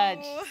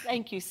much.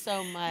 Thank you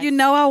so much. You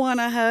know I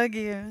want to hug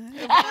you.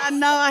 I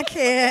know I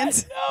can't.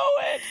 I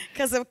know it.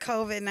 Because of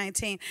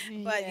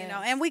COVID-19. But, you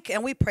know, and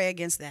we pray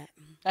against that.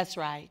 That's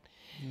right.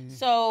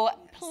 So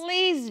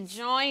please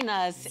join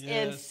us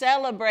in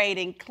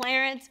celebrating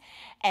Clarence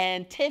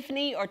and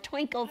Tiffany, or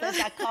Twinkles as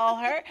I call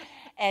her,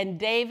 and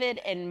David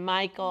and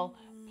Michael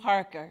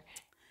Parker.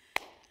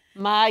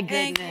 My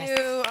goodness. Thank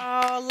you.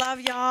 Oh, love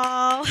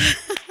y'all.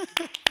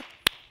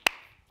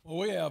 Well,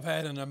 we have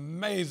had an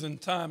amazing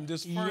time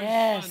this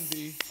first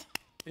Sunday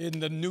in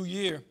the new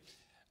year.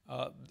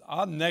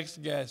 Our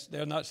next guest,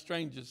 they're not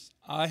strangers.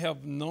 I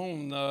have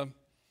known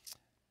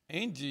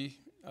Angie,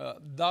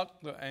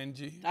 Dr.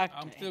 Angie.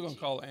 I'm still going to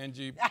call her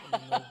Angie.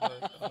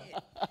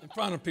 In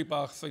front of people,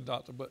 I'll say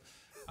doctor. But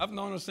I've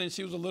known her since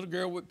she was a little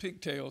girl with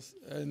pigtails.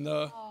 And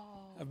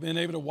I've been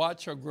able to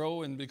watch her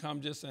grow and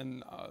become just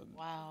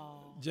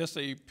just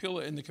a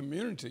pillar in the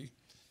community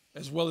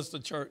as well as the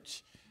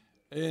church.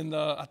 And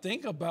I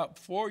think about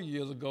 4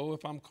 years ago,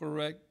 if I'm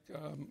correct,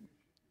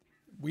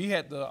 we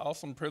had the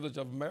awesome privilege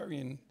of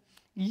marrying.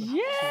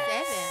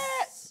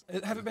 Yes.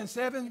 Have it been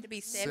 7? It'll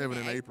be 7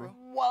 in April.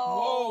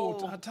 Whoa.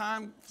 Whoa,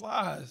 time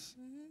flies.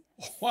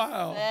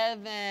 Wow.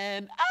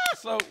 7.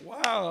 So,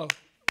 wow.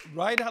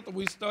 Right after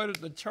we started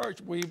the church,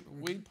 we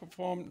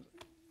performed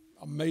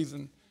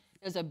amazing.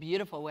 It was a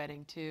beautiful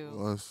wedding, too. It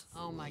was.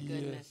 Oh, my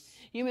goodness.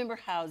 You remember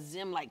how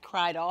Zim,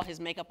 cried all his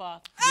makeup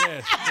off?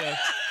 Yes, yes.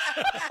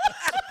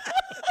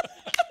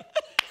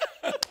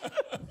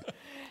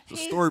 The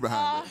story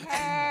behind it.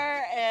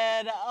 Her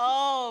and,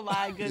 oh,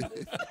 my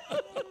goodness.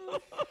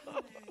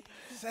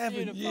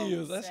 7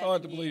 years. That's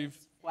hard to believe.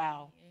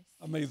 Wow.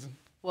 Amazing.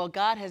 Well,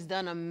 God has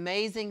done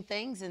amazing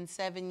things in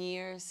 7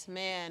 years,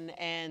 man.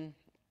 And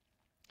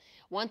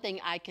one thing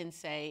I can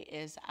say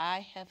is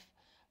I have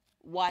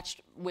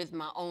watched with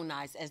my own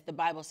eyes, as the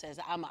Bible says,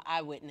 I'm an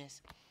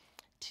eyewitness,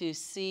 to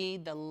see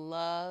the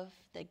love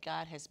that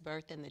God has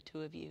birthed in the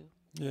 2 of you.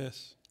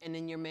 Yes. And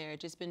in your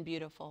marriage. It's been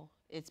beautiful.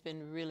 It's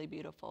been really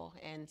beautiful.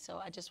 And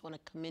so I just want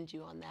to commend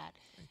you on that.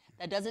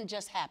 That doesn't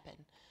just happen.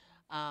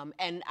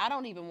 And I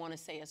don't even want to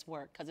say it's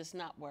work, because it's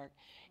not work.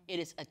 It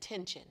is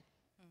attention.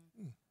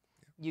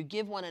 You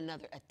give one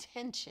another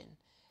attention,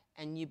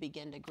 and you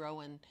begin to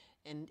grow in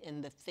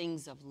the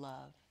things of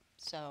love.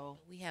 So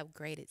we have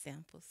great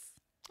examples.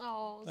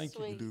 Oh, Thank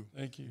sweet. you.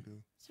 Thank you.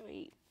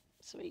 Sweet,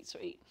 sweet,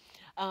 sweet.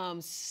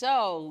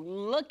 So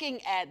looking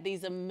at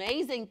these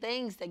amazing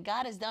things that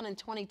God has done in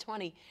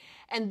 2020,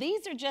 and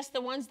these are just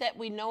the ones that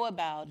we know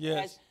about.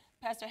 Yes. As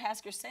Pastor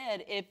Hasker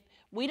said, if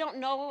we don't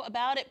know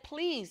about it,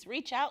 please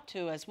reach out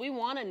to us. We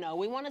want to know.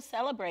 We want to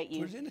celebrate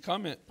you. Put it in the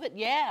comment. But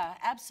yeah,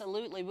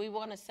 absolutely. We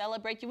want to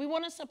celebrate you. We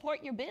want to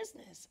support your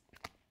business.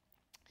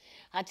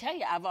 I tell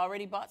you, I've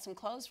already bought some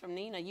clothes from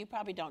Nina. You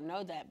probably don't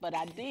know that, but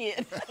I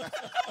did.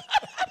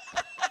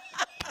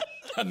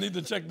 I need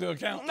to check the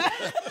account.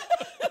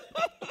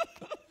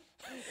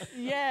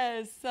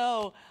 Yes,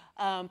 so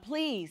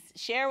please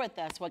share with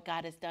us what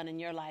God has done in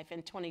your life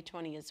in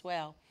 2020 as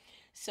well.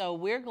 So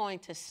we're going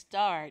to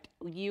start.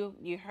 You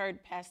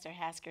heard Pastor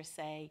Hasker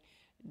say,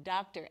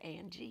 Dr.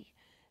 Angie.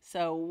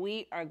 So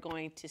we are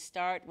going to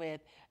start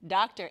with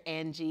Dr.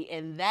 Angie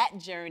and that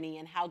journey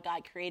and how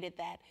God created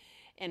that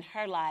in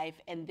her life.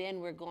 And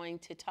then we're going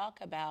to talk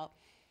about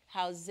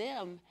how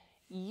Zim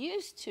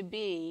used to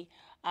be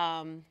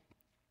in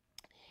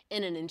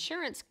an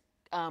insurance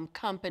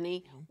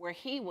company where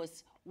he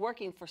was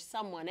working for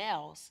someone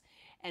else.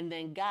 And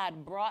then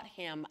God brought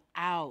him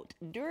out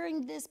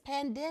during this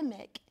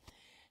pandemic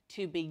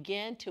to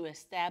begin to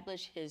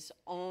establish his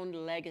own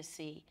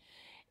legacy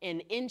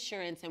in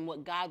insurance and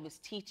what God was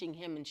teaching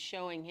him and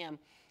showing him,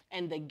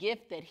 and the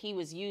gift that he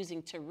was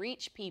using to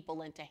reach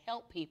people and to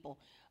help people,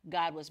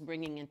 God was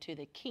bringing into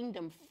the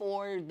kingdom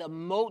for the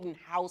Moten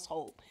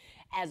household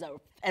as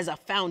a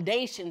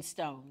foundation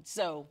stone.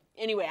 So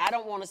anyway, I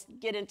don't want to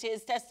get into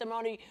his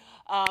testimony.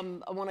 I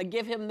want to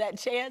give him that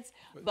chance.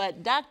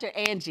 But Dr.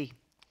 Angie,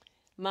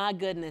 my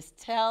goodness,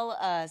 tell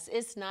us,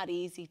 it's not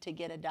easy to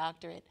get a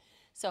doctorate.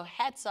 So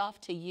hats off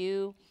to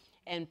you,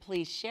 and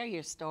please share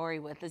your story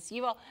with us.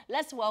 You all,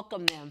 let's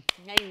welcome them.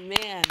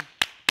 Amen.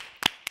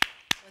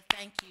 Well,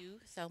 thank you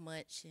so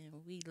much,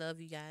 and we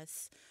love you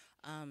guys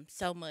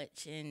so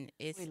much, and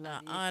it's an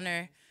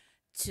honor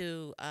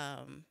to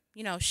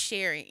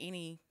share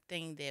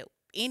anything that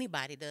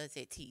anybody does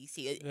at TEC.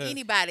 Yes.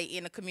 Anybody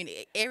in the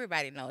community,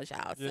 everybody knows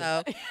y'all.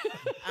 Yes.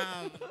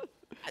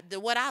 So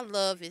what I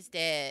love is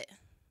that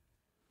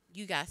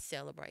you guys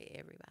celebrate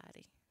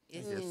everybody.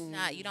 It's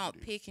not, you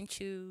don't pick and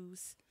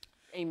choose.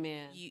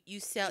 Amen. You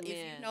if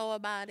you know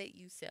about it,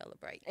 you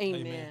celebrate.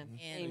 Amen.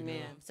 And,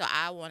 Amen. So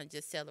I want to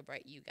just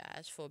celebrate you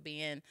guys for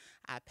being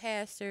our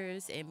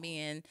pastors and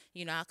being,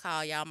 I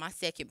call y'all my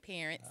second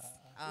parents.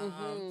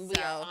 We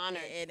are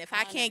honored. And if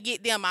I can't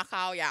get them, I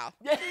call y'all.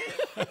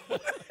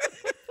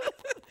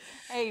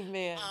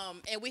 Amen.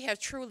 And we have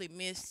truly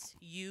missed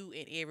you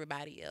and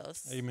everybody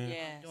else.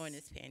 Amen. During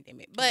this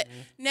pandemic. But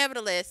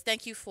nevertheless,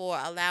 thank you for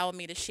allowing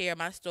me to share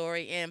my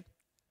story. And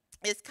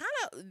it's kind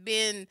of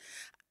been,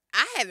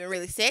 I haven't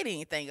really said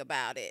anything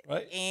about it.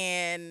 Right.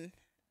 And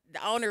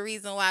the only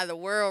reason why the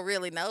world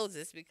really knows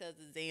is because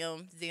of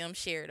Zim. Zim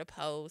shared a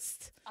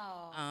post.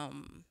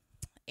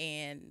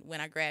 And when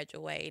I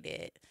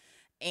graduated.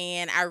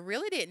 And I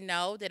really didn't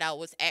know that I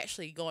was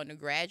actually going to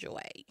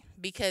graduate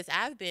because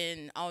I've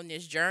been on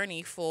this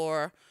journey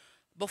before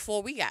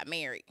we got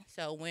married.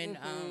 So when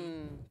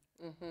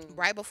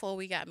right before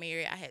we got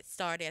married, I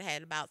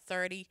had about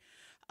 30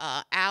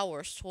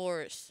 hours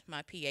towards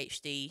my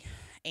PhD.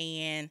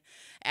 And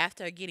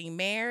after getting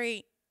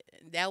married,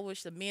 that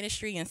was the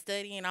ministry and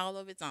studying all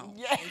of its own.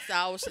 Yeah. And so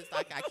I was just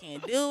like, I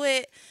can't do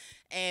it.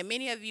 And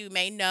many of you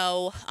may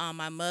know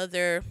my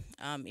mother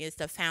is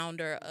the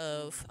founder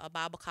of a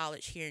Bible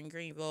college here in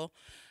Greenville.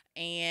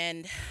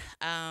 And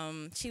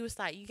she was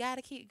like, you got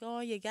to keep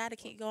going. You got to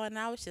keep going. And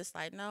I was just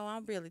like, no,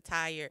 I'm really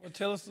tired. Well,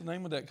 tell us the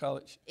name of that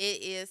college.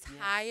 It is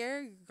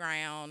Higher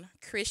Ground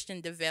Christian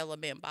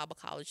Development Bible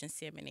College and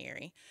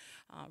Seminary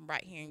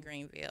right here in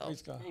Greenville.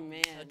 Praise God.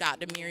 Amen. So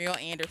Dr. Muriel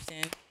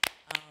Anderson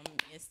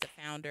is the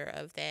founder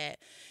of that.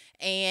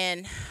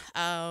 And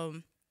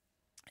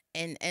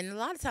and a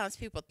lot of times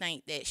people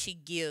think that she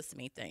gives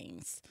me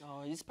things.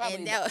 Oh, it's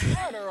probably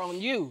harder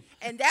on you.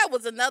 And that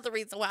was another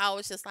reason why I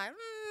was just like,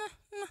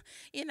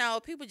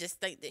 people just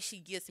think that she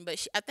gives me,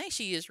 but I think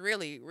she is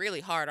really,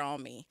 really hard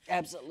on me.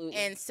 Absolutely.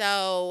 And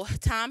so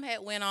time had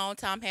went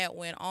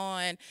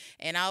on,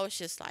 and I was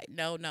just like,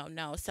 no.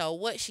 So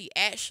what she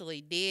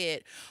actually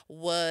did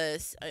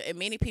was, and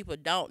many people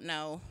don't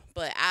know,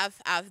 but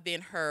I've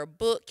been her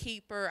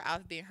bookkeeper,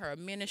 I've been her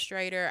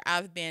administrator,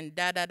 I've been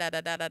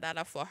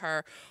for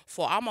her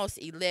for almost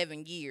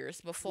 11 years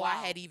before I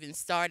had even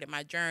started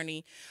my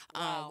journey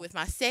with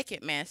my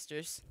second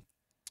master's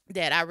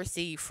that I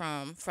received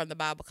from the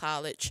Bible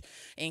College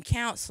in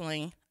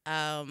counseling.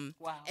 And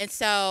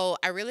so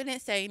I really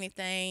didn't say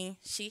anything.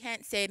 She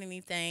hadn't said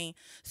anything.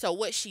 So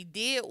what she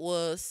did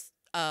was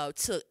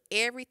took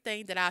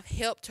everything that I've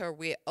helped her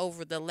with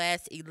over the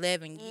last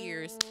 11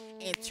 years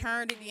and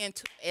turned it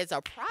into as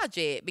a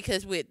project,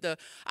 because with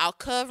our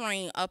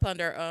covering up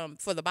under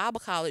for the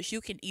Bible College,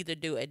 you can either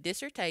do a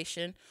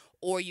dissertation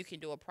or you can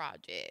do a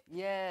project.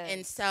 Yeah.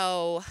 And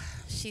so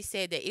she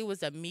said that it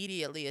was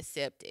immediately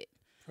accepted.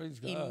 Praise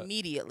God.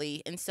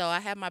 Immediately. And so I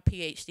have my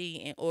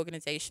PhD in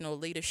organizational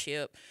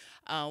leadership,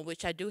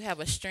 which I do have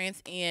a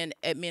strength in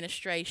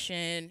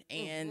administration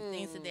and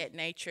things of that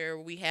nature.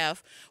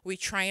 We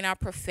train our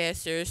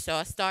professors. So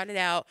I started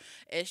out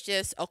as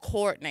just a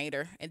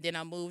coordinator, and then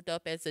I moved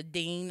up as a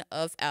dean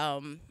of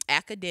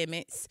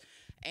academics.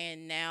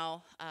 and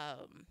now,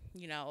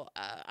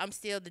 I'm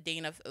still the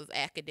dean of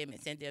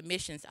academics in the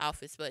admissions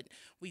office, but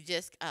we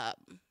just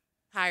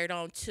hired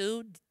on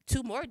two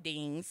more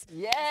deans.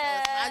 Yeah. So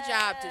it's my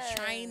job to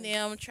train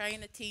them,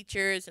 train the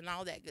teachers, and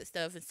all that good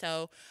stuff. And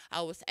so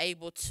I was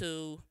able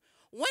to.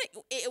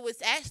 It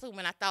was actually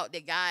when I thought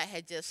that God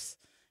had just,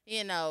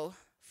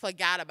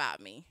 forgot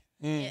about me.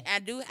 And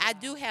I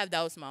do have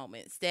those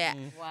moments that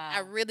I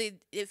really,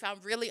 if I'm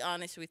really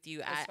honest with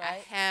you,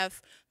 I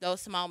have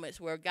those moments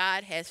where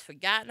God has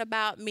forgotten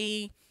about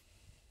me.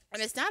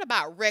 And it's not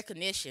about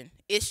recognition.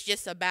 It's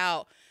just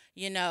about,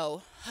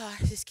 I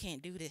just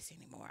can't do this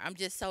anymore. I'm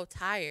just so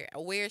tired.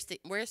 Where's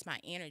my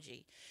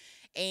energy?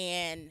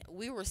 And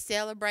we were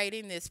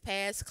celebrating this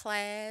past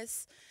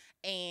class,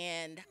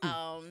 and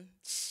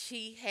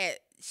she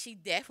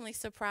definitely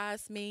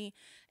surprised me,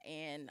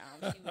 and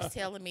she was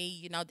telling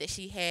me, that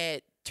she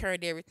had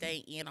turned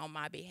everything in on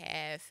my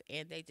behalf,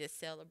 and they just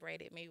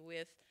celebrated me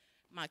with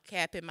my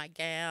cap and my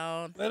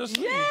gown. Let us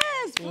see.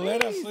 Yes, please.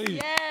 Let us see.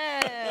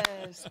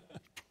 Yes.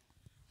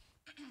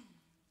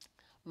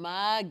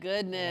 My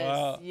goodness.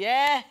 Wow.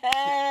 Yes.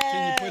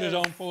 Can you put it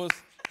on for us?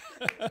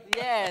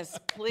 Yes,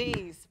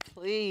 please,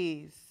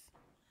 please.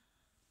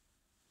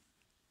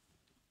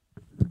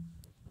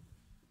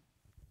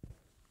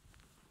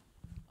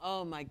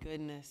 Oh my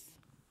goodness.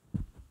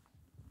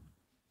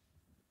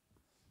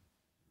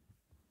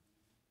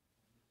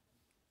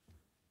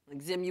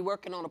 Like Zim, you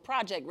working on a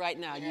project right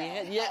now.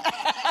 Yeah.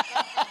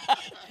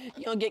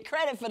 You don't get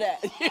credit for that.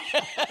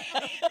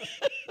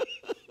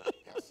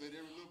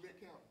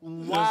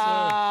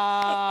 Wow.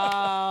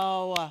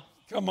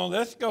 Come on,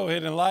 let's go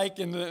ahead and like,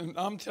 and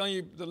I'm telling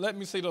you, let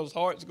me see those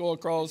hearts go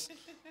across.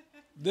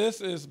 This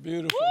is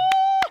beautiful.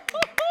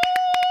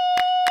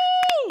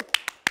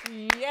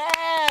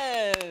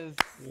 Yes.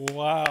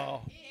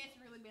 Wow. It has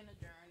really been a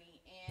journey,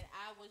 and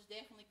I was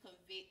definitely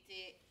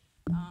convicted.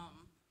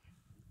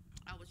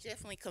 I was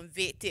definitely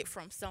convicted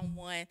from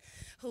someone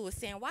who was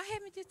saying, "Why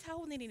haven't you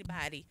told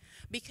anybody?"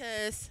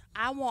 Because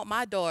I want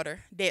my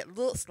daughter that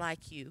looks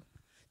like you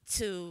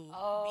to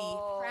be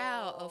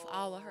proud of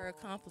all of her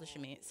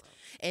accomplishments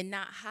and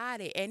not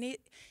hide it. And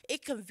it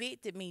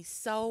convicted me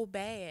so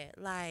bad.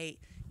 Like,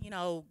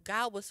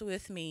 God was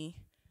with me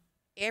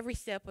every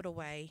step of the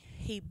way.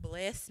 He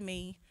blessed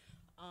me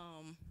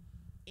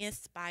in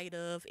spite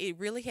of. It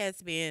really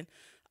has been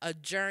a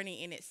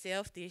journey in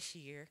itself this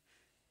year.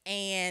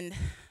 And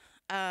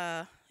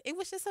it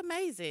was just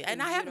amazing.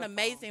 And I have an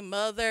amazing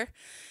mother.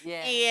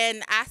 Yeah.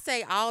 And I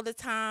say all the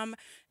time,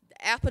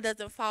 the apple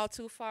doesn't fall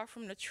too far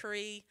from the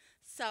tree.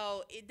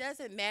 So it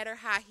doesn't matter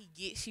how he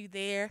gets you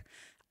there.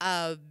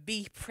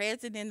 Be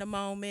present in the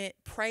moment.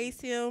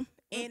 Praise him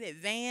in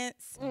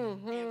advance.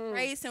 And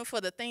praise him for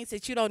the things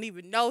that you don't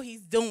even know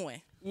he's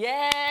doing.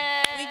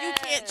 Yes. When you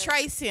can't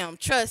trace him,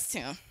 trust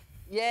him.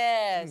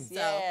 Yes, So,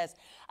 yes.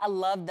 I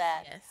love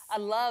that. Yes. I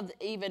love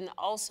even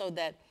also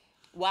that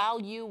while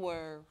you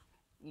were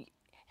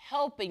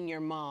helping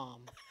your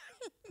mom,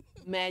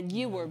 man,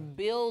 you were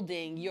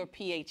building your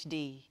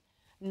PhD,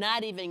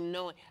 not even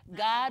knowing.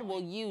 God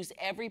will use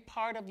every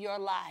part of your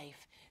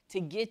life to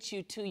get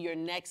you to your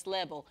next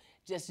level.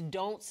 Just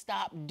don't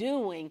stop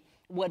doing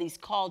what he's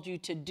called you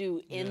to do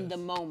in the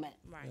moment.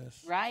 Right.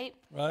 Yes. Right?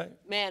 Right.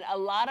 Man, a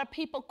lot of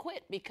people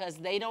quit because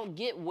they don't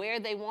get where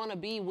they want to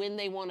be when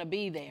they want to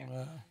be there.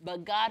 Wow.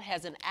 But God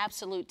has an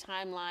absolute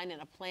timeline and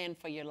a plan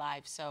for your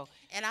life. So,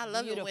 and I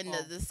love it when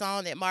the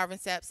song that Marvin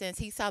Sapp says,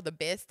 he saw the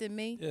best in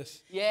me.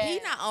 Yes. Yeah. He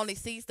not only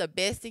sees the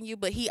best in you,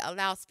 but he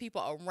allows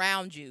people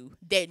around you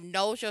that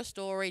knows your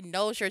story,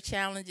 knows your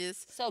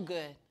challenges. So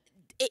good.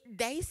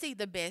 They see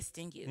the best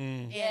in you.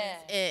 Yeah.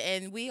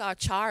 And we are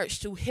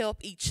charged to help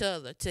each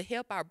other, to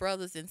help our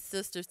brothers and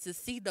sisters to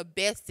see the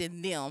best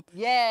in them.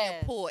 Yeah.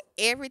 And pull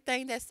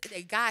everything that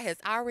God has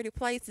already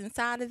placed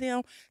inside of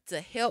them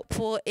to help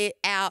pull it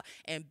out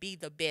and be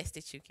the best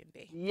that you can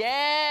be.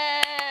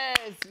 Yes,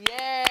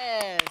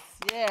 yes,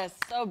 yes.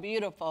 So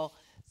beautiful.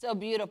 So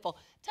beautiful.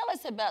 Tell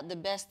us about the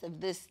best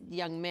of this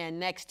young man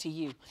next to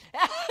you.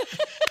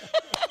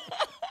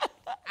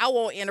 I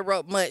won't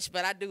interrupt much,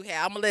 but I do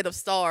have. I'm gonna let him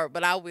start,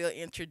 but I will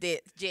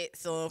interject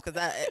some because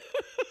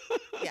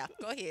yeah,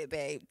 go ahead,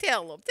 babe.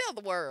 Tell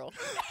the world.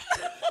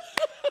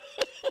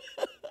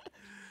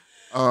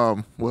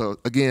 Well,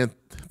 again,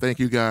 thank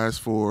you guys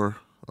for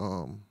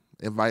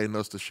inviting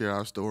us to share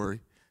our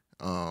story.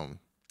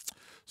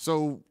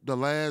 So the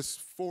last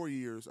 4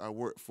 years, I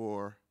worked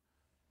for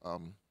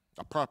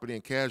a property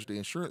and casualty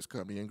insurance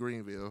company in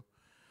Greenville.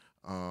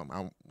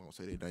 I won't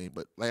say their name,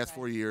 but last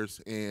 4 years,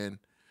 and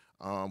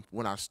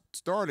when I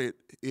started,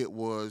 it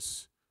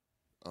was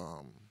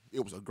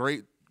a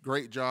great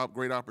job,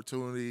 great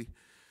opportunity.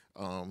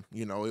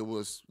 It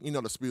was,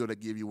 the spiel they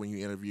give you when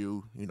you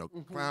interview,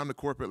 climb the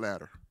corporate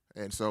ladder.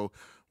 And so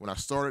when I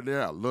started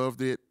there, I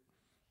loved it.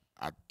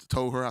 I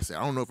told her, I said,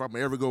 I don't know if I'm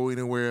ever go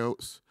anywhere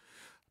else.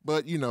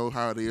 But you know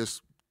how it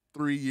is.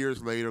 3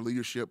 years later,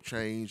 leadership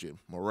changed and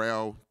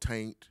morale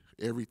tanked,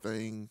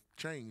 everything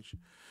changed.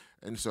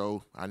 And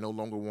so I no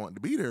longer wanted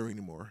to be there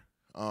anymore.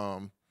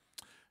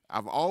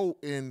 I've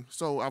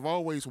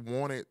always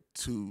wanted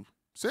to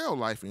sell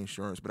life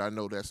insurance, but I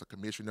know that's a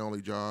commission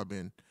only job,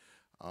 and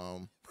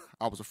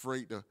I was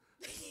afraid to,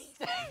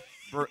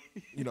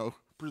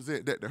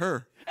 present that to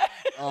her.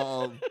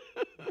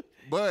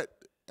 But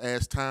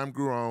as time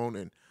grew on,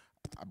 and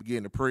I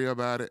began to pray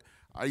about it,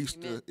 I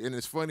used to, and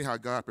it's funny how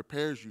God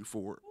prepares you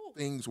for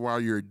things while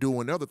you're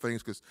doing other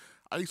things. Because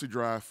I used to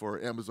drive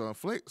for Amazon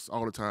Flex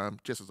all the time,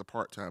 just as a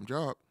part-time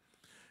job,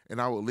 and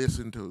I would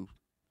listen to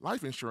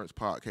life insurance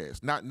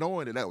podcasts, not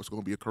knowing that was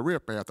going to be a career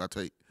path I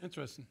take.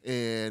 Interesting.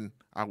 And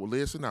I would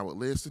listen,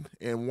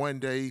 and one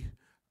day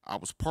I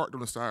was parked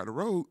on the side of the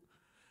road,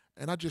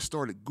 and I just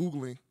started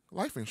Googling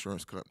life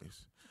insurance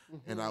companies,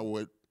 and I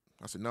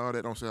said, no,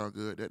 that don't sound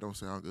good. That don't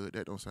sound good.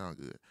 That don't sound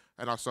good.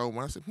 And I saw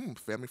one. I said,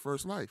 Family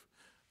First Life.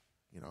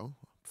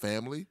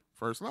 Family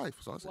First Life.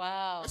 So I said,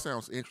 wow, that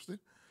sounds interesting.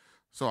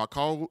 So I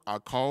called,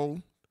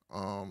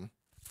 and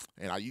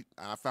I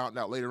found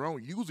out later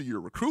on, usually you're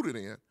recruited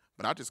in,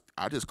 but I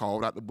just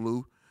called out the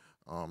blue,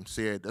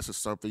 said this is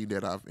something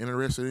that I'm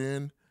interested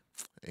in,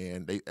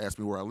 and they asked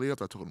me where I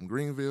lived. I told them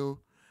Greenville.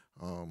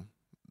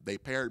 They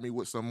paired me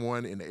with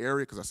someone in the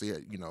area because I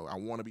said, I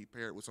want to be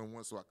paired with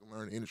someone so I can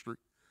learn the industry.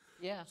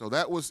 Yeah. So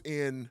that was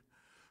in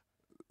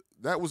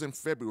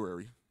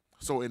February.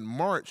 So in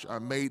March, I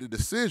made a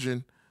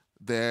decision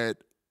that,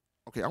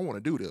 okay, I want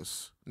to do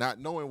this, not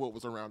knowing what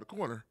was around the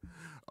corner.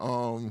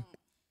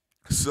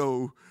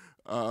 So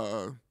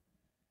I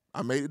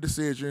made a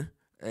decision,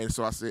 and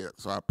so I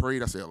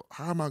prayed. I said,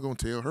 how am I going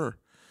to tell her?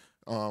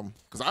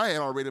 Because I had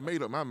already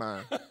made up my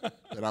mind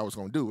that I was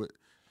going to do it.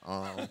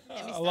 I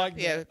like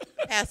that.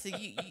 Pastor,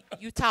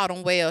 you taught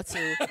him well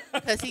too,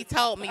 because he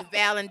told me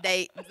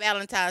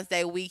Valentine's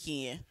Day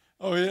weekend.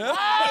 Oh yeah.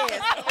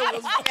 Yes, it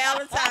was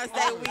Valentine's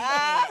Day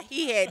weekend.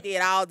 He had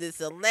did all this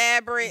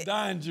elaborate.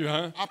 Dined you,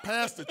 huh? I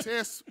passed the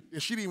test,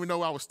 and she didn't even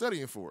know I was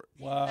studying for it.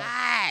 Wow.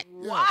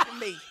 Lied to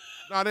me.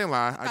 No, I didn't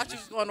lie. I thought you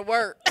was going to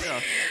work.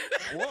 Yeah,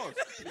 I was.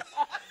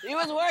 He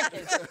was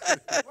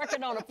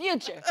working on a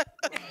future.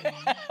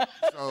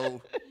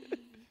 So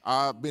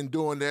I've been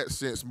doing that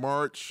since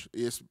March.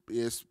 It's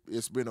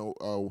been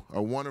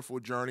a wonderful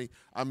journey.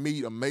 I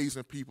meet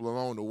amazing people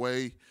along the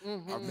way.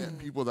 I've met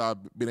people that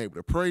I've been able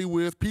to pray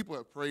with. People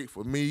have prayed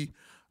for me.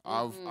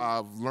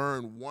 I've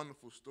learned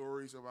wonderful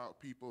stories about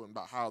people and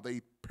about how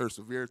they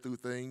persevere through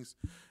things.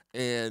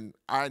 And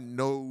I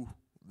know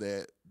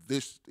that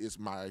this is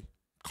my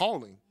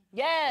calling.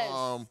 Yes.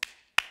 So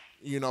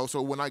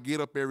when I get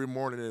up every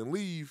morning and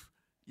leave,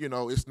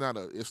 it's not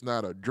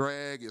a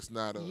drag. It's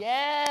not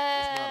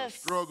a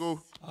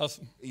struggle.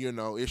 Awesome.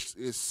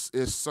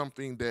 It's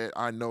something that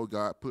I know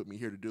God put me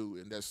here to do,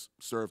 and that's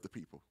serve the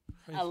people.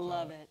 I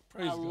love it.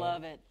 Praise I God.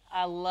 love it.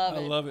 I love it.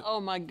 I love it.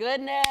 Oh my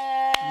goodness.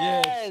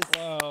 Yes.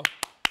 Wow.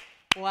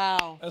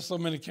 Wow. There's so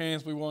many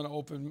cans we want to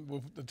open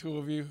with the two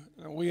of you.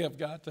 And we have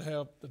got to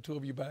have the two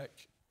of you back.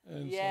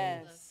 And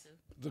yes. So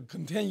to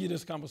continue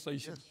this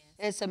conversation. Yes.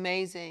 It's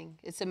amazing.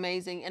 It's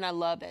amazing. And I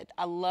love it.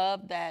 I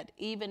love that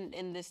even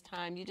in this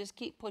time, you just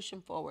keep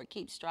pushing forward,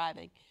 keep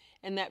striving.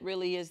 And that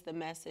really is the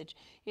message.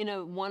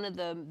 One of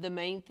the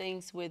main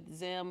things with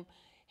Zim,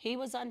 he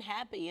was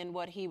unhappy in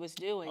what he was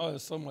doing. Oh,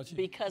 there's so much.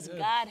 Because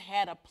God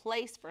had a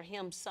place for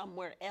him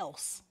somewhere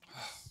else.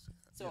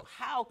 So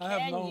how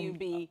can you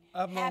be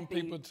I've known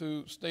happy? people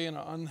to stay in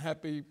an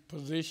unhappy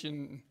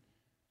position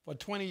for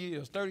 20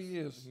 years, 30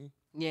 years.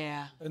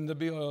 Yeah. And to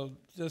be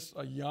just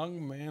a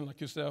young man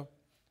like yourself,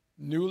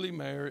 newly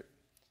married,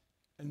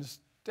 and to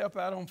step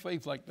out on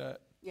faith like that.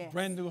 Yes.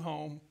 Brand new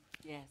home.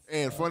 Yes.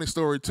 And funny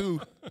story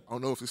too, I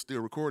don't know if it's still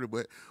recorded,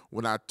 but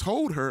when I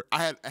told her,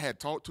 I had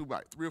talked to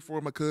about 3 or 4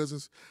 of my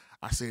cousins.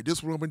 I said,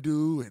 this what I'm gonna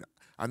do, and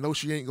I know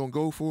she ain't gonna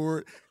go for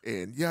it,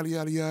 and yada,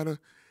 yada, yada.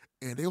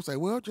 And they was like,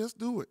 well, just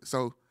do it.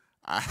 So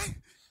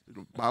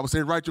the Bible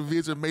said, write your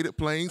vision, made it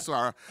plain. So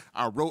I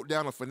wrote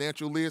down a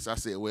financial list. I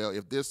said, well,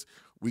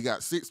 we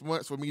got 6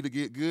 months for me to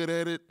get good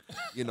at it.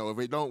 If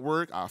it don't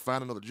work, I'll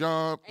find another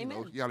job,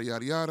 yada,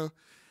 yada, yada.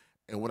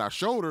 And when I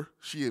showed her,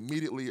 she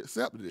immediately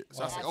accepted it.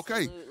 So I said,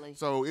 okay.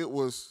 So it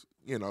was,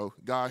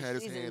 God had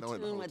his hand on it.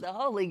 She's in tune with the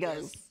Holy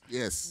Ghost.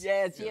 Yes.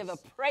 Yes, you have a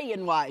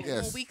praying wife.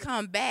 Yes. When we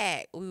come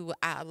back,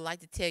 I would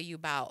like to tell you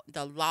about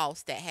the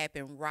loss that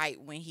happened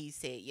right when he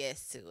said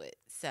yes to it.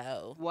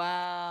 So.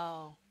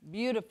 Wow.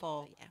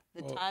 Beautiful. Yeah.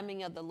 The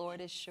timing of the Lord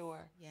is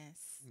sure. Yes.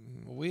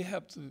 Well, we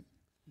have to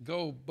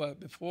go, but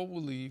before we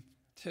leave,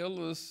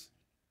 tell us,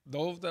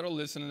 those that are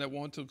listening that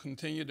want to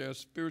continue their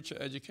spiritual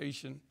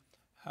education,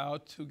 how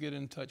to get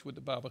in touch with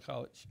the Bible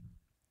College.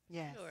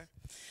 Yes. Sure.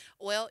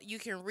 Well, you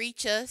can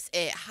reach us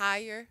at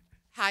Higher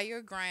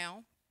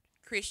Ground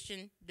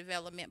Christian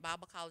Development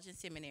Bible College and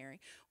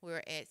Seminary.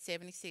 We're at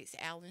 76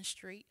 Allen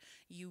Street.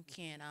 You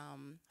can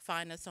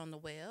find us on the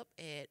web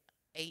at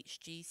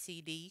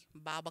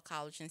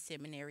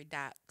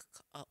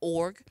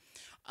hgcdbiblecollegeandseminary.org,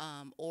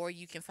 or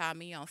you can find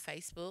me on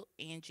Facebook,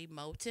 Angie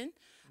Moulton.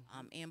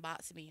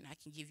 Inbox me and I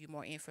can give you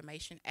more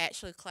information.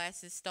 Actually,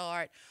 classes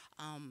start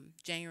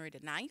January the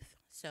 9th.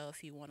 So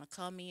if you want to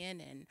come in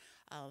and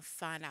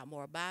find out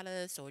more about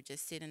us or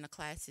just sit in the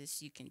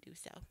classes, you can do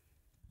so.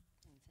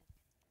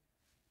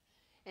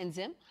 And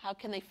Zim, how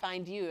can they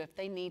find you if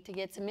they need to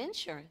get some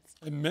insurance?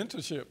 And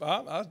mentorship.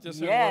 I just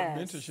heard Yes. the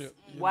word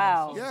mentorship.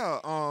 Wow.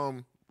 Yeah,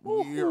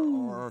 we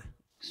are,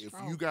 if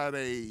you got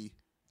a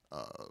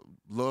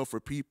love for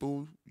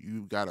people,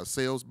 you got a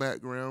sales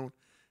background,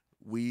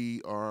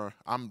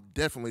 I'm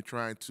definitely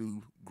trying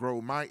to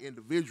grow my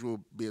individual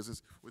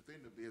business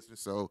within the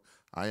business. So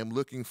I am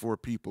looking for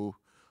people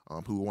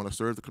who want to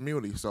serve the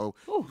community. So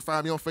you can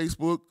find me on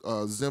Facebook,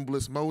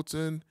 Zimbliss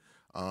Moulton.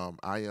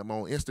 I am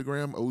on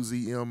Instagram,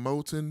 OZM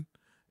Moulton.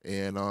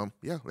 And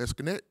yeah, let's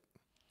connect.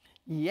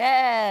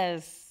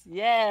 Yes,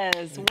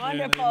 yes,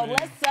 wonderful. Amen.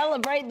 Let's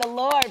celebrate the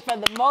Lord for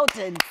the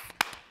Moultons.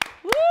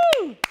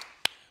 Woo!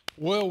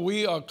 Well,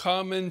 we are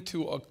coming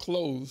to a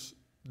close.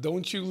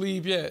 Don't you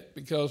leave yet,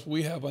 because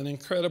we have an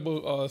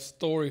incredible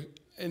story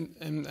and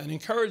an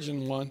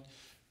encouraging one,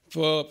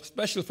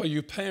 especially for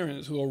you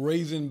parents who are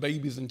raising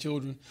babies and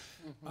children.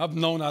 Mm-hmm. I've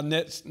known our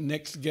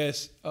next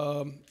guest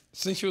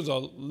since she was a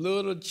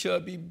little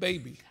chubby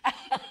baby.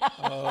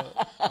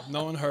 I've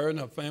known her and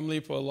her family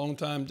for a long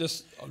time.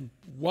 Just a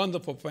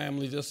wonderful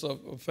family, just a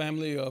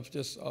family of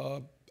just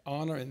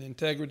honor and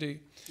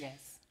integrity.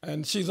 Yes.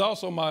 And she's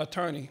also my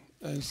attorney.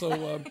 And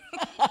so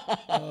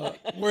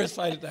we're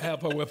excited to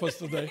have her with us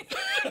today.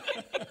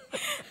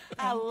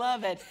 I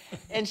love it.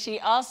 And she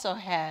also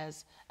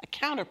has a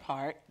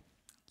counterpart.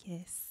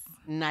 Yes.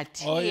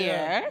 Not Oh, here.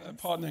 yeah, a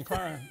partner in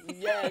crime.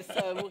 Yes,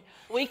 so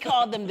we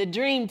call them the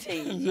Dream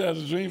Team. Yeah,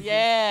 the Dream Team.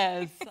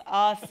 Yes,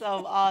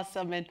 awesome,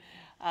 awesome. And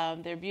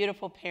they're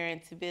beautiful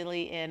parents,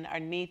 Billy and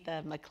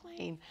Arnitha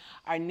McLean.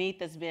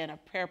 Arnitha's been a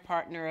prayer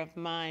partner of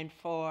mine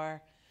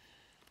for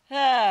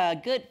a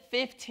good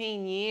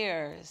 15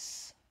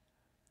 years.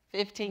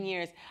 15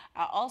 years.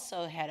 I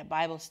also had a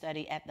Bible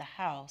study at the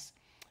house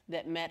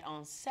that met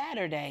on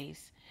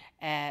Saturdays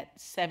at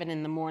 7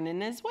 in the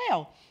morning as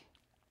well.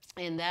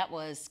 And that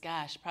was,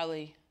 gosh,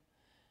 probably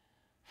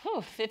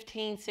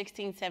 15,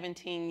 16,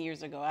 17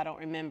 years ago. I don't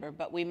remember,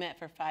 but we met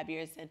for 5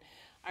 years. And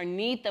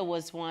Arnitha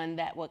was one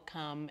that would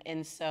come.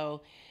 And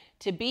so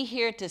to be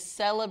here to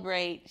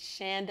celebrate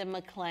Shanda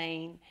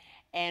McLean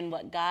and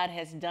what God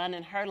has done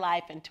in her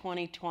life in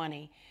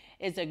 2020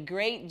 is a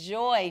great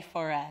joy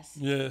for us.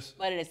 Yes.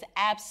 But it is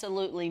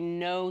absolutely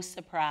no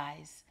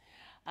surprise.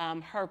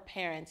 Her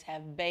parents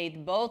have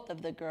bathed both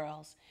of the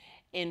girls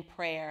in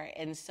prayer.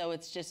 And so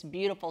it's just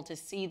beautiful to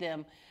see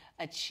them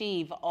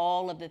achieve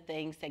all of the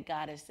things that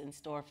God has in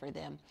store for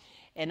them.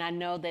 And I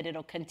know that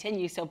it'll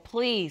continue. So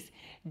please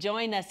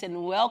join us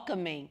in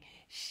welcoming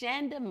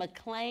Shanda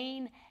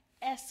McLean,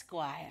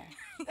 Esquire.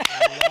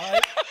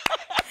 Like,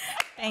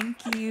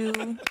 Thank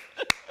you.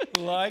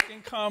 like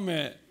and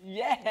comment.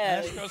 Yes.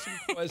 Ask her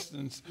some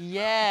questions.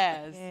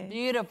 Yes. Yes.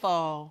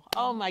 Beautiful.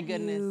 Oh my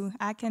goodness. You.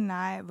 I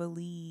cannot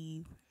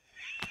believe.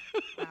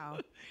 Wow.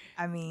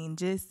 I mean,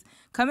 just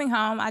coming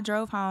home, I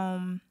drove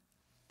home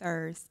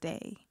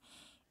Thursday,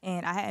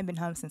 and I hadn't been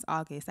home since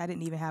August. I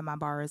didn't even have my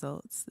bar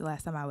results the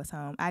last time I was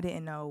home. I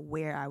didn't know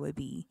where I would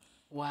be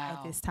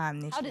at this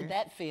time this How year. did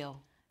that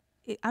feel?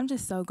 I'm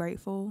just so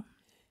grateful.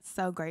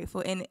 So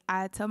grateful. And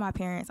I tell my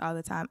parents all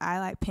the time, I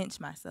like pinch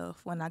myself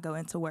when I go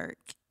into work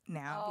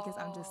now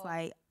because I'm just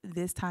like,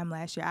 this time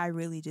last year, I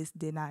really just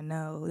did not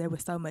know. There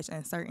was so much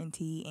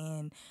uncertainty,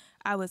 and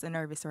I was a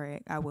nervous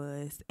wreck. I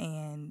was.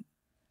 And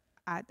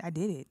I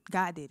did it.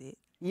 God did it.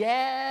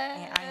 Yeah.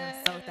 And I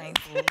am so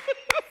thankful.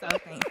 So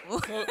thankful.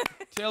 So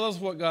tell us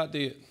what God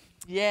did.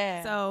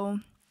 Yeah. So,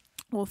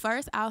 well,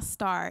 first I'll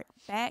start.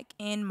 Back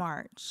in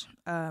March,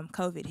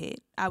 COVID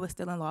hit. I was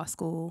still in law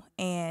school,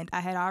 and I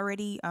had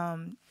already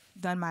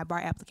done my bar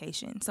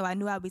application. So I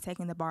knew I'd be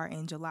taking the bar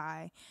in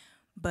July.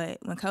 But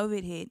when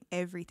COVID hit,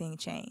 everything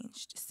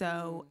changed.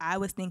 So I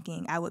was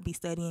thinking I would be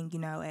studying,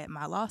 at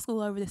my law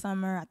school over the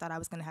summer. I thought I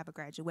was going to have a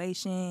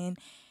graduation.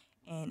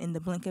 And in the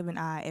blink of an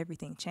eye,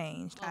 everything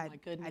changed. Oh, my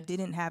goodness. I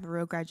didn't have a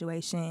real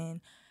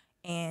graduation.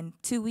 And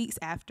 2 weeks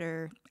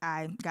after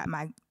I got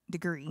my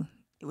degree,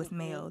 it was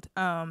mailed,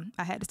 I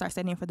had to start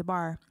studying for the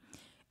bar.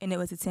 And it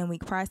was a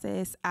 10-week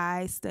process.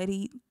 I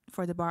studied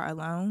for the bar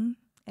alone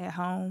at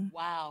home.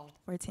 Wow.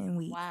 For 10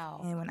 weeks.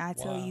 Wow. And when I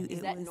tell you Is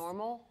it that was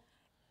normal?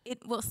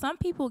 Well, some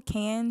people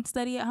can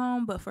study at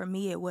home, but for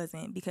me it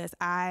wasn't because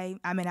I'm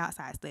an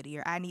outside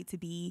studier. I need to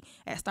be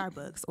at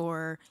Starbucks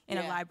or in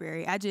a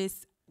library.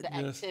 The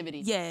activity.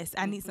 Yes,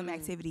 I need some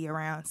activity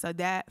around. So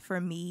that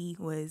for me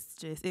was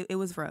just, it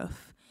was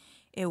rough.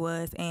 It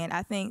was. And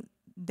I think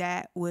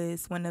that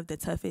was one of the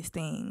toughest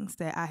things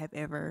that I have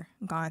ever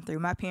gone through.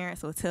 My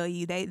parents will tell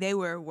you they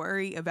were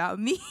worried about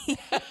me.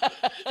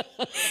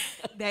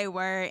 They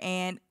were.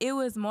 And it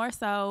was more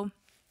so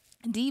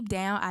deep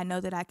down, I know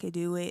that I could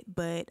do it,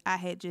 but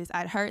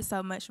I'd heard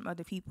so much from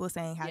other people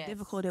saying how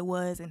difficult it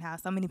was and how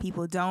so many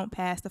people don't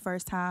pass the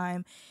first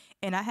time.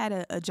 And I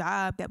had a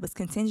job that was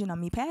contingent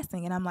on me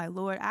passing. And I'm like,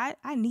 Lord, I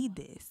need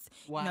this.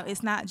 Wow.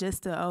 It's not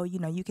just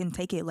you can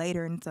take it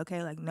later and it's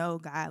okay. Like, no,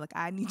 God, like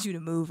I need you to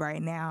move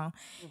right now.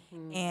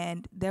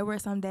 And there were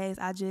some days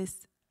I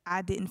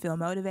didn't feel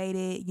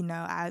motivated.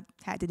 I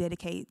had to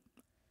dedicate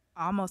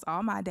almost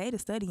all my day to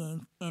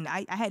studying. And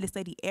I had to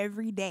study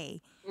every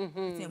day for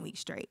 10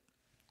 weeks straight.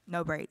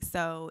 no breaks.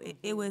 So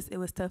it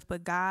was tough,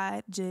 but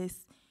God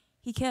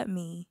he kept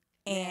me.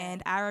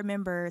 And I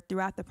remember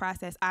throughout the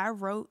process, I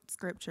wrote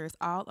scriptures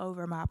all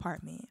over my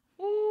apartment.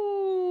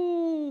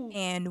 Ooh.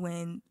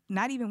 And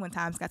not even when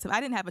times got tough, I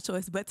didn't have a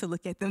choice but to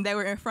look at them. They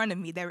were in front of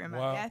me. They were in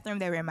my bathroom.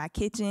 They were in my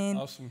kitchen.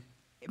 Awesome.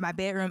 My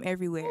bedroom,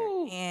 everywhere.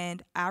 Ooh.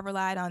 And I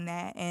relied on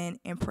that and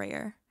in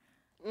prayer.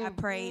 I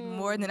prayed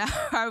more than I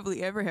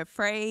probably ever have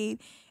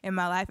prayed in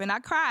my life. And I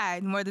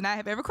cried more than I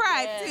have ever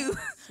cried, too.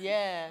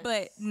 Yes.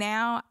 But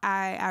now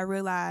I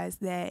realize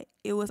that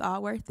it was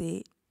all worth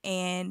it.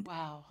 And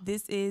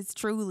this is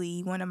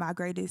truly one of my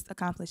greatest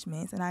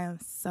accomplishments. And I am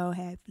so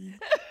happy.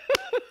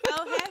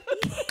 So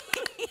happy.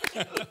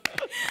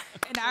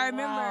 And I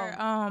remember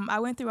I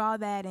went through all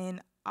that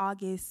in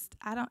August.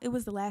 It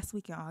was the last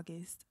week in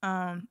August.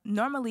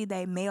 Normally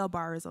they mail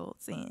bar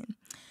results in.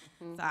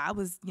 So I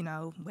was,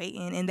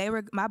 waiting,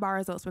 and my bar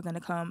results were going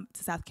to come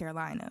to South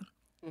Carolina.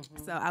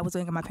 So I was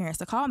waiting for my parents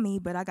to call me,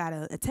 but I got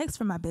a text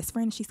from my best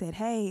friend. She said,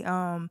 "Hey,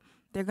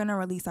 they're going to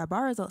release our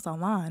bar results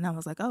online." I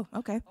was like, "Oh,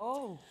 okay."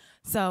 Oh.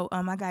 So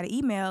I got an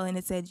email, and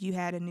it said you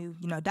had a new,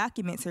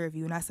 document to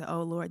review. And I said,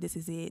 "Oh, Lord, this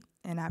is it."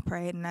 And I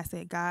prayed, and I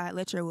said, "God,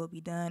 let your will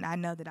be done. I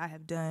know that I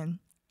have done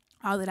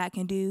all that I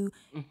can do,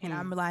 and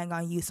I'm relying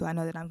on you, so I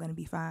know that I'm going to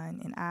be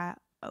fine." And I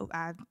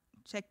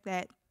checked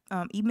that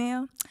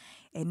email,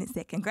 and it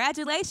said,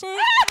 "Congratulations."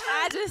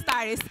 I just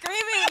started screaming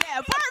in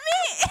that apartment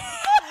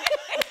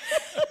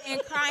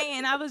and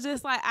crying. I was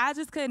just like, I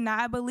just could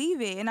not believe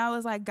it. And I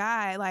was like,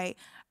 God, like,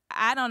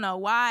 I don't know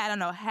why, I don't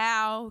know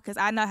how, because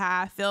I know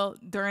how I felt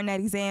during that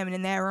exam and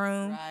in that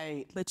room.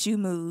 Right. But you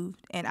moved,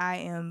 and I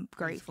am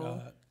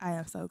grateful. I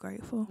am so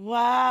grateful.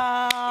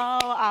 Wow.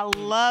 I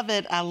love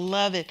it. I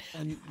love it.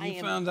 And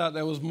you found out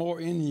there was more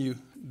in you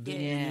than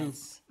you knew.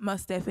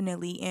 Most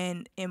definitely.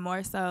 And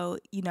more so,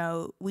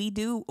 we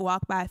do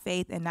walk by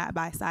faith and not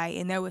by sight.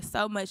 And there was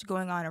so much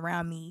going on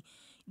around me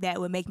that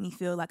would make me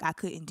feel like I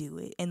couldn't do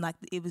it and like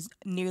it was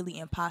nearly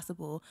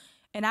impossible.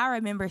 And I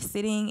remember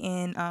sitting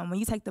in, when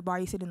you take the bar,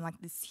 you sit in like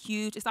this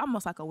huge, it's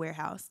almost like a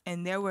warehouse.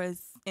 And there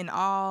was, in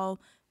all,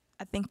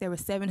 I think there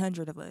was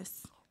 700 of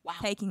us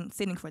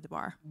sitting for the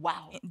bar.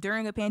 Wow.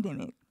 During a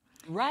pandemic.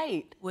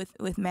 Right.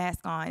 With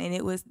mask on. And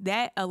it was,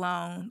 that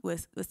alone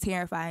was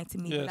terrifying to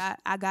me. Yes. But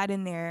I got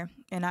in there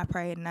and I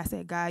prayed and I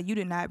said, God, you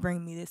did not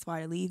bring me this far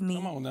to leave me.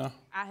 Come on now.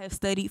 I have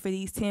studied for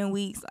these 10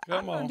 weeks.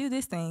 I'm going to do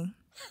this thing.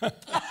 And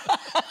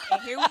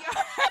here we are.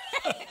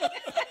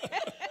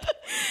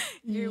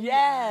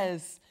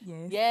 Yes.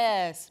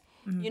 Yes.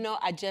 Mm-hmm.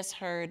 I just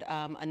heard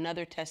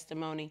another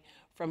testimony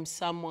from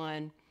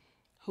someone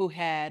who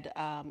had,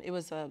 it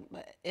was a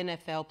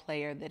NFL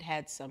player that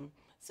had some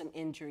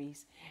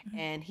injuries,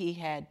 and he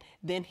had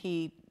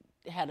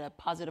a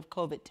positive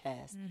COVID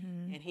test,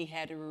 and he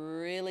had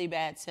really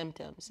bad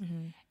symptoms,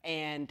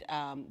 and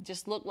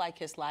just looked like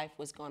his life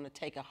was going to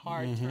take a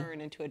hard turn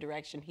into a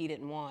direction he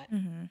didn't want.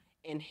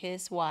 And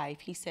his wife,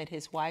 he said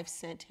his wife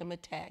sent him a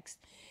text,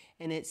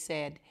 and it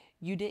said,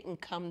 "You didn't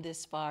come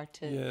this far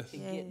to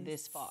get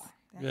this far."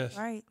 That's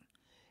right.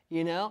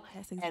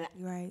 That's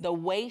exactly right. The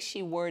way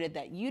she worded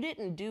that, you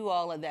didn't do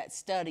all of that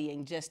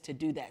studying just to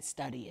do that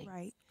studying.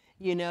 Right.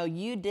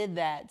 You did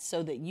that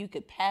so that you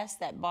could pass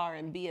that bar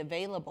and be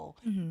available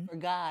for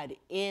God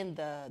in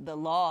the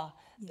law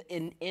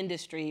in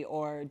industry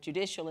or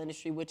judicial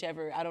industry,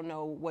 whichever. I don't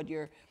know what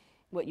your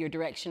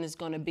direction is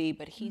going to be,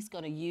 but He's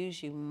going to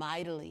use you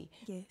mightily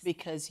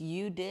because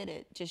you did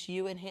it, just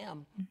you and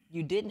Him.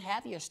 You didn't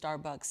have your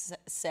Starbucks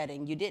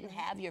setting. You didn't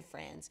have your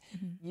friends.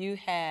 You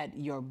had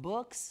your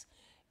books,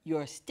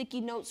 your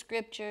sticky note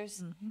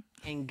scriptures,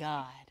 and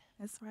God.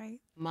 That's right.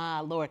 My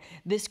Lord.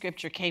 This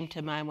scripture came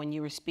to mind when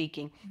you were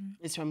speaking.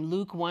 It's from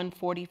Luke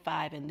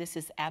 1:45, and this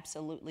is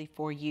absolutely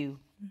for you.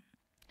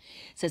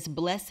 It says,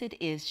 "Blessed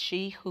is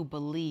she who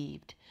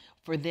believed,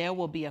 for there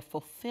will be a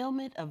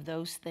fulfillment of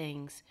those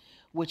things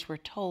which were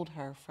told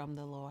her from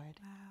the Lord."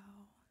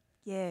 Wow.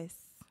 Yes.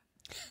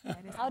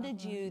 How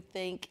did you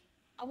think,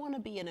 I want to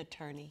be an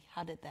attorney?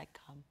 How did that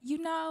come?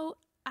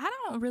 I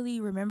don't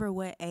really remember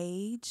what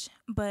age,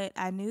 but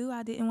I knew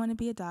I didn't want to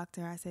be a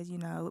doctor. I said,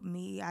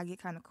 I get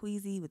kind of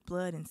queasy with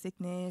blood and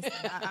sickness.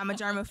 And I'm a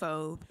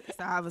germaphobe.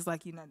 So I was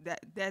like,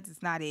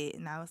 that's not it.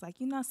 And I was like,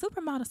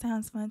 supermodel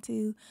sounds fun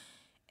too.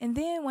 And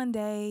then one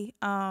day,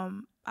 I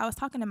was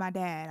talking to my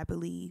dad, I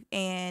believe,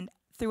 and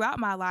throughout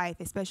my life,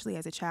 especially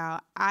as a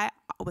child, I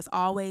was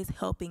always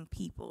helping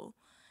people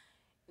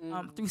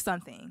through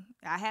something.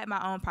 I had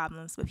my own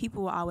problems, but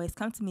people would always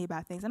come to me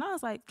about things. And I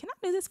was like, can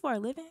I do this for a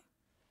living?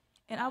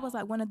 And I was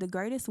like, one of the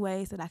greatest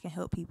ways that I can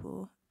help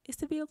people is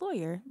to be a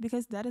lawyer,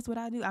 because that is what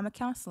I do. I'm a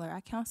counselor.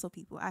 I counsel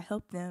people. I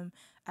help them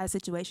out of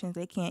situations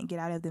they can't get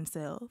out of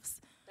themselves.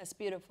 That's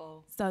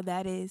beautiful. So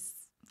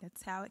that's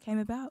how it came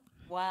about.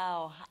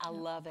 Wow, I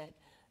love it.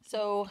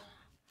 So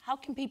how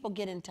can people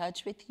get in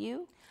touch with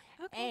you?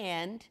 Okay.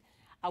 And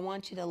I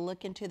want you to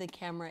look into the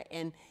camera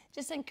and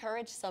just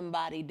encourage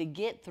somebody to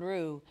get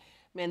through.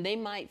 Man, they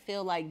might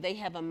feel like they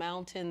have a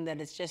mountain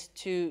that is just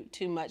too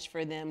much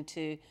for them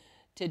to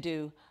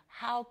do.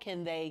 How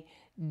can they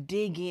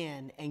dig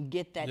in and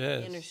get that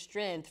Yes. inner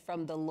strength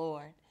from the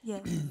Lord.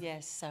 Yes.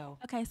 Yes, so.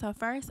 Okay, so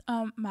first,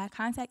 my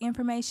contact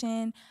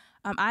information.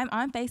 I'm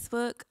on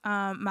Facebook.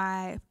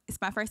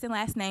 It's my first and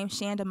last name,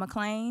 Shanda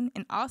McLean,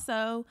 and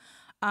also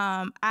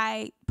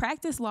I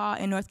practice law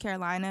in North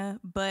Carolina,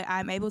 but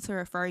I'm able to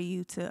refer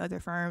you to other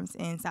firms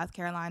in South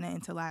Carolina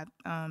until I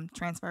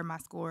transfer my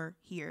score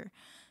here.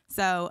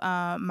 So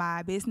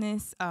my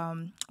business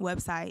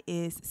website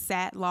is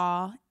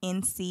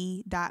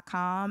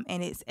sattlawnc.com,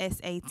 and it's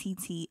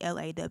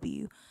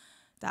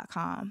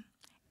sattlaw.com.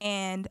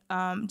 And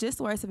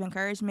just words of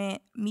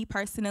encouragement, me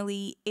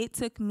personally, it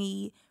took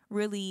me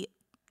really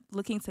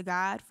looking to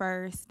God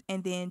first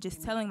and then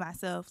just telling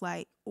myself,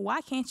 like,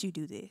 why can't you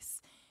do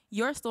this?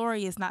 Your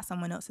story is not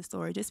someone else's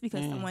story. Just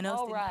because someone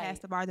else didn't pass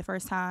the bar the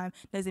first time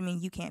doesn't mean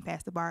you can't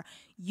pass the bar.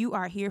 You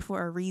are here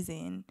for a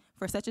reason,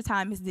 for such a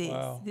time as this.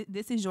 Wow.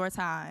 This is your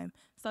time.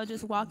 So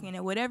just walk in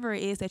it. Whatever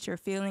it is that you're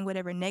feeling,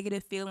 whatever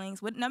negative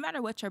feelings, no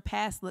matter what your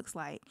past looks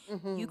like,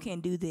 you can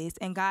do this.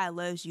 And God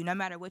loves you. No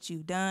matter what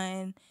you've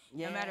done,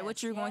 no matter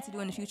what you're going to do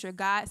in the future,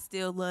 God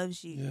still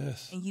loves you.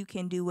 Yes. And you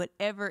can do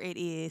whatever it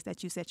is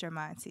that you set your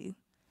mind to.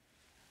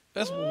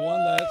 That's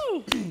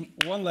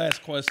one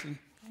last question.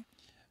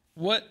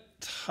 What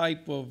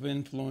type of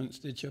influence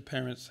did your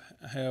parents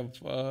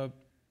have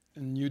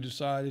in you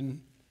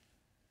deciding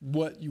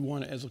what you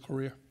wanted as a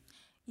career?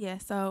 Yeah,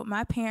 so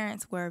my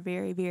parents were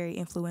very, very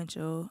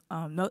influential,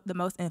 the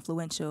most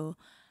influential.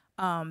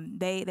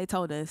 They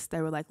told us,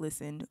 they were like,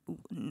 listen,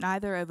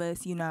 neither of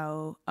us,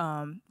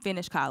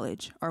 finished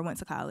college or went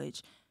to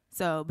college.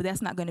 So, but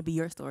that's not going to be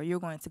your story. You're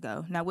going to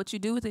go. Now, what you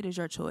do with it is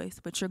your choice,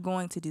 but you're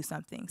going to do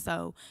something.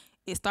 So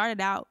it started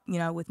out,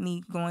 with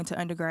me going to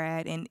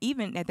undergrad. And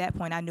even at that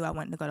point, I knew I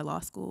wanted to go to law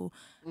school.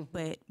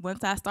 But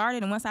once I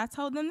started and once I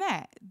told them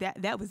that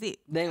was it.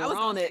 They were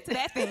on it. To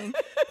that thing.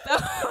 So,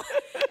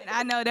 and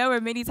I know there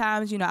were many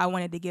times, I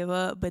wanted to give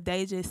up, but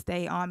they just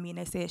stayed on me and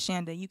they said,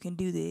 Shanda, you can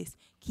do this.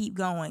 Keep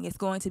going. It's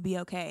going to be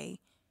okay.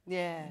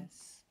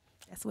 Yes.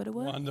 That's what it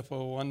was.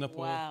 Wonderful,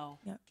 wonderful. Wow.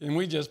 Yep. Can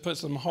we just put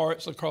some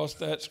hearts across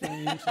that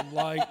screen, some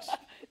lights?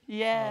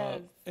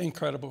 Yes.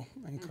 Incredible,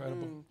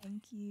 incredible.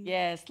 Thank you.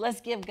 Yes,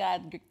 let's give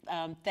God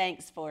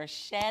thanks for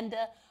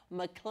Shanda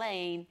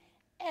McLean,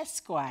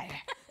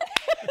 Esquire.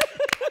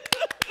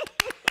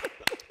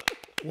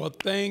 Well,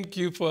 thank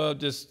you for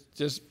just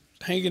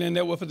hanging in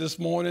there with us this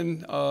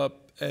morning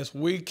as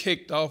we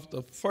kicked off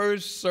the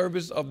first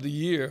service of the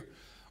year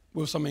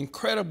with some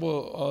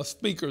incredible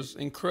speakers,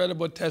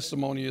 incredible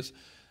testimonies.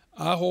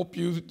 I hope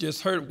you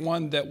just heard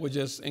one that would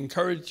just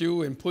encourage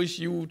you and push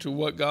you to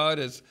what God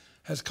has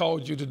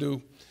called you to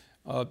do.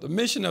 The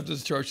mission of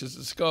this church is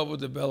discover,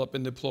 develop,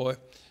 and deploy.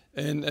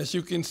 And as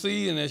you can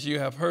see and as you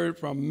have heard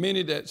from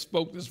many that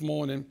spoke this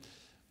morning,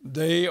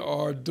 they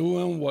are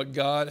doing what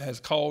God has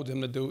called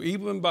them to do,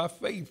 even by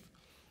faith.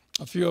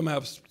 A few of them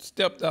have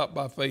stepped out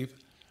by faith.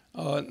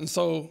 And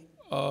so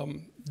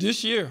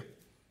this year,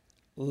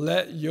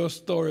 let your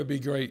story be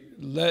great.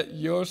 Let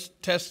your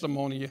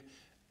testimony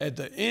at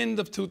the end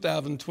of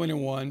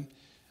 2021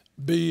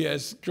 be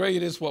as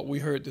great as what we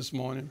heard this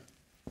morning.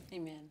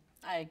 Amen.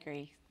 I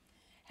agree.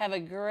 Have a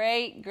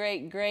great,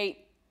 great,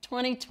 great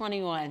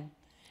 2021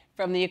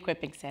 from the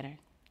Equipping Center.